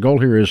experience. The goal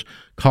here is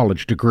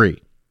college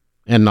degree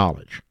and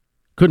knowledge.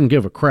 Couldn't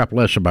give a crap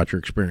less about your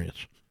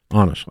experience,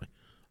 honestly.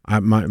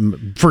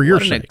 For your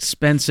What sake. an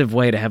expensive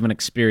way to have an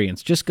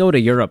experience. Just go to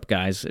Europe,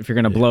 guys, if you're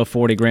going to blow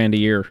 $40,000 a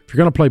year. If you're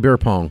going to play beer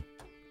pong,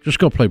 just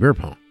go play beer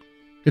pong.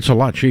 It's a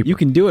lot cheaper. You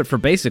can do it for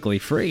basically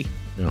free.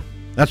 Yeah.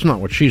 That's not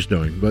what she's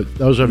doing, but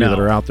those of you that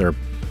are out there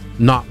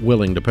not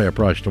willing to pay a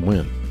price to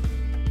win.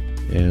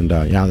 And,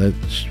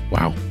 that's,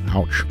 wow,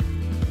 ouch.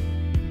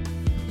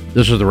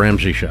 This is The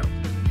Ramsey Show.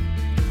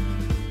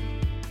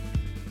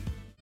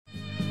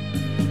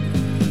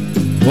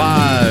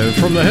 Live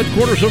from the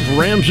headquarters of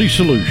Ramsey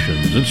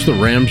Solutions, it's The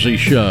Ramsey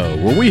Show,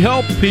 where we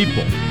help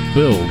people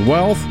build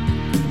wealth,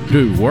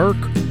 do work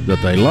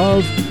that they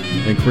love,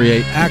 and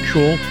create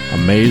actual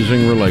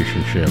amazing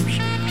relationships.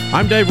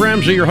 I'm Dave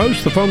Ramsey, your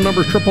host. The phone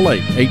number is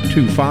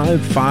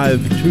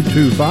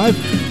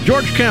 888-825-5225.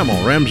 George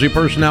Camel, Ramsey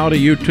personality,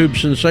 YouTube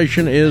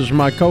sensation, is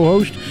my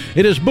co-host.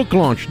 It is book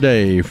launch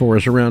day for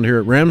us around here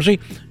at Ramsey.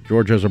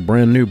 George has a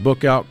brand new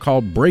book out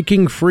called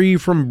Breaking Free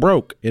from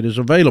Broke. It is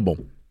available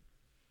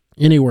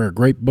anywhere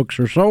great books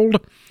are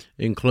sold,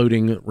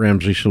 including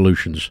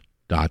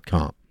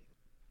RamseySolutions.com.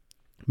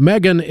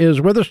 Megan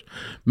is with us.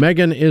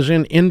 Megan is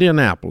in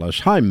Indianapolis.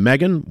 Hi,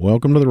 Megan.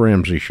 Welcome to The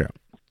Ramsey Show.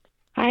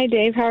 Hi,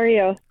 Dave. How are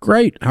you?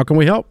 Great. How can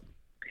we help?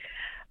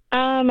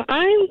 I'm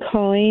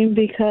calling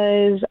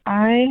because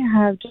I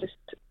have just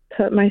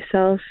put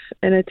myself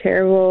in a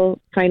terrible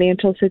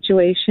financial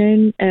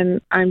situation, and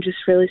I'm just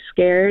really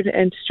scared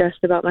and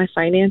stressed about my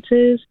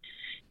finances,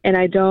 and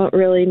I don't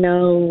really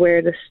know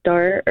where to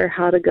start or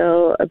how to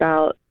go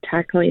about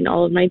tackling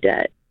all of my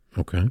debt.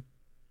 Okay.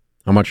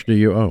 How much do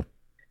you owe?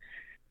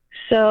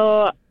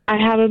 So I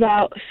have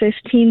about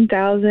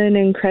 $15,000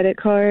 in credit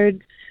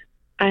cards.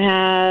 I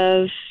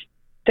have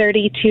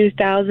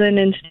 $32,000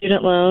 in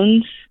student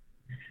loans.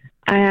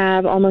 I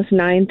have almost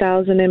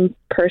 $9,000 in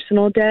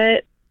personal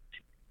debt,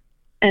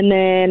 and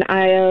then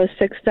I owe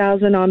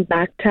 $6,000 on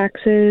back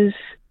taxes,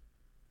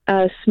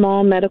 a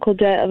small medical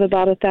debt of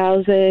about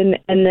 $1,000,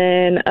 and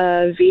then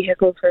a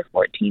vehicle for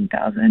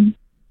 $14,000.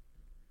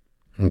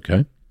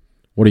 Okay.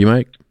 What do you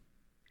make?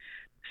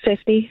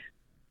 50.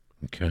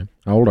 Okay.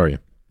 How old are you?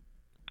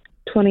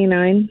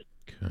 29.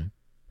 Okay.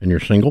 And you're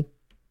single?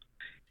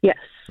 Yes.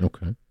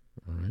 Okay.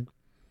 All right.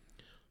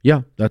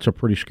 Yeah, that's a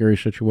pretty scary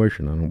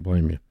situation. I don't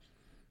blame you.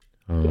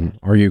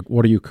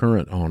 What are you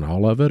current on?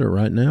 All of it or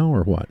right now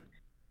or what?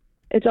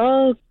 It's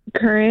all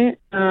current,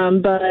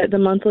 but the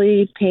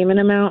monthly payment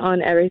amount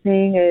on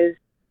everything is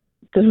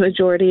the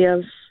majority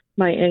of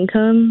my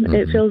income,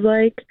 it feels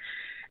like.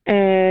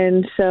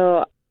 And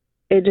so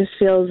it just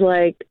feels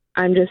like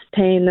I'm just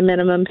paying the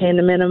minimum,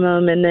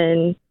 and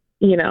then,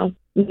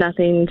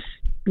 nothing's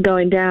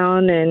going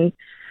down, and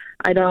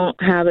I don't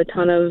have a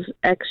ton of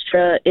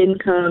extra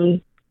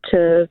income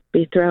to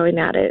be throwing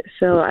at it.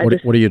 So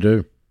what do you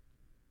do?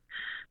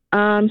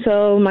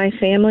 So my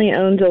family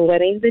owns a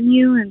wedding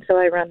venue, and so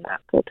I run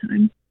that full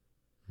time.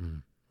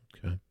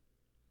 Okay.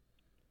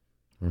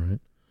 All right.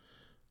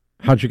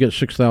 How'd you get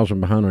 $6,000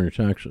 behind on your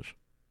taxes?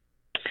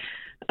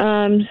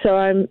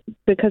 So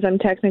because I'm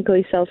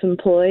technically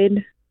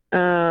self-employed,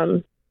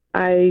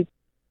 I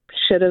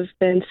should have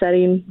been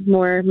setting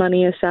more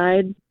money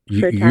aside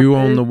for taxes. You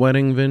own the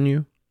wedding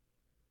venue?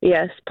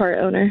 Yes, part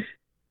owner.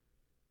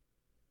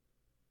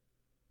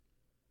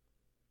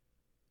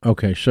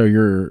 Okay, so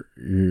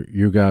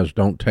you guys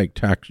don't take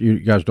tax. You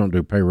guys don't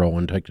do payroll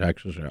and take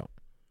taxes out.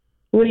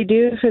 We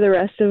do for the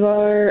rest of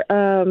our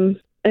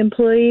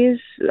employees,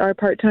 our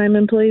part-time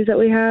employees that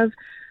we have.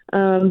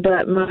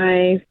 But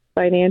my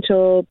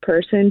financial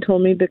person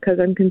told me because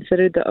I'm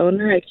considered the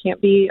owner, I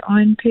can't be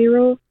on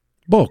payroll.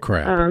 Bull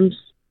crap.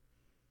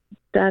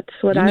 That's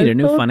what you I need a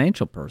new told.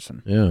 financial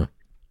person. Yeah,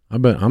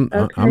 I've been on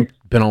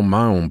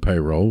my own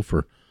payroll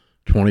for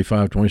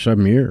 25,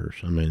 27 years.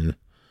 I mean.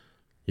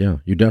 Yeah,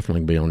 you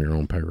definitely be on your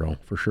own payroll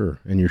for sure,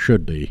 and you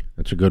should be.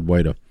 That's a good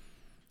way to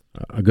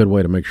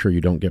make sure you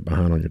don't get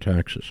behind on your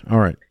taxes. All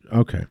right,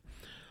 okay.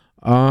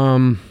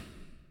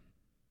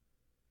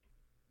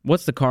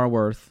 What's the car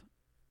worth?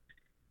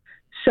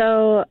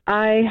 So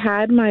I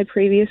had my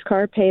previous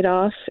car paid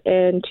off,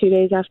 and 2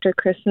 days after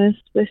Christmas,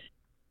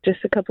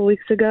 just a couple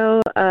weeks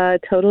ago,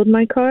 totaled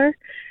my car.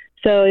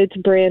 So it's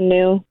brand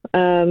new.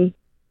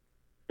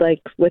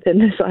 like within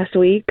this last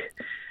week.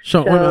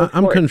 So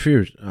I'm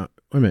confused. Wait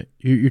a minute.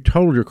 You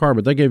totaled your car,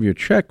 but they gave you a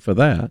check for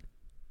that.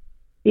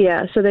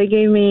 Yeah, so they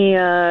gave me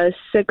a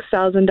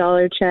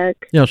 $6,000 check.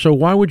 Yeah, so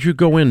why would you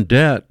go in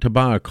debt to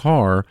buy a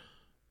car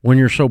when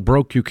you're so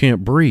broke you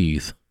can't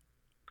breathe?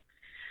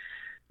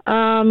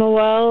 Well,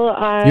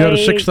 You had a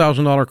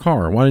 $6,000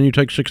 car. Why didn't you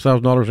take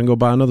 $6,000 and go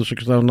buy another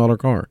 $6,000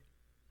 car?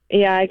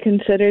 Yeah, I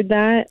considered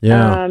that.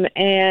 Yeah.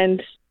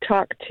 And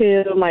talked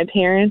to my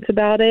parents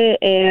about it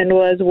and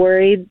was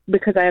worried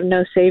because I have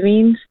no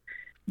savings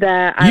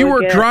that I You would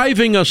were get...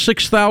 driving a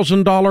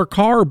 $6,000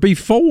 car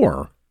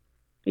before.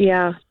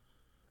 Yeah.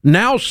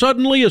 Now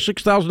suddenly a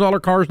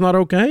 $6,000 car is not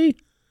okay?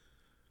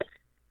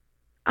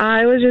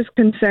 I was just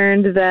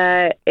concerned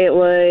that it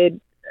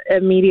would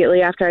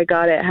immediately after I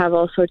got it have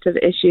all sorts of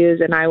issues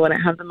and I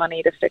wouldn't have the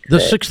money to fix The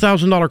it.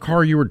 $6,000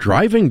 car you were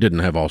driving didn't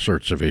have all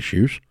sorts of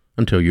issues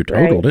until you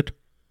totaled it.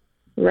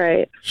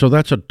 Right. So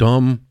that's a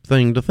dumb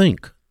thing to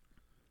think.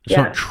 It's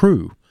not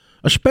true.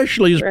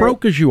 Especially as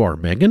broke as you are,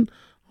 Megan.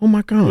 Oh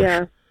my gosh.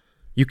 Yeah.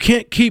 You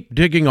can't keep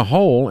digging a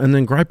hole and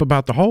then gripe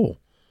about the hole.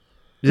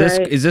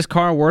 Is this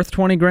car worth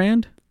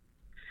 $20,000?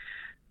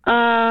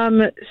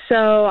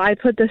 So I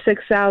put the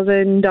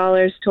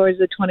 $6,000 towards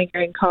the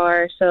 $20,000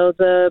 car, so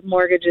the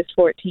mortgage is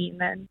 $14,000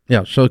 then.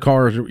 Yeah, so the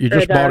car is, you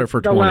just bought it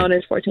for $20,000. The loan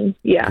is $14,000.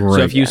 Yeah. So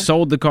if you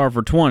sold the car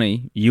for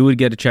 $20,000, you would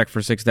get a check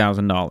for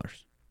 $6,000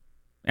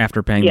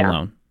 after paying the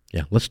loan.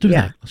 Yeah, let's do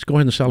that. Let's go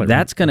ahead and sell it.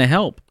 That's going to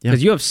help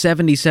because you have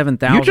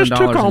 $77,000. You just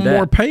took on in debt.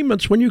 more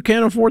payments when you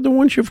can't afford the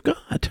ones you've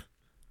got.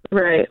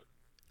 Right.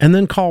 And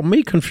then call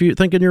me confused,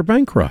 thinking you're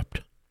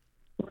bankrupt.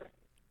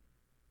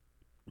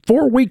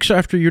 4 weeks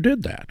after you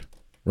did that,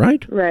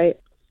 right? Right.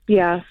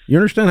 Yeah. You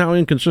understand how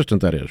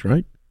inconsistent that is,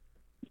 right?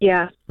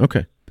 Yeah.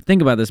 Okay.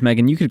 Think about this,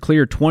 Megan. You could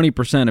clear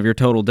 20% of your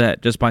total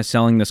debt just by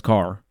selling this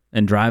car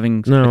and driving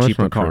a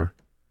cheaper car.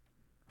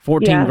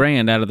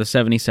 $14,000 out of the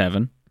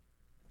 77.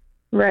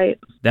 Right.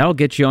 That'll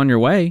get you on your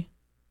way.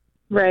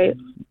 Right.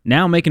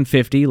 Now making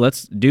 50.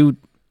 Let's do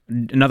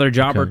another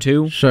job or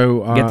two. So,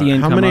 get the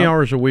income how many up.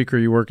 hours a week are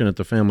you working at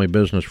the family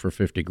business for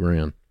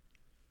 $50,000?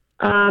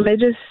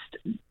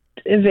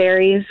 It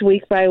varies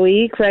week by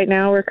week. Right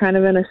now, we're kind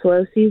of in a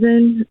slow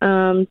season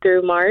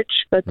through March,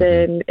 but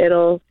then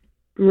it'll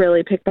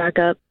really pick back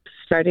up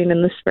starting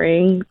in the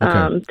spring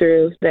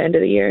through the end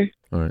of the year.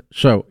 All right.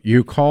 So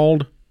you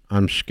called,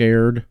 I'm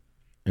scared,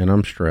 and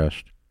I'm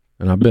stressed,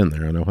 and I've been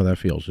there. I know how that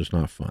feels. It's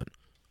not fun.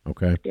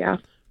 Okay? Yeah.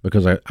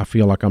 Because I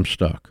feel like I'm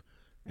stuck.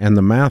 And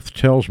the math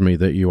tells me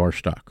that you are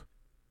stuck.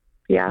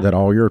 Yeah. That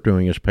all you're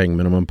doing is paying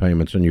minimum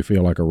payments, and you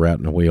feel like a rat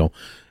in a wheel.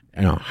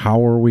 Now,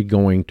 how are we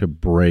going to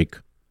break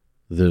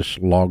this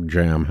log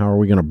jam? How are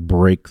we going to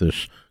break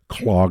this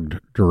clogged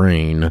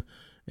drain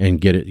and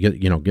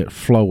get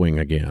flowing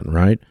again,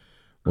 right?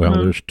 Well,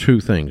 there's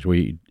two things.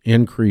 We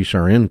increase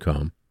our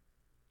income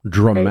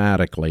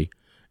dramatically.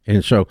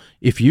 And so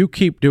if you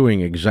keep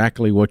doing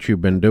exactly what you've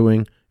been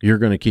doing, you're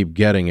going to keep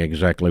getting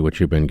exactly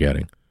what you've been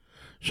getting.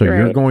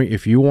 So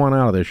if you want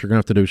out of this, you're going to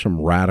have to do some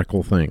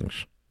radical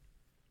things.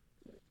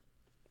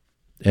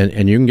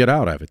 And you can get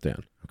out of it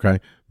then, okay?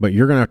 But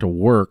you're going to have to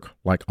work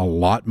like a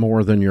lot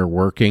more than you're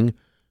working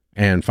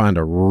and find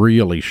a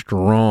really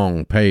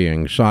strong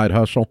paying side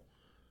hustle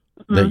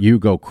that you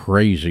go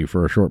crazy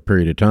for a short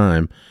period of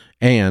time,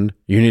 and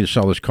you need to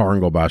sell this car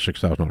and go buy a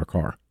 $6,000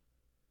 car.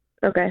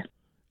 Okay.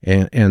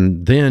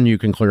 And then you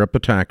can clear up the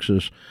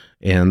taxes,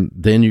 and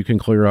then you can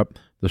clear up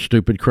the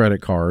stupid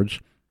credit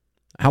cards.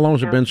 How long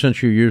has it been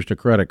since you used a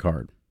credit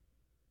card?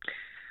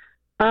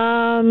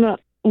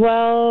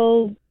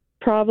 Well,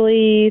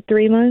 probably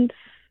 3 months.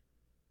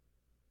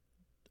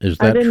 Is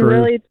that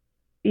true?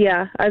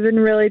 I've been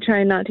really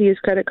trying not to use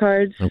credit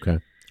cards. Okay.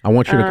 I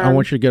want you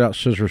to get out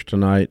scissors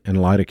tonight and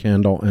light a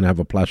candle and have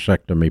a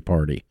plastectomy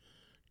party.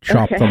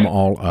 Chop them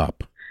all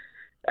up.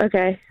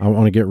 Okay. I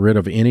want to get rid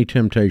of any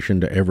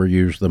temptation to ever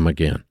use them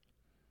again.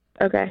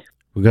 Okay.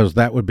 Because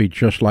that would be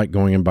just like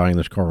going and buying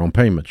this car on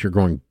payments. You're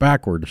going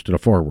backward instead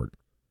of forward.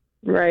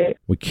 Right.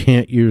 We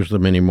can't use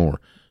them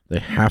anymore. They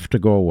have to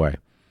go away.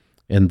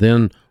 And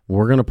then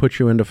we're going to put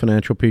you into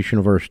Financial Peace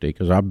University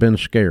because I've been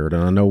scared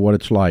and I know what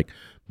it's like.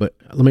 But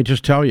let me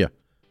just tell you,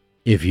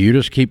 if you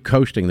just keep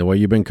coasting the way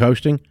you've been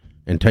coasting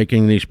and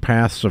taking these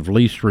paths of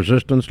least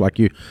resistance, like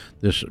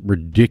this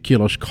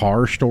ridiculous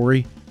car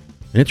story,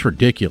 and it's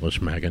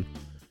ridiculous, Megan.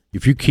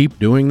 If you keep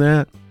doing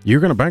that, you're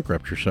going to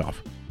bankrupt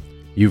yourself.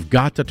 You've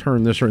got to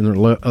turn this in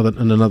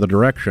another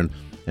direction,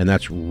 and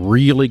that's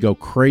really go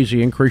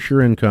crazy, increase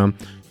your income,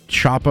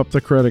 chop up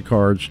the credit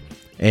cards,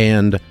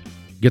 and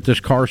get this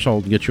car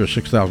sold and get you a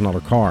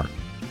 $6,000 car.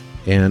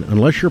 And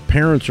unless your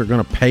parents are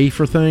going to pay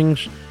for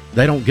things,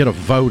 they don't get a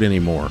vote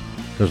anymore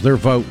because their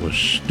vote was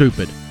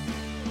stupid.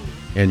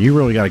 And you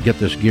really got to get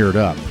this geared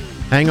up.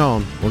 Hang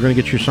on. We're going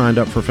to get you signed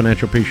up for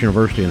Financial Peace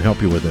University and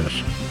help you with this.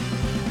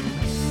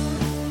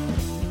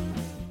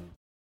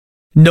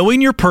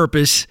 Knowing your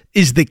purpose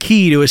is the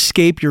key to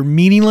escape your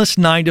meaningless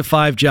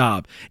 9-to-5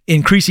 job,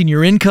 increasing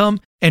your income,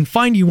 and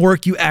finding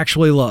work you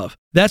actually love.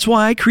 That's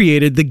why I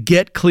created the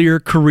Get Clear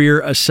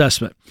Career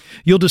Assessment.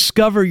 You'll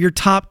discover your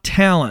top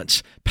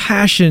talents,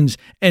 passions,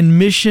 and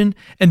mission,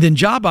 and then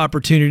job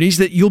opportunities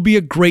that you'll be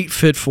a great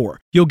fit for.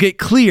 You'll get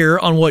clear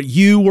on what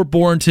you were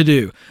born to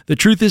do. The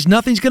truth is,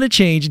 nothing's going to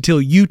change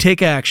until you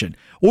take action.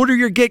 Order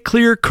your Get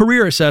Clear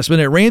Career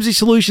Assessment at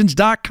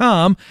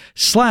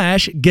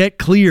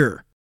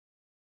RamseySolutions.com/getclear.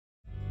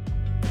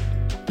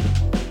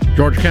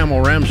 George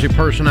Kamel, Ramsey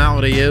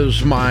Personality,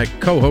 is my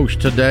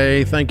co-host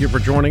today. Thank you for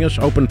joining us.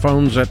 Open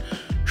phones at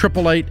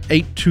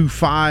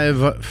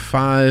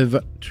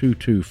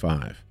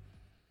 888-825-5225.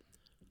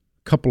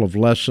 Couple of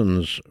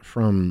lessons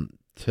from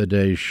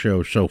today's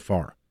show so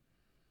far.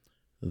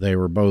 They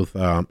were both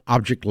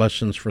object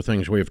lessons for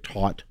things we have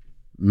taught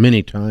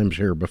many times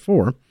here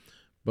before,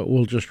 but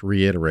we'll just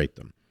reiterate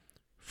them.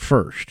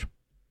 First,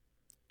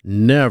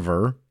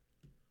 never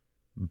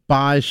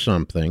buy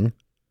something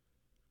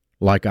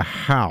like a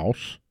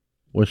house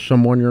with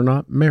someone you're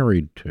not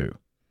married to,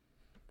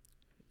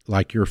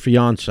 like your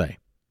fiance.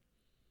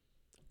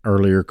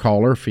 Earlier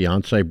caller,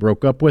 fiance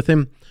broke up with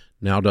him,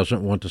 now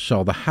doesn't want to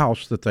sell the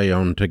house that they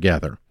own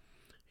together.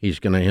 He's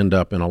going to end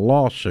up in a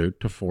lawsuit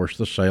to force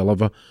the sale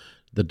of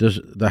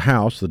the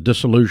house, the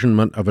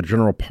disillusionment of a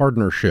general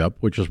partnership,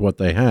 which is what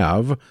they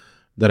have,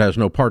 that has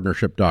no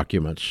partnership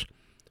documents,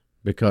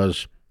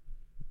 because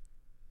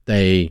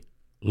they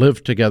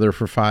lived together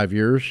for 5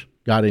 years,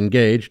 got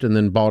engaged, and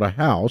then bought a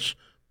house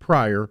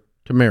prior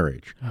to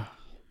marriage.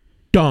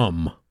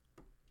 Dumb.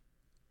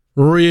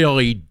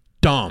 Really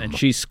dumb. And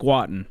she's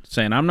squatting,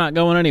 saying, I'm not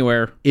going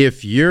anywhere.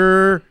 If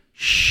you're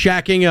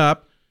shacking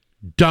up,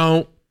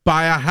 don't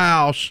buy a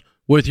house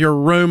with your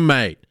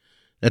roommate.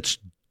 That's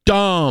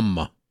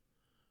dumb.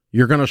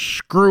 You're going to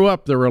screw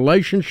up the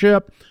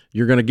relationship.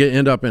 You're going to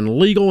end up in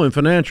legal and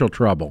financial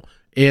trouble.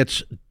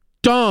 It's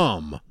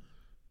dumb.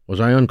 Was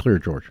I unclear,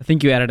 George? I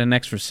think you added an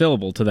extra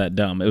syllable to that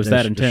dumb. It was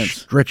that intense.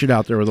 Stretch it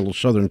out there with a little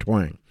southern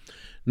twang.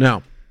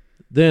 Now,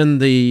 then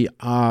the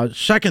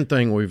second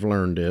thing we've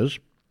learned is,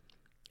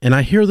 and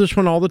I hear this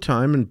one all the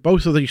time, and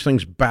both of these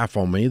things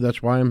baffle me.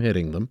 That's why I'm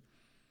hitting them,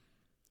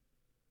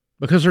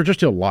 because they're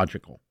just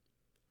illogical.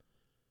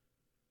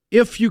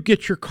 If you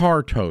get your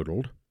car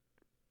totaled,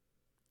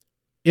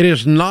 it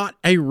is not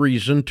a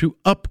reason to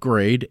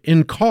upgrade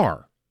in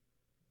car.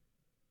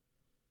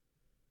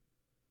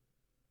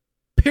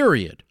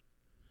 Period.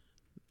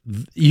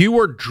 You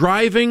are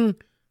driving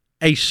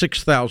a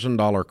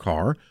 $6,000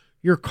 car.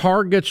 Your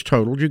car gets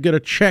totaled. You get a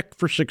check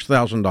for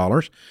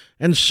 $6,000,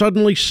 and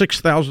suddenly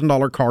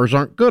 $6,000 cars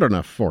aren't good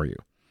enough for you.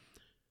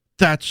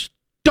 That's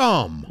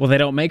dumb. Well, they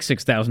don't make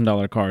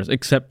 $6,000 cars,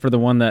 except for the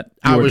one that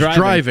I was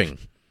driving.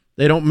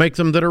 They don't make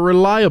them that are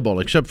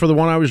reliable, except for the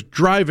one I was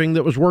driving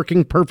that was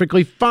working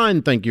perfectly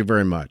fine. Thank you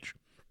very much.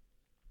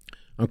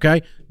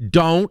 Okay?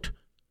 Don't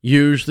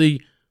use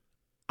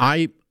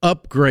I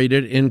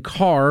upgraded in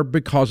car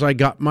because I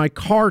got my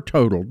car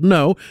totaled.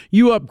 No,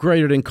 you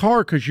upgraded in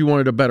car because you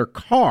wanted a better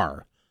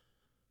car.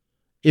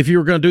 If you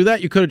were going to do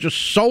that, you could have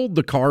just sold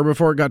the car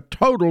before it got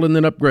totaled and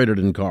then upgraded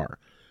in car.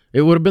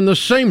 It would have been the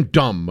same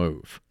dumb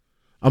move,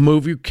 a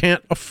move you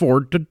can't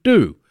afford to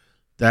do.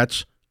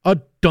 That's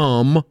a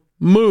dumb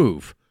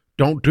move.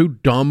 Don't do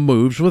dumb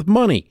moves with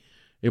money.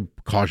 It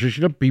causes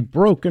you to be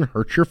broke and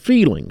hurt your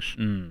feelings.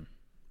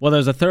 Well,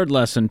 there's a third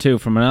lesson, too,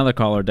 from another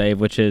caller, Dave,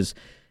 which is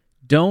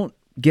don't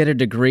get a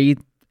degree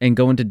and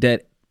go into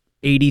debt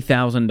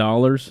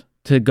 $80,000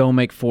 to go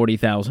make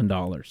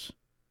 $40,000.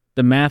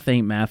 The math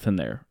ain't math in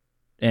there.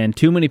 And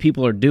too many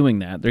people are doing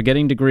that. They're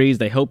getting degrees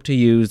they hope to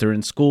use. They're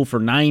in school for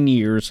 9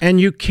 years. And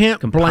you can't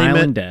blame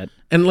it. Debt.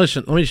 And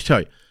listen, let me just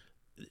tell you,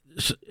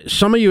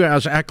 some of you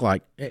guys act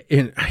like,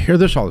 and I hear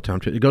this all the time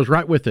too, it goes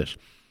right with this,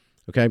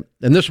 okay?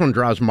 And this one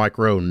drives Mike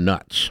Rowe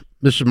nuts.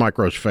 This is Mike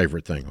Rowe's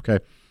favorite thing, okay?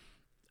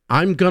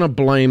 I'm going to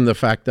blame the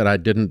fact that I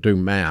didn't do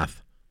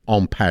math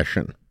on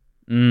passion.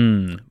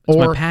 It's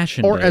my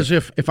passion. Or Dave. as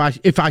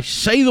if I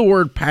say the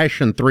word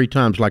passion 3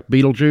 times like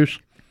Beetlejuice,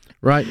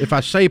 right? If I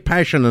say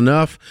passion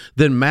enough,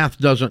 then math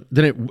doesn't,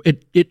 then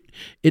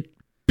it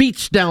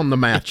beats down the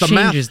math. It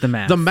changes the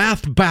math. The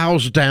math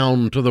bows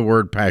down to the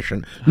word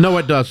passion. No,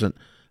 it doesn't.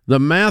 The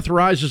math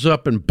rises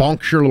up and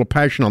bonks your little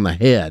passion on the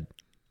head.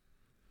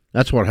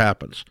 That's what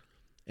happens.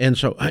 And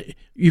so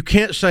you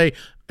can't say,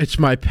 it's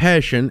my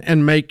passion,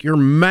 and make your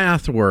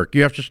math work.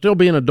 You have to still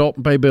be an adult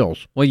and pay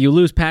bills. Well, you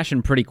lose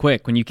passion pretty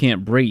quick when you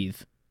can't breathe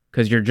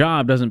because your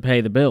job doesn't pay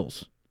the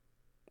bills,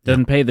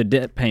 doesn't pay the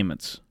debt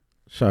payments.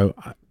 So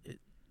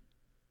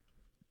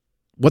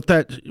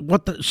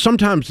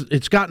sometimes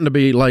it's gotten to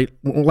be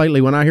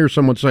lately when I hear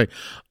someone say,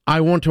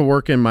 I want to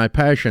work in my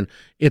passion,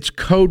 it's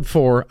code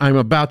for I'm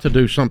about to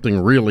do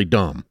something really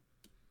dumb.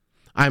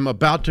 I'm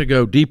about to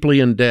go deeply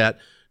in debt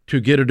to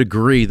get a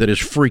degree that is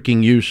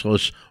freaking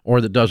useless or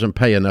that doesn't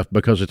pay enough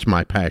because it's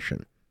my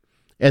passion.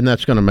 And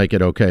that's going to make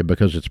it okay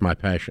because it's my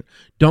passion.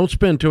 Don't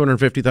spend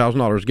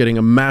 $250,000 getting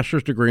a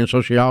master's degree in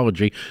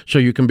sociology so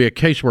you can be a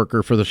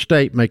caseworker for the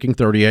state making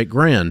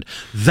 $38,000.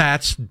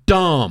 That's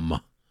dumb.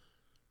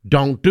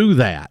 Don't do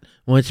that.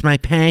 Well, it's my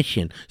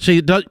passion.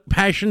 See,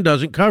 passion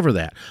doesn't cover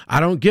that. I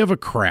don't give a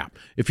crap.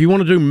 If you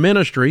want to do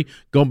ministry,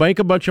 go make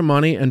a bunch of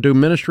money and do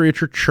ministry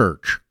at your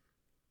church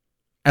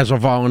as a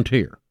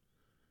volunteer.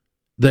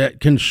 That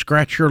can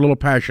scratch your little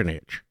passion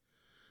itch.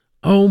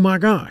 Oh, my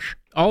gosh.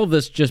 All of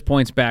this just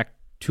points back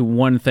to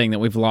one thing that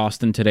we've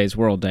lost in today's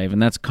world, Dave,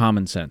 and that's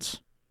common sense.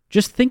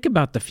 Just think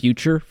about the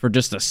future for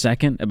just a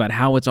second, about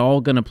how it's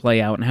all going to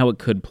play out and how it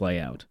could play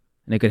out.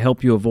 And it could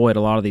help you avoid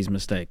a lot of these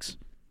mistakes.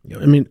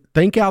 I mean,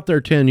 think out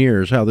there 10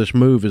 years how this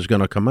move is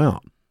going to come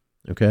out,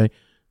 okay?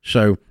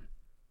 So,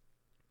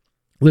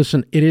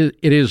 listen, it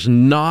is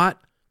not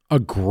a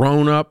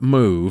grown-up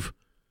move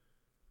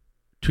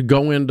to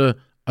go into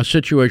a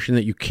situation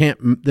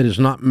that is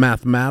not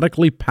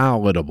mathematically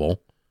palatable,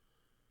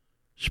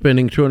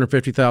 spending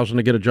 $250,000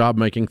 to get a job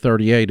making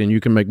 $38,000, and you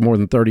can make more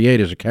than $38,000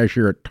 as a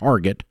cashier at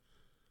Target,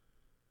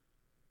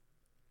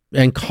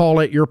 and call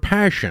it your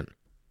passion.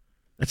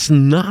 It's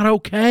not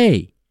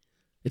okay.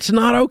 It's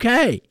not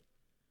okay.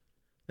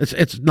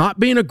 It's not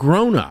being a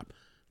grown-up.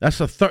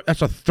 That's a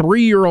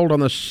 3-year-old on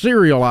the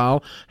cereal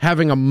aisle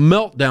having a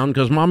meltdown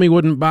because mommy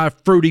wouldn't buy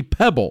Fruity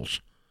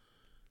Pebbles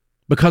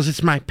because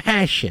it's my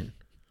passion.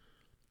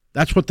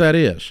 That's what that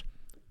is.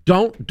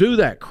 Don't do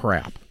that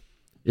crap.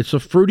 It's a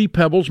Fruity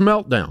Pebbles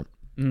meltdown.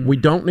 We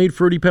don't need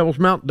Fruity Pebbles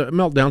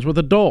meltdowns with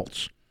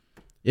adults.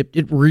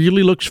 It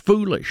really looks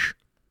foolish.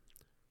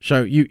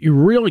 So you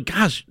really,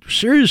 guys,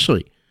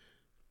 seriously.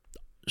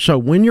 So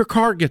when your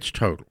car gets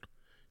totaled,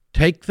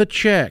 take the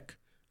check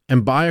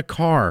and buy a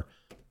car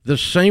the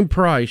same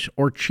price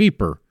or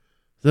cheaper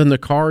than the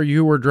car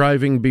you were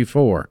driving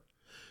before.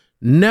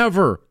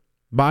 Never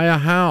buy a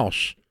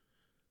house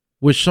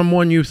with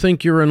someone you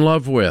think you're in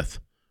love with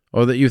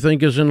or that you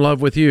think is in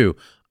love with you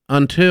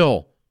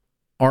until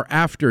or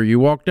after you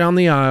walk down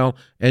the aisle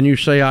and you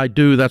say, I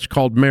do. That's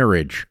called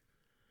marriage.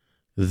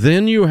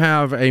 Then you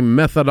have a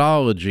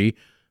methodology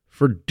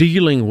for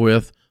dealing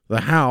with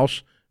the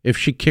house if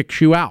she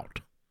kicks you out.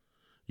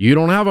 You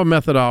don't have a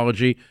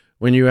methodology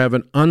when you have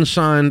an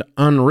unsigned,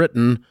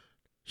 unwritten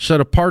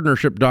set of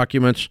partnership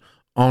documents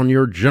on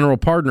your general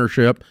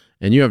partnership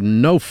and you have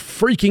no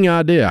freaking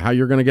idea how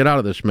you're going to get out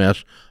of this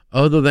mess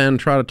other than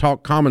try to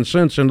talk common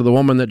sense into the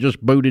woman that just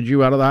booted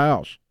you out of the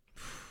house.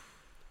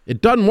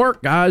 It doesn't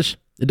work, guys.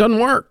 It doesn't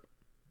work.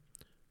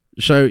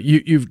 So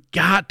you've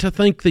got to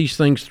think these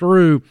things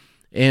through,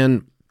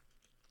 and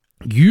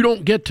you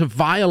don't get to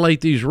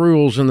violate these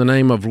rules in the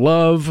name of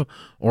love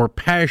or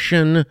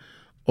passion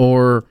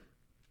or,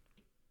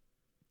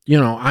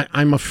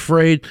 I'm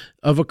afraid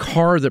of a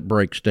car that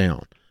breaks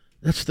down.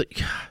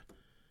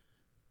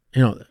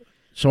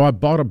 So I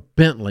bought a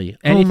Bentley.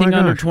 Anything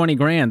under 20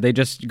 grand, they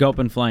just go up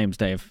in flames,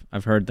 Dave.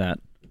 I've heard that.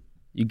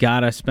 You got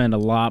to spend a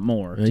lot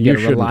more to get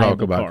a reliable car. You shouldn't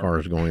talk about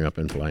cars going up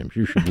in flames.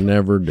 You should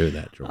never do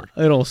that, George.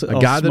 A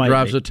guy that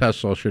drives a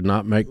Tesla should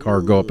not make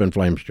car go up in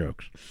flames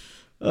jokes.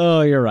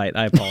 Oh, you're right.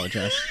 I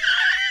apologize.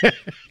 But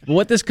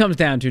what this comes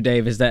down to,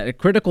 Dave, is that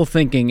critical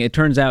thinking, it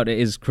turns out,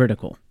 is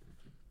critical.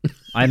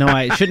 I know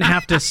I shouldn't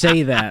have to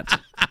say that.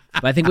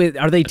 But I think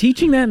are they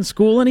teaching that in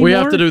school anymore? We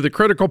have to do the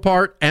critical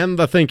part and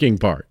the thinking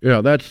part.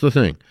 Yeah, that's the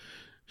thing.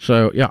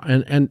 So, yeah,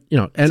 and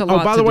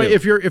by the way,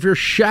 if you're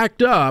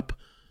shacked up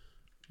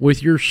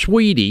with your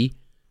sweetie,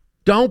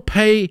 don't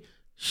pay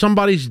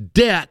somebody's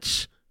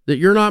debts that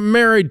you're not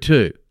married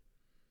to.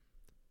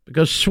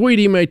 Because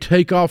sweetie may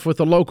take off with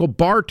a local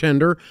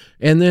bartender,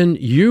 and then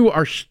you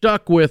are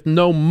stuck with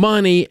no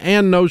money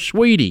and no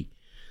sweetie.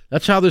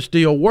 That's how this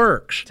deal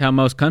works. That's how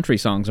most country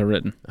songs are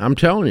written. I'm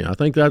telling you, I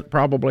think that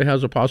probably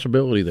has a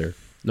possibility there.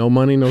 No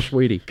money, no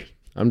sweetie.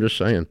 I'm just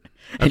saying.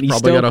 That's and he's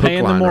still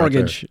paying the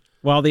mortgage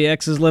while the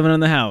ex is living in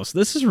the house.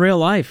 This is real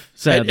life,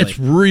 sadly. It's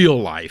real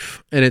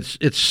life, and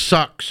it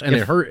sucks, and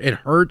it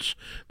hurts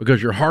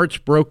because your heart's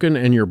broken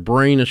and your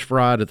brain is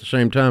fried at the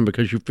same time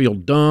because you feel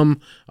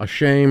dumb,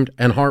 ashamed,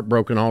 and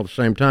heartbroken all at the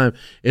same time.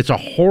 It's a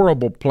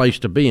horrible place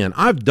to be in.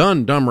 I've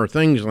done dumber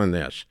things than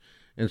this,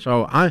 and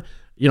so I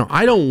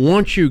don't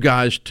want you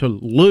guys to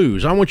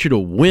lose. I want you to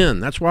win.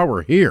 That's why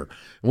we're here.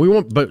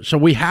 So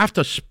we have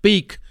to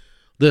speak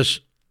this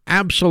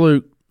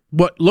absolute,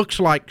 what looks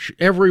like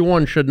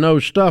everyone should know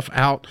stuff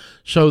out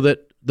so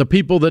that the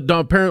people that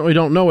apparently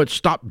don't know it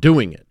stop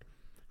doing it.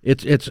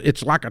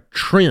 It's like a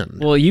trend.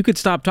 Well, you could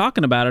stop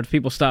talking about it if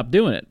people stop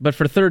doing it. But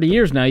for 30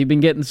 years now, you've been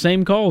getting the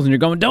same calls, and you're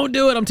going, don't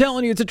do it. I'm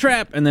telling you, it's a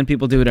trap. And then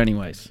people do it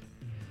anyways.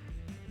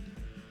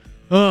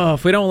 Oh,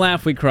 if we don't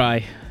laugh, we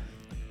cry.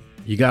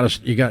 You gotta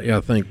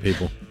think,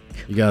 people.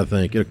 You gotta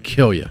think. It'll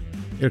kill you.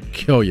 It'll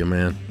kill you,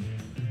 man.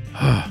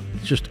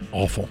 It's just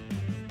awful.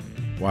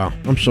 Wow.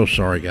 I'm so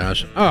sorry,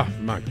 guys. Oh,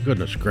 my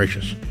goodness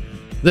gracious.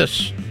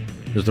 This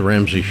is The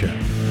Ramsey Show.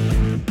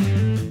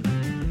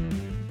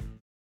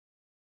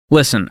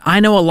 Listen, I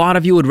know a lot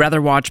of you would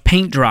rather watch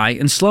paint dry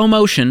in slow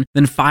motion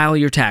than file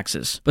your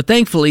taxes. But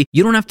thankfully,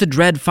 you don't have to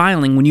dread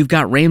filing when you've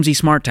got Ramsey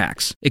Smart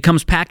Tax. It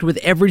comes packed with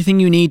everything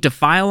you need to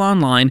file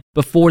online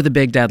before the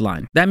big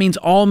deadline. That means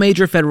all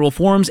major federal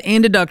forms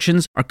and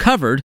deductions are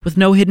covered with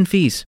no hidden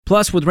fees.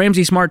 Plus, with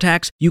Ramsey Smart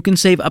Tax, you can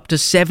save up to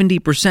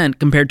 70%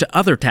 compared to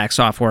other tax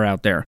software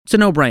out there. It's a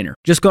no-brainer.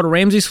 Just go to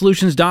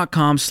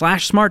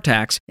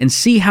RamseySolutions.com/SmartTax and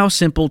see how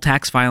simple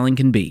tax filing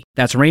can be.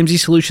 That's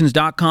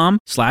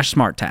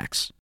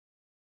RamseySolutions.com/SmartTax.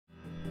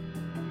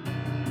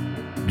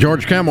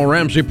 George Kamel,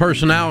 Ramsey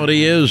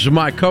Personality, is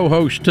my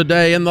co-host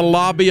today in the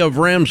lobby of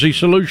Ramsey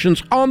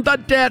Solutions on the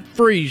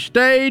debt-free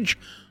stage.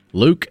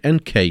 Luke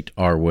and Kate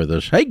are with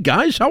us. Hey,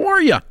 guys, how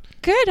are you?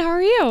 Good. How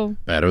are you?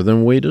 Better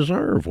than we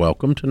deserve.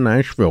 Welcome to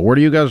Nashville. Where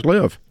do you guys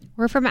live?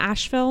 We're from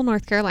Asheville,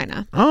 North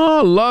Carolina.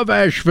 Oh, love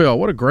Asheville.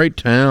 What a great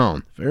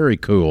town. Very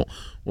cool.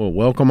 Well,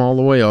 welcome all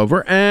the way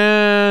over.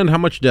 And how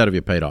much debt have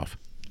you paid off?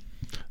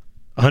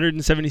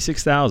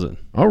 $176,000.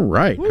 All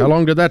right. Woo. How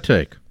long did that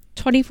take?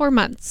 24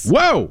 months.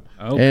 Whoa!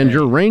 Okay. And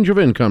your range of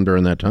income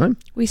during that time?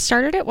 We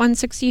started at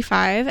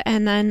 165,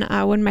 and then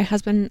when my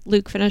husband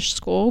Luke finished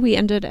school, we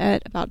ended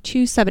at about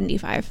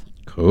 275.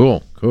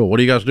 Cool. What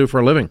do you guys do for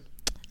a living?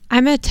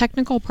 I'm a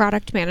technical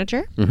product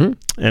manager. Mm-hmm.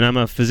 And I'm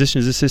a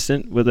physician's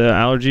assistant with an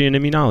allergy and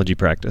immunology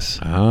practice.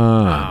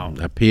 Ah, wow.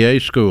 A PA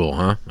school,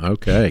 huh?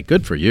 Okay,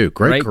 good for you.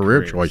 Great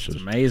career choices.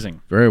 It's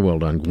amazing. Very well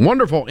done.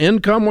 Wonderful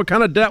income. What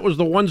kind of debt was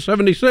the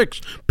 176?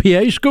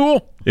 PA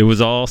school? It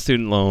was all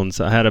student loans.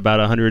 I had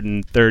about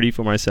 130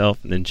 for myself,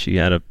 and then she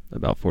had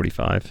about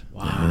 45.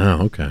 Wow.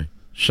 Okay.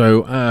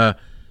 So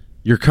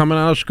you're coming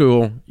out of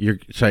school. You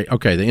say,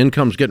 okay, the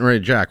income's getting ready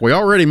to jack. We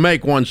already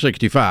make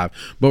 165,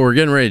 but we're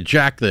getting ready to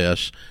jack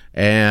this.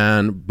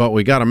 But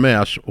we got a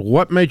mess.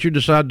 What made you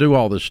decide to do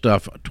all this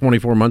stuff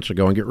 24 months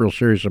ago and get real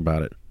serious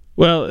about it?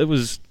 Well, it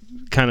was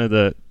kind of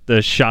the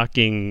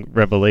shocking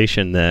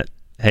revelation that,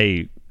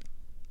 hey,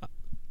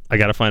 I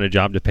got to find a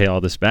job to pay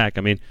all this back.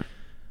 I mean,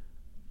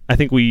 I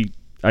think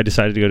I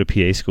decided to go to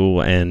PA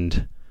school,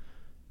 and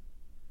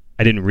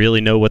I didn't really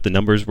know what the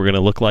numbers were going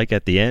to look like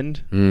at the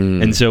end.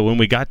 And so when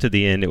we got to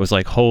the end, it was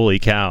like, holy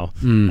cow.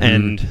 Mm-hmm.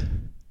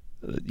 And,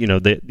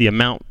 the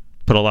amount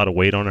put a lot of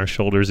weight on our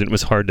shoulders, and it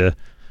was hard to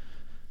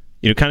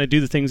kind of do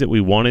the things that we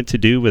wanted to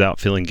do without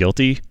feeling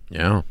guilty.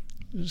 Yeah.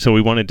 So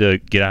we wanted to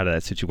get out of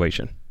that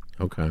situation.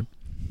 Okay.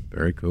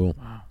 Very cool.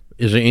 Wow.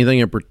 Is there anything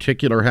in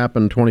particular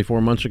happened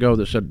 24 months ago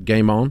that said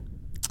game on?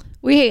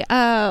 We're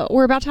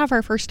about to have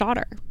our first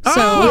daughter.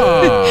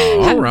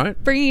 So all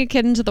right. Bringing a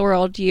kid into the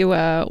world, you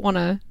want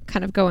to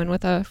kind of go in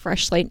with a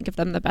fresh slate and give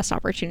them the best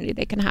opportunity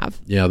they can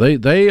have. Yeah, they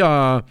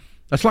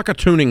that's like a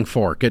tuning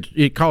fork.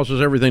 It causes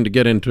everything to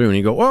get in tune.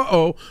 You go,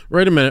 uh-oh,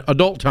 wait a minute,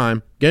 adult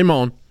time, game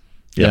on.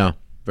 Yep. Yeah.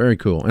 Very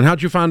cool. And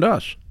how'd you find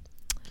us?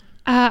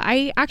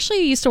 I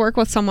actually used to work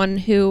with someone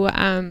who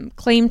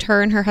claimed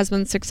her and her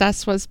husband's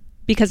success was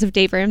because of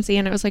Dave Ramsey,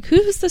 and I was like,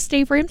 who's this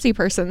Dave Ramsey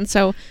person?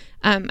 So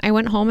I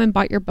went home and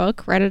bought your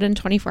book, read it in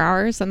 24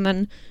 hours, and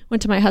then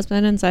went to my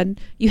husband and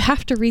said, you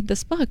have to read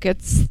this book.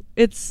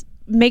 It's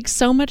makes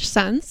so much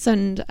sense,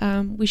 and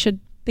we should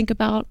think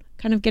about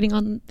kind of getting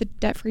on the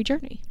debt-free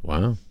journey.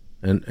 Wow.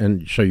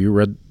 And so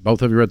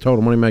both of you read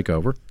Total Money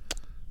Makeover.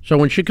 So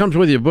when she comes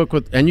with you a book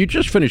and you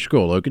just finished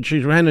school, Luke, and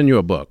she's handing you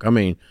a book, I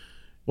mean,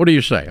 what do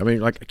you say? I mean,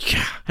 like,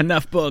 yeah.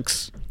 Enough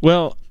books.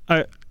 Well,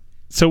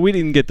 so we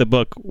didn't get the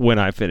book when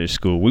I finished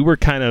school. We were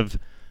kind of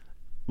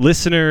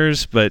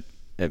listeners, but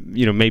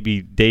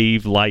maybe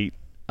Dave light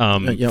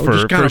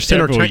for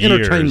several years.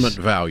 Entertainment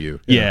value.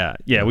 Yeah,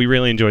 we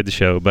really enjoyed the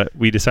show, but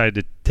we decided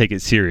to take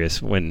it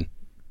serious when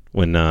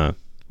we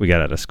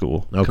got out of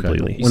school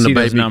completely. When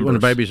the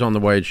baby's on the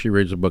way, she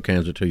reads the book,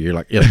 hands it to you. You're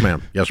like, yes,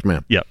 ma'am. Yes,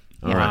 ma'am. Yep.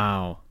 All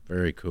right.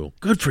 Very cool.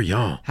 Good for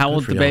y'all. How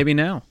old's the baby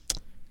now?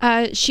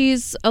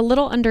 She's a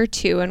little under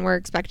 2, and we're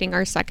expecting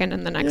our second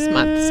in the next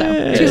month.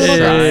 So 2 little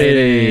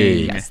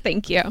girls. Yes,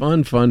 thank you.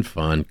 Fun.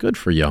 Good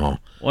for y'all.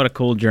 What a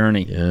cool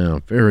journey.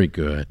 Yeah, very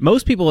good.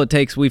 Most people,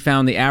 we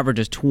found the average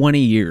is 20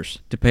 years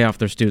to pay off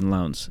their student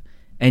loans.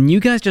 And you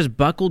guys just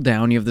buckled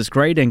down. You have this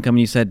great income, and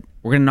you said,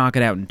 we're going to knock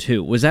it out in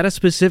 2. Was that a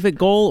specific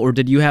goal, or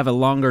did you have a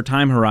longer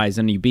time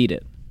horizon and you beat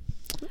it?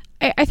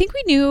 I think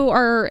we knew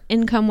our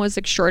income was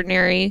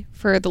extraordinary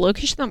for the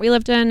location that we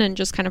lived in and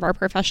just kind of our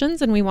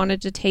professions, and we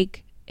wanted to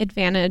take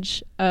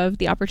advantage of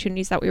the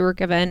opportunities that we were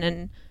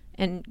given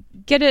and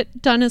get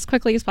it done as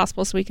quickly as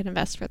possible so we can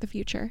invest for the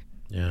future.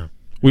 Yeah.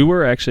 We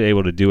were actually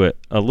able to do it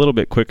a little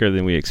bit quicker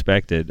than we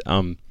expected.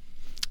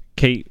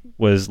 Kate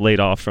was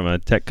laid off from a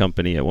tech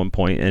company at one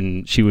point,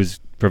 and she was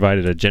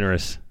provided a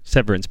generous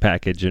severance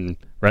package, and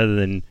rather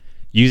than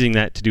using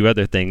that to do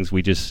other things,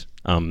 we just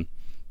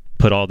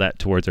put all that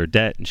towards her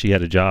debt, and she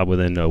had a job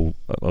within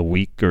a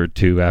week or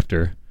 2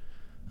 after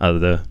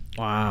the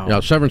Wow. Yeah,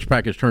 severance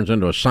package turns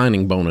into a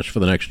signing bonus for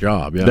the next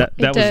job. Yeah,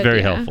 that was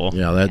very helpful.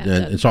 Yeah,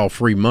 it's all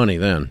free money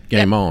then.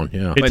 Game on.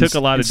 Yeah, it took a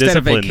lot of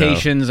discipline. Instead of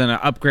vacations and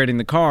upgrading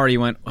the car, you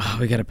went,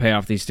 we got to pay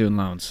off these student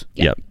loans.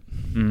 Yep.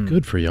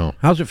 Good for y'all.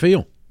 How's it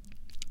feel?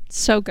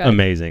 So good.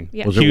 Amazing.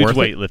 Yeah. Was it Huge worth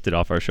weight it? Lifted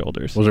off our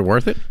shoulders. Was it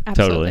worth it?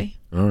 Absolutely.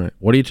 All right.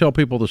 What do you tell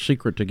people the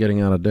secret to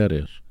getting out of debt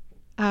is?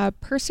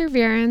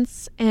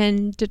 Perseverance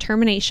and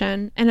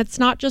determination. And it's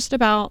not just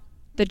about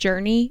the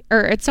journey, or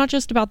it's not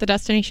just about the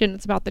destination.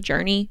 It's about the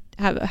journey,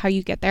 how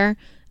you get there.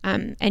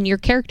 And your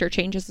character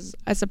changes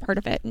as a part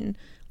of it and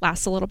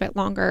lasts a little bit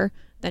longer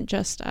than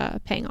just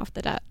paying off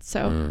the debt.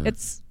 So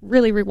it's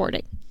really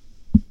rewarding.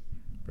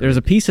 There's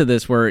a piece of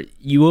this where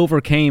you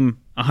overcame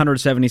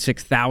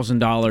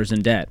 $176,000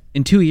 in debt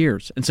in 2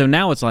 years. And so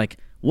now it's like,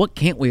 what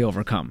can't we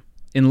overcome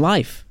in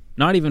life?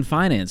 Not even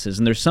finances.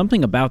 And there's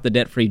something about the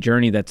debt-free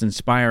journey that's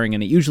inspiring,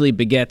 and it usually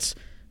begets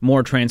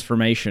more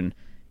transformation.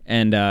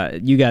 And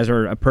you guys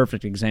are a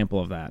perfect example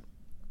of that.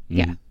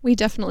 Yeah, we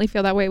definitely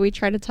feel that way. We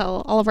try to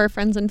tell all of our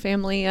friends and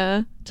family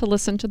to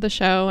listen to the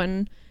show,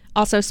 and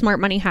also Smart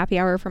Money Happy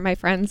Hour for my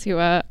friends who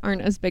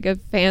aren't as big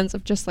of fans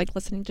of just like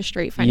listening to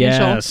straight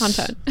financial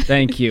content.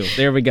 Thank you.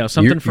 There we go.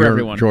 Something for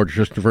everyone. George,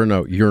 just for a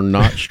note, you're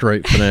not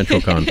straight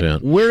financial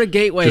content. We're a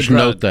gateway just drug.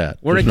 Note that.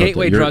 We're just a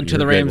gateway drug to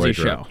the Ramsey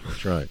Show.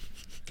 That's right.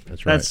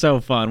 That's right. That's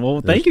so fun.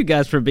 Well, thank you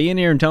guys for being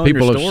here and telling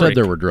your story. People have said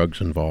there were drugs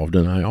involved,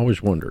 and I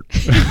always wondered.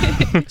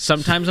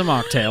 Sometimes a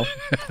mocktail.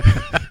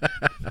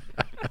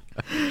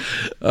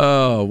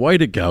 Oh, way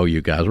to go,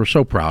 you guys. We're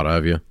so proud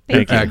of you.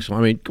 Thank you.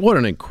 Excellent. I mean, what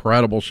an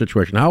incredible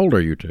situation. How old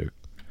are you two?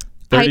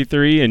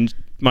 33, and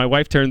my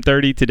wife turned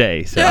 30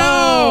 today. So.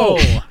 Oh,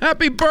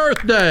 happy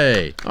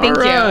birthday. Thank All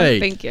right. you.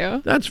 Thank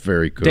you. That's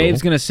very cool.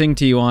 Dave's going to sing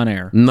to you on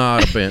air.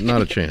 Not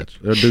a chance.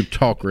 They'll do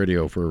talk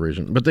radio for a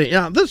reason. But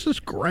this is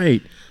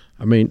great.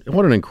 I mean,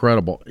 what an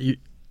incredible...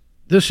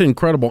 this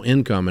incredible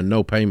income and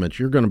no payments,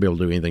 you're going to be able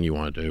to do anything you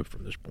want to do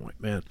from this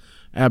point, man.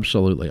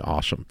 Absolutely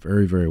awesome.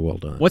 Very, very well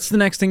done. What's the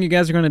next thing you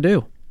guys are going to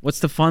do? What's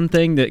the fun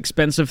thing, the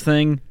expensive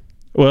thing?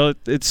 Well,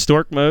 it's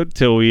stork mode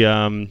till we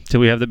have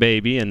the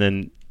baby, and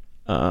then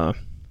I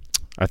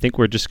think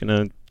we're just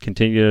going to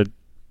continue to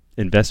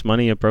invest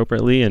money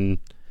appropriately, and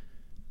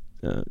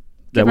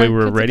that way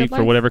we're ready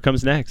for whatever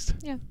comes next.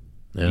 Yeah.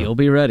 You'll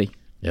be ready.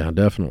 Yeah,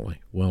 definitely.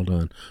 Well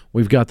done.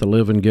 We've got the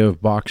Live and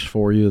Give box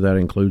for you. That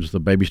includes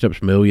the Baby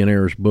Steps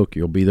Millionaires book.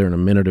 You'll be there in a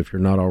minute if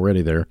you're not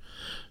already there.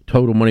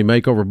 Total Money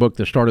Makeover book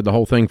that started the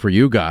whole thing for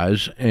you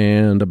guys,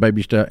 and a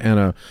Baby Step and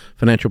a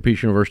Financial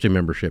Peace University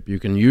membership. You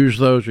can use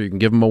those, or you can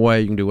give them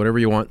away. You can do whatever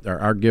you want.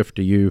 They're our gift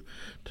to you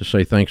to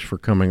say thanks for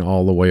coming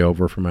all the way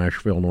over from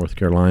Asheville, North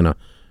Carolina,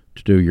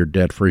 to do your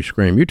debt-free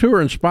scream. You two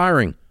are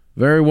inspiring.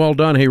 Very well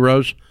done,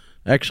 heroes.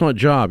 Excellent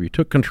job. You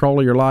took control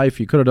of your life.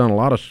 You could have done a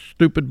lot of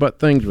stupid butt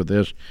things with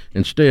this.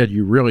 Instead,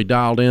 you really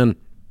dialed in,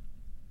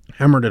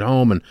 hammered it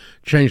home, and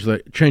changed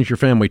your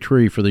family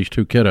tree for these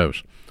two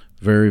kiddos.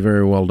 Very,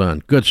 very well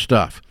done. Good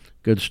stuff.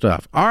 Good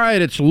stuff. All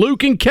right, it's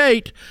Luke and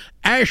Kate,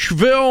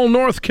 Asheville,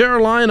 North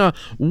Carolina.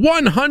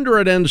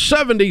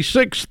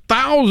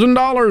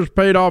 $176,000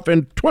 paid off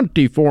in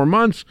 24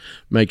 months,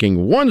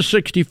 making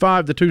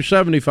 $165,000 to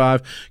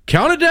 $275,000.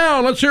 Count it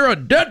down. Let's hear a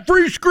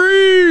debt-free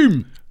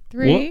scream.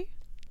 3,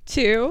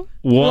 2,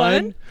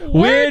 1. 1.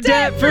 We're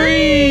debt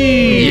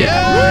free.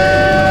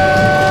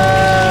 Yeah!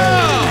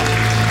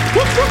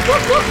 Whoop, whoop,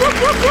 whoop, whoop, whoop,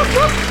 whoop, whoop,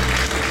 whoop.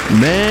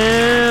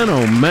 Man,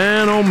 oh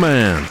man, oh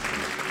man.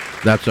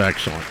 That's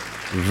excellent.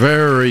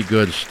 Very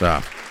good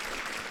stuff.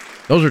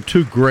 Those are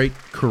two great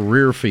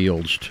career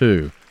fields,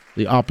 too.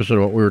 The opposite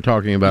of what we were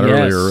talking about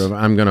earlier. Of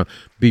I'm going to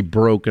be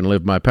broke and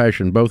live my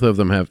passion. Both of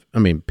them have,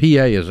 PA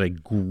is a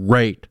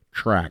great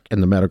track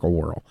in the medical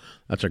world.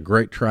 That's a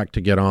great track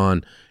to get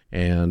on.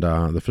 And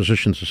the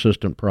physician's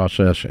assistant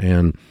process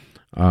and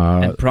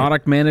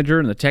product manager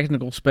in the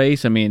technical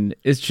space.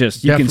 It's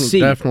just, you can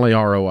see. Definitely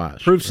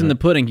ROIs. Proof's in the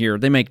pudding here.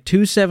 They make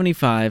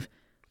 $275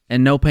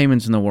 and no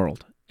payments in the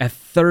world at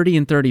 30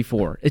 and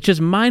 34. It's just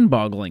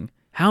mind-boggling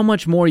how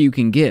much more you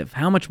can give,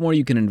 how much more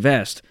you can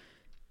invest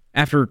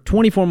after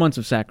 24 months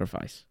of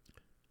sacrifice.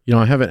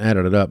 I haven't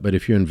added it up, but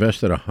if you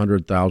invested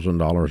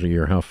 $100,000 a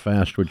year, how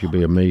fast would you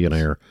be a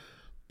millionaire?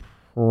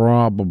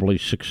 Probably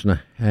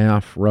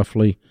 6.5,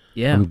 roughly.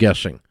 Yeah. I'm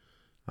guessing.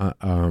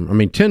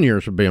 10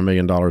 years would be $1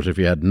 million if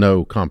you had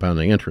no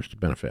compounding interest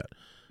benefit.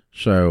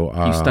 So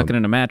you stuck it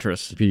in a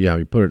mattress. If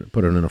you put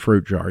it in a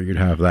fruit jar, you'd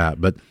have that.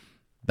 But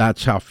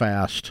that's how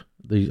fast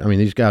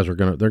these guys are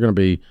they're gonna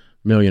be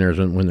millionaires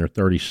when they're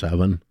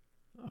 37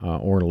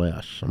 or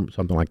less,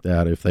 something like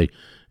that.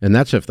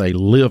 That's if they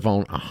live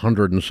on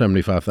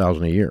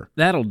 $175,000 a year.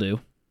 That'll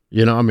do.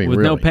 With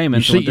really. No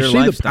payments. You see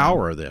the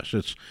power of this.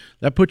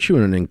 That puts you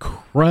in an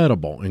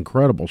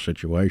incredible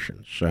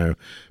situation. So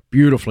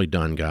beautifully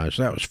done, guys.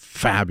 That was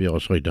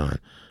fabulously done.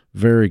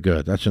 Very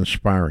good. That's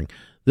inspiring.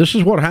 This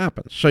is what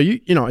happens. So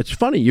it's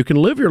funny. You can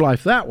live your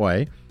life that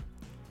way,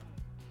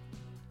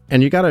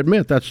 and you got to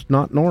admit that's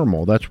not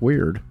normal. That's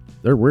weird.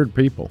 They're weird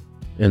people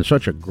in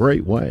such a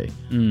great way.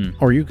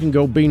 Or you can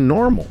go be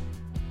normal.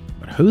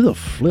 But who the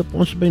flip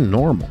wants to be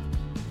normal?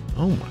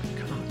 Oh my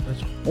God,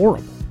 that's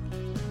horrible.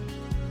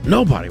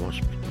 Nobody wants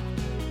to be normal.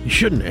 You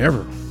shouldn't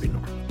ever be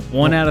normal.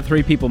 1 out of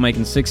 3 people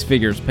making 6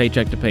 figures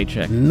paycheck to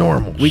paycheck.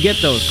 Normal. We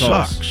get those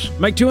calls. Sucks.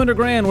 Make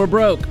 $200,000, we're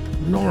broke.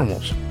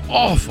 Normal's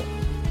awful.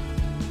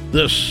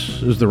 This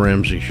is The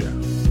Ramsey Show.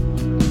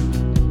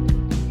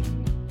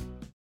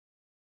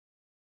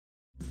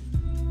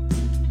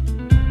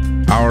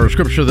 Our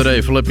scripture of the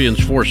day, Philippians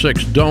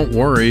 4:6. Don't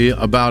worry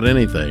about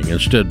anything.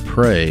 Instead,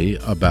 pray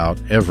about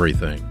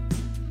everything.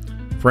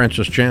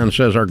 Francis Chan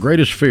says our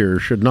greatest fear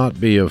should not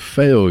be of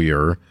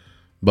failure,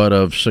 but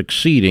of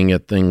succeeding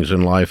at things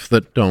in life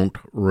that don't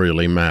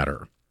really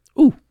matter.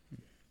 Ooh,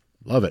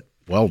 love it.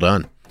 Well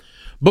done.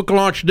 Book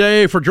launch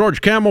day for George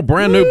Kamel.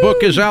 Brand new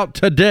book is out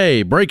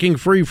today, Breaking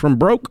Free from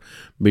Broke.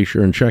 Be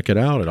sure and check it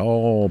out at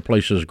all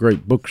places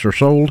great books are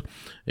sold.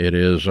 It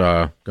is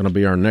going to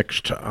be our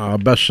next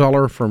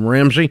bestseller from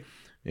Ramsey,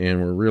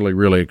 and we're really,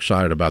 really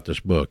excited about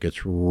this book.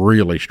 It's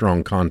really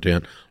strong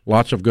content,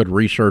 lots of good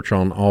research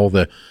on all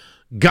the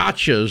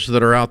gotchas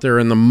that are out there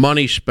in the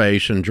money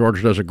space, and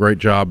George does a great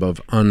job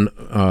of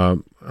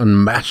unmasking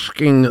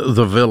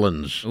the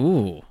villains.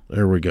 Ooh.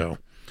 There we go.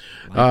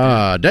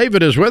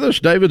 David is with us.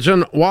 David's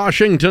in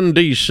Washington,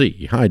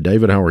 D.C. Hi,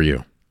 David. How are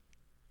you?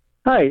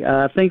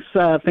 Hi. Thanks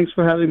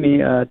for having me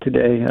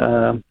today.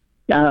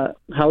 How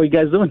are you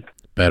guys doing?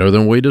 Better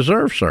than we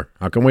deserve, sir.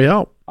 How can we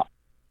help?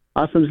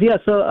 Awesome. Yeah.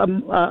 So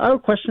our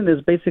question is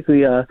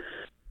basically,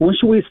 when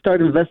should we start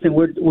investing?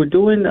 We're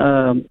doing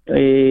a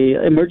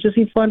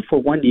emergency fund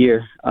for 1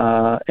 year,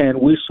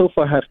 and we so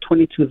far have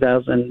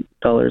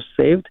 $22,000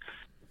 saved.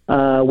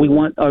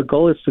 Our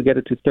goal is to get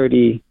it to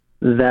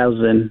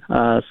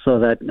 $30,000, so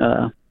that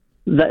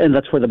and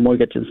that's for the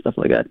mortgage and stuff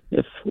like that.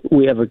 If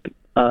we ever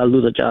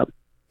lose a job.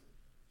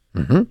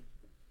 Mm-hmm.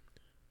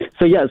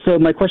 So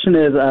my question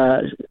is,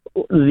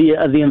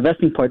 the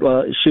investing part.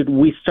 Well, should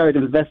we start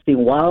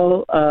investing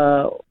while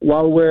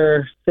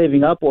we're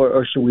saving up,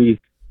 or should we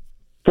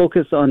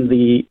focus on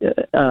the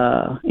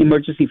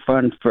emergency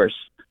fund first?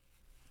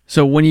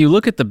 So when you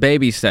look at the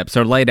baby steps,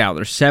 they're laid out.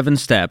 There's 7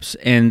 steps,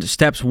 and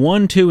steps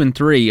 1, 2, and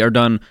 3 are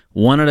done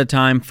one at a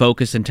time,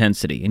 focus,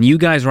 intensity. And you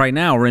guys right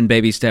now are in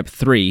baby step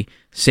 3,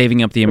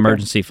 saving up the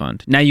emergency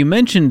fund. Now, you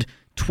mentioned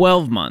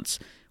 12 months.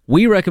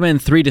 We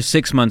recommend 3 to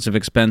 6 months of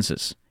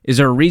expenses. Is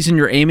there a reason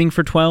you're aiming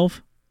for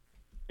 12?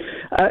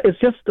 It's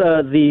just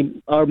our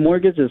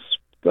mortgage is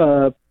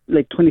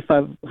like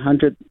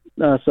 $2,500,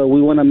 so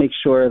we want to make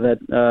sure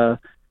that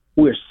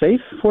we're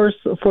safe for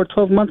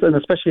 12 months, and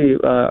especially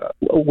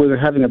we're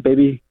having a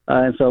baby,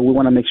 and so we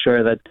want to make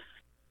sure that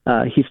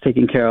he's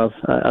taken care of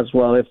as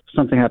well if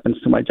something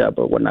happens to my job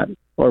or whatnot,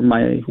 or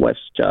my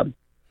wife's job.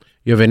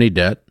 You have any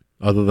debt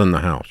other than the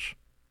house?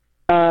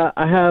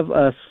 I have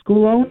a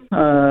school loan.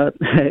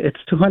 It's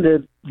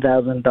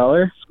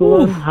 $200,000 school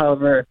loan.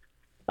 However,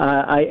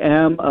 I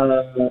am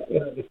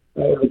in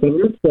the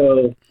government,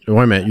 so...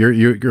 Wait a minute.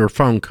 Your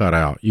phone cut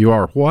out. You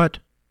are what?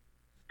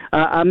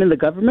 I'm in the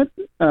government,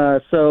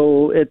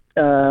 so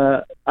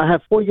I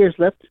have 4 years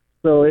left,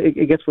 so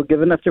it gets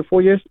forgiven after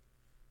 4 years.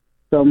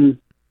 So I'm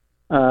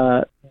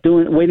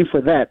waiting for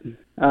that.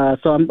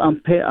 So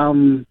I'm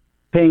paying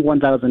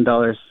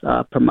 $1,000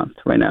 per month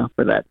right now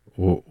for that.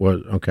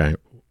 What? Okay.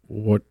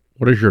 What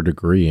is your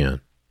degree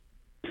in?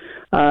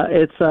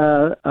 It's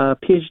a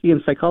PhD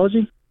in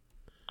psychology.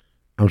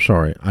 I'm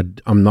sorry.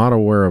 I'm not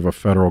aware of a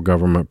federal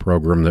government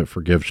program that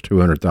forgives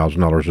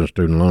 $200,000 in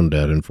student loan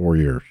debt in 4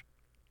 years.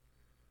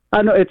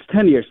 No, it's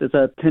 10 years. It's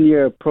a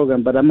 10-year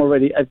program, but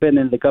I've been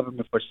in the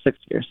government for 6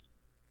 years.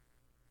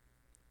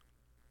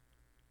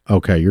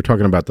 Okay, you're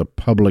talking about the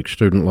public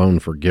student loan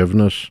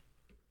forgiveness?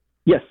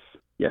 Yes.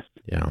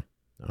 Yeah,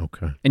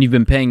 okay. And you've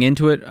been paying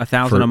into it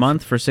 $1,000 a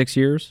month for 6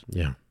 years?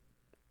 Yeah.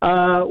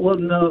 Well,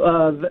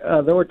 no,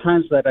 there were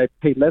times that I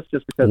paid less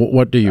just because...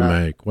 What do you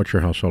make? What's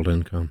your household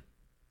income?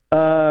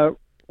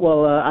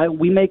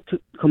 We make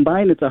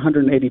combined, it's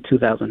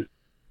 $182,000.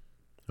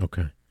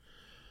 Okay.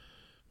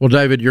 Well,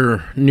 David,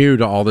 you're new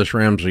to all this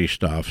Ramsey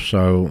stuff,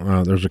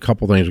 so there's a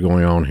couple things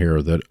going on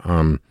here that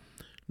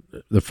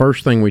the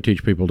first thing we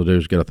teach people to do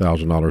is get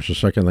 $1,000. The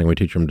second thing we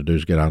teach them to do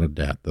is get out of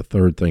debt. The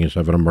third thing is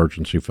have an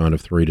emergency fund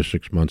of 3 to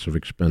 6 months of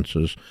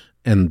expenses,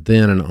 and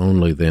then and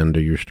only then do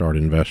you start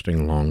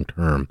investing long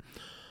term.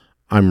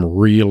 I'm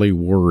really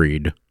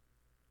worried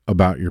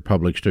about your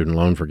public student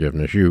loan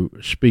forgiveness. You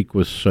speak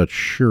with such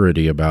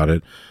surety about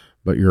it,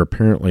 but you're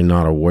apparently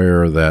not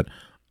aware that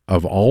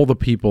of all the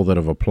people that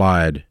have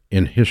applied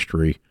in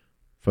history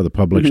for the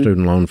public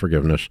student loan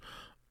forgiveness,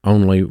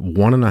 only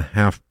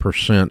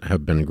 1.5%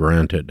 have been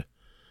granted.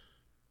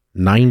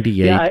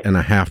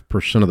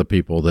 98.5% of the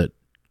people that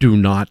do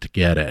not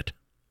get it.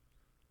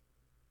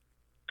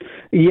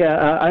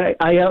 Yeah,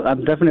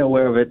 I'm definitely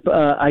aware of it.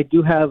 I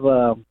do have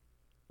a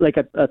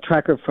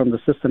tracker from the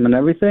system and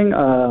everything.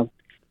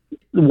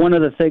 One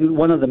of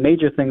the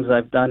major things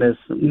I've done is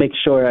make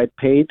sure I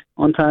paid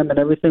on time and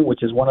everything,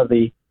 which is one of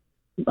the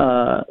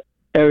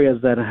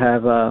areas that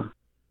have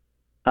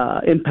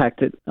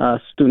impacted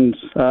students.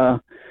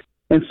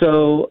 And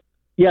so,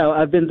 yeah,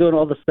 I've been doing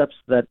all the steps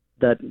that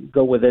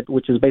go with it,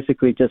 which is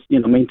basically just,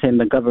 maintain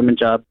the government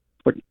job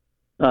for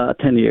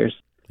 10 years.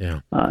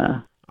 Yeah.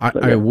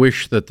 I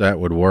wish that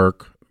would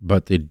work,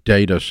 but the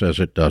data says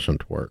it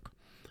doesn't work.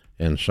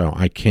 And so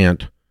I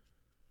can't,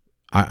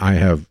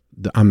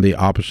 I'm the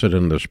opposite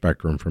end of the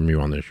spectrum from you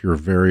on this. You're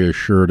very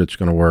assured it's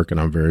going to work, and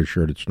I'm very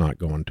assured it's not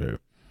going to.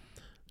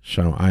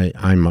 So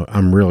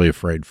I'm really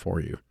afraid for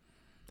you.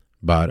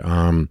 But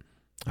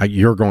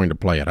you're going to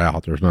play it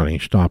out. There's not any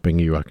stopping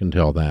you. I can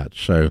tell that.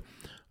 So,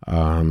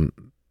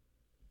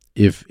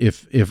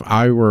 if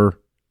I were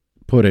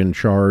put in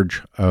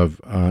charge of,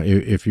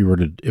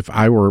 if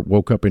I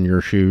woke up in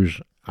your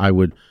shoes, I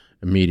would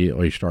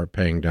immediately start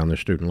paying down the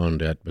student loan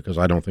debt, because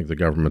I don't think the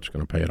government's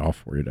going to pay it off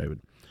for you, David.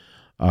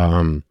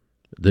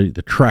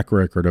 The track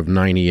record of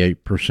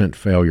 98%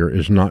 failure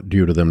is not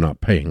due to them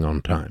not paying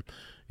on time.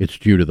 It's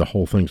due to the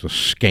whole thing's a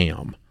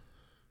scam.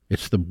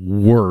 It's the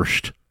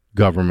worst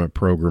government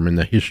program in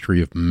the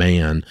history of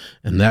man,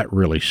 and that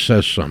really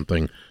says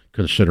something,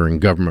 considering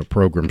government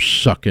programs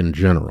suck in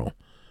general.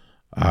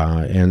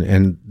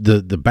 And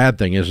the bad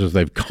thing is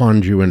they've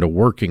conned you into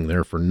working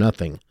there for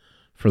nothing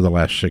for the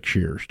last 6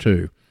 years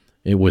too,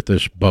 with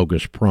this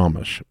bogus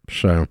promise.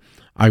 So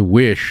I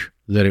wish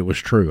that it was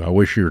true. I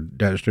wish your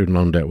student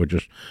loan debt would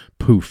just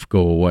poof,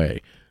 go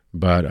away.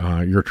 But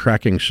your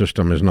tracking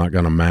system is not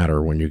going to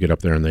matter when you get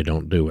up there and they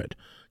don't do it,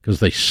 because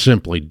they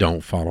simply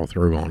don't follow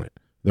through on it.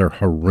 They're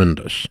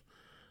horrendous.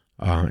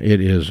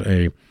 It is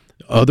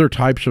other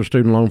types of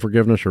student loan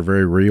forgiveness are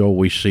very real.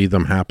 We see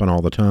them happen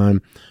all the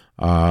time.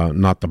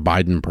 Not the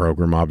Biden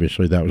program,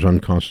 obviously. That was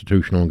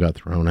unconstitutional and got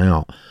thrown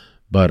out.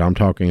 But I'm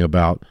talking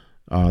about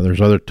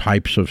there's other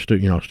types of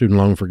student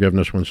loan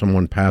forgiveness when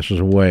someone passes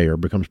away or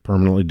becomes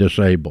permanently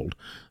disabled.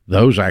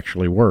 Those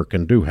actually work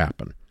and do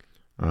happen.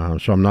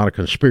 So I'm not a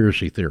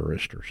conspiracy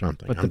theorist or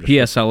something. But the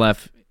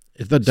PSLF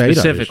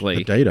specifically,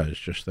 the data is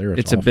just there.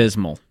 It's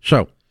abysmal.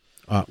 So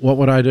what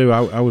would I do?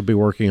 I would be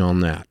working on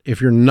that.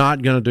 If you're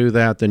not going to do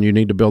that, then you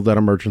need to build that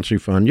emergency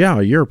fund. Yeah,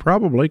 a year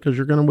probably, because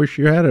you're going to wish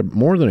you had it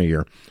more than a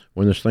year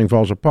when this thing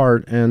falls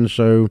apart. And a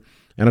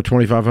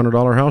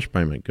 $2,500 house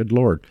payment. Good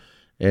Lord.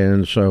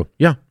 And so,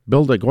 yeah,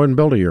 build it. Go ahead and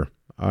build a year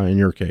in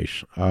your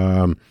case.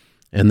 And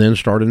then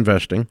start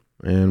investing.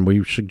 And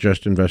we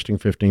suggest investing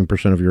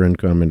 15% of your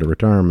income into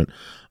retirement.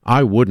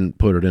 I wouldn't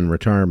put it in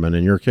retirement.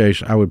 In your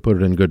case, I would put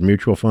it in good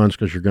mutual funds,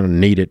 because you're going to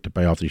need it to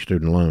pay off these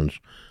student loans.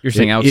 You're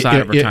saying outside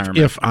of retirement.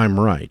 If I'm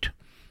right.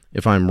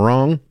 If I'm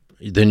wrong,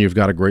 then you've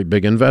got a great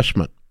big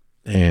investment.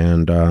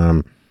 And,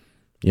 and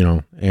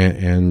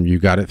you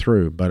got it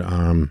through. But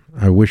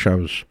I wish I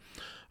was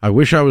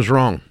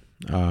wrong.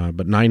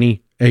 But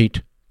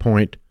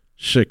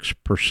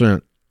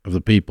 98.6% of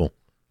the people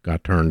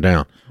got turned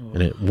down.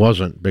 And it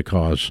wasn't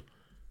because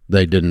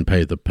they didn't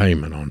pay the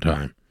payment on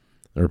time.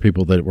 There were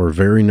people that were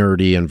very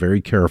nerdy and very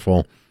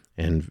careful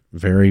and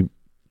very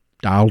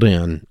dialed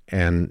in,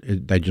 and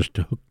they just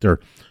hooked their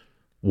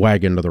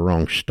wagon to the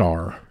wrong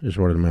star, is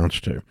what it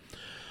amounts to.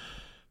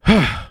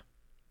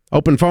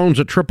 Open phones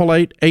at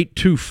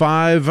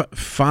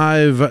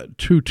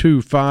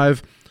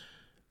 888-825-5225.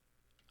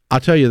 I'll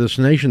tell you, this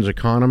nation's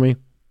economy,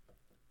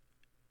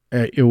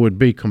 it would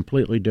be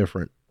completely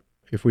different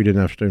if we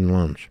didn't have student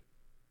loans.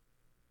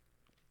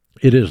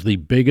 It is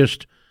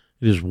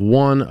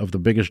one of the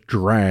biggest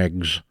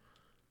drags,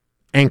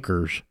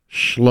 anchors,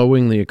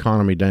 slowing the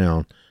economy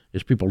down,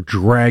 is people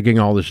dragging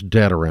all this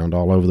debt around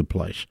all over the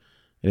place.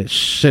 And it's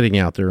sitting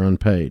out there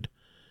unpaid.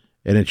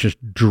 And it's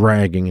just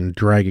dragging and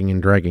dragging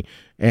and dragging.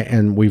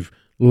 And we've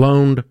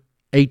loaned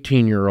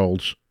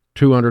 18-year-olds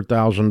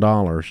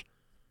 $200,000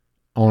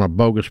 on a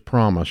bogus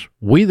promise.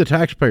 We, the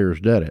taxpayers,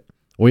 did it.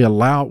 We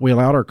allowed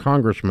our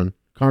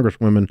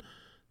congresswomen,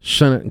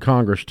 Senate and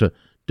Congress to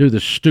do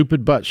this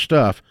stupid butt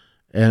stuff.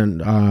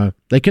 And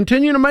they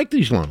continue to make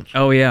these loans.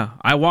 Oh, yeah.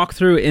 I walk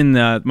through in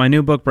my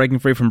new book, Breaking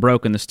Free from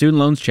Broken, the student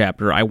loans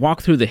chapter, I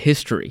walk through the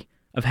history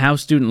of how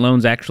student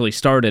loans actually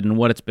started and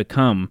what it's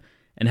become,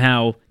 and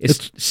how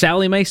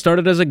Sallie Mae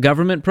started as a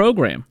government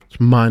program. It's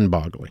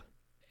mind-boggling.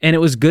 And it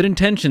was good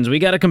intentions. We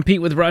got to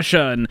compete with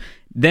Russia. And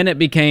then it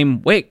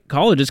became,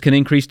 colleges can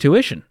increase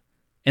tuition.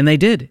 And they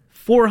did.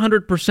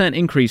 400%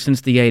 increase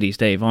since the 80s,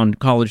 Dave, on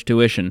college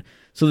tuition.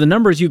 So the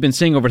numbers you've been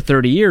seeing over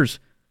 30 years,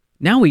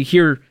 now we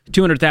hear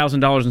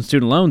 $200,000 in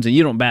student loans and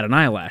you don't bat an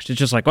eyelash. It's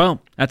just like,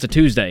 well, that's a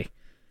Tuesday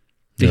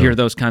to hear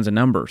those kinds of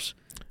numbers.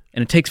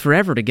 And it takes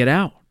forever to get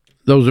out.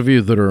 Those of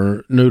you that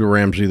are new to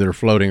Ramsey, that are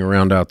floating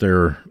around out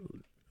there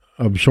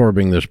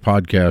absorbing this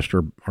podcast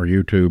or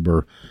YouTube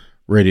or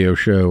radio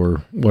show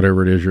or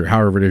whatever it is,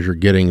 however it is you're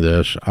getting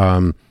this,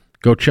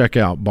 go check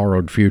out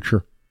Borrowed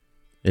Future.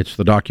 It's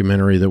the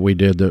documentary that we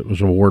did that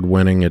was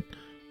award-winning. It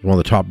was one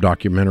of the top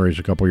documentaries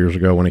a couple years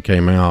ago when it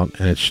came out,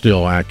 and it's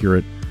still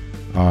accurate.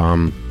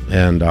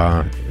 And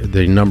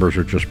the numbers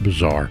are just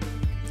bizarre.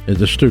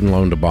 The student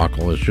loan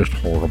debacle is just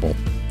horrible.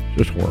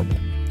 Just horrible.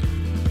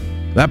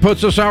 That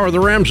puts this hour of the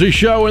Ramsey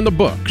Show in the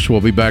books.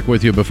 We'll be back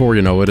with you before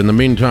you know it. In the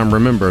meantime,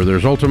 remember,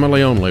 there's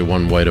ultimately only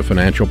one way to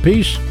financial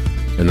peace,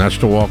 and that's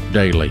to walk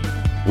daily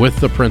with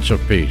the Prince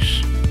of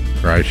Peace,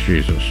 Christ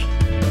Jesus.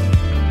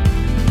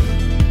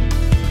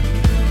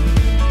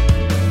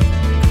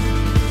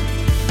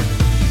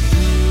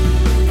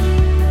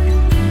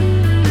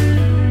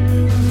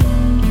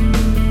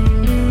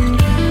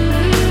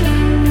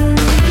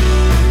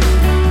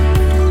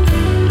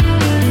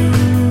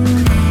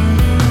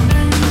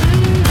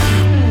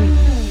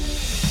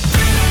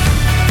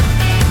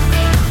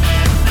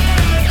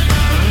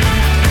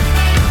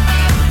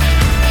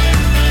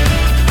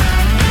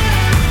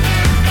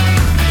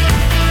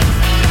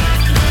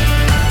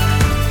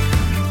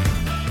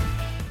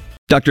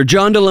 Dr.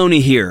 John Deloney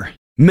here.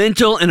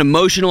 Mental and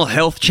emotional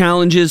health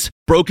challenges,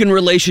 broken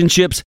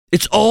relationships,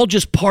 it's all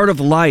just part of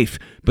life,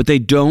 but they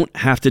don't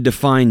have to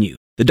define you.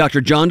 The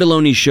Dr. John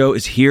Deloney Show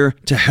is here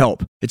to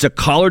help. It's a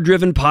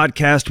caller-driven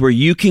podcast where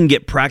you can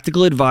get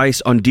practical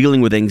advice on dealing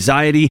with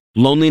anxiety,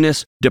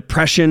 loneliness,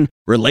 depression,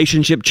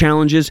 relationship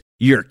challenges,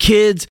 your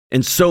kids,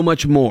 and so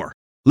much more.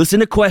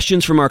 Listen to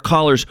questions from our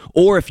callers,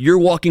 or if you're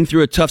walking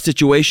through a tough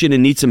situation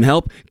and need some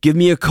help, give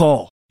me a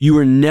call. You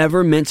were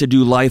never meant to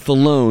do life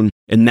alone,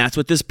 and that's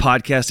what this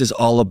podcast is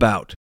all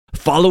about.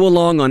 Follow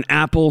along on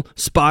Apple,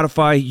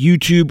 Spotify,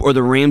 YouTube, or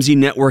the Ramsey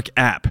Network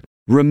app.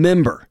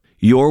 Remember,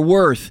 you're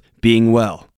worth being well.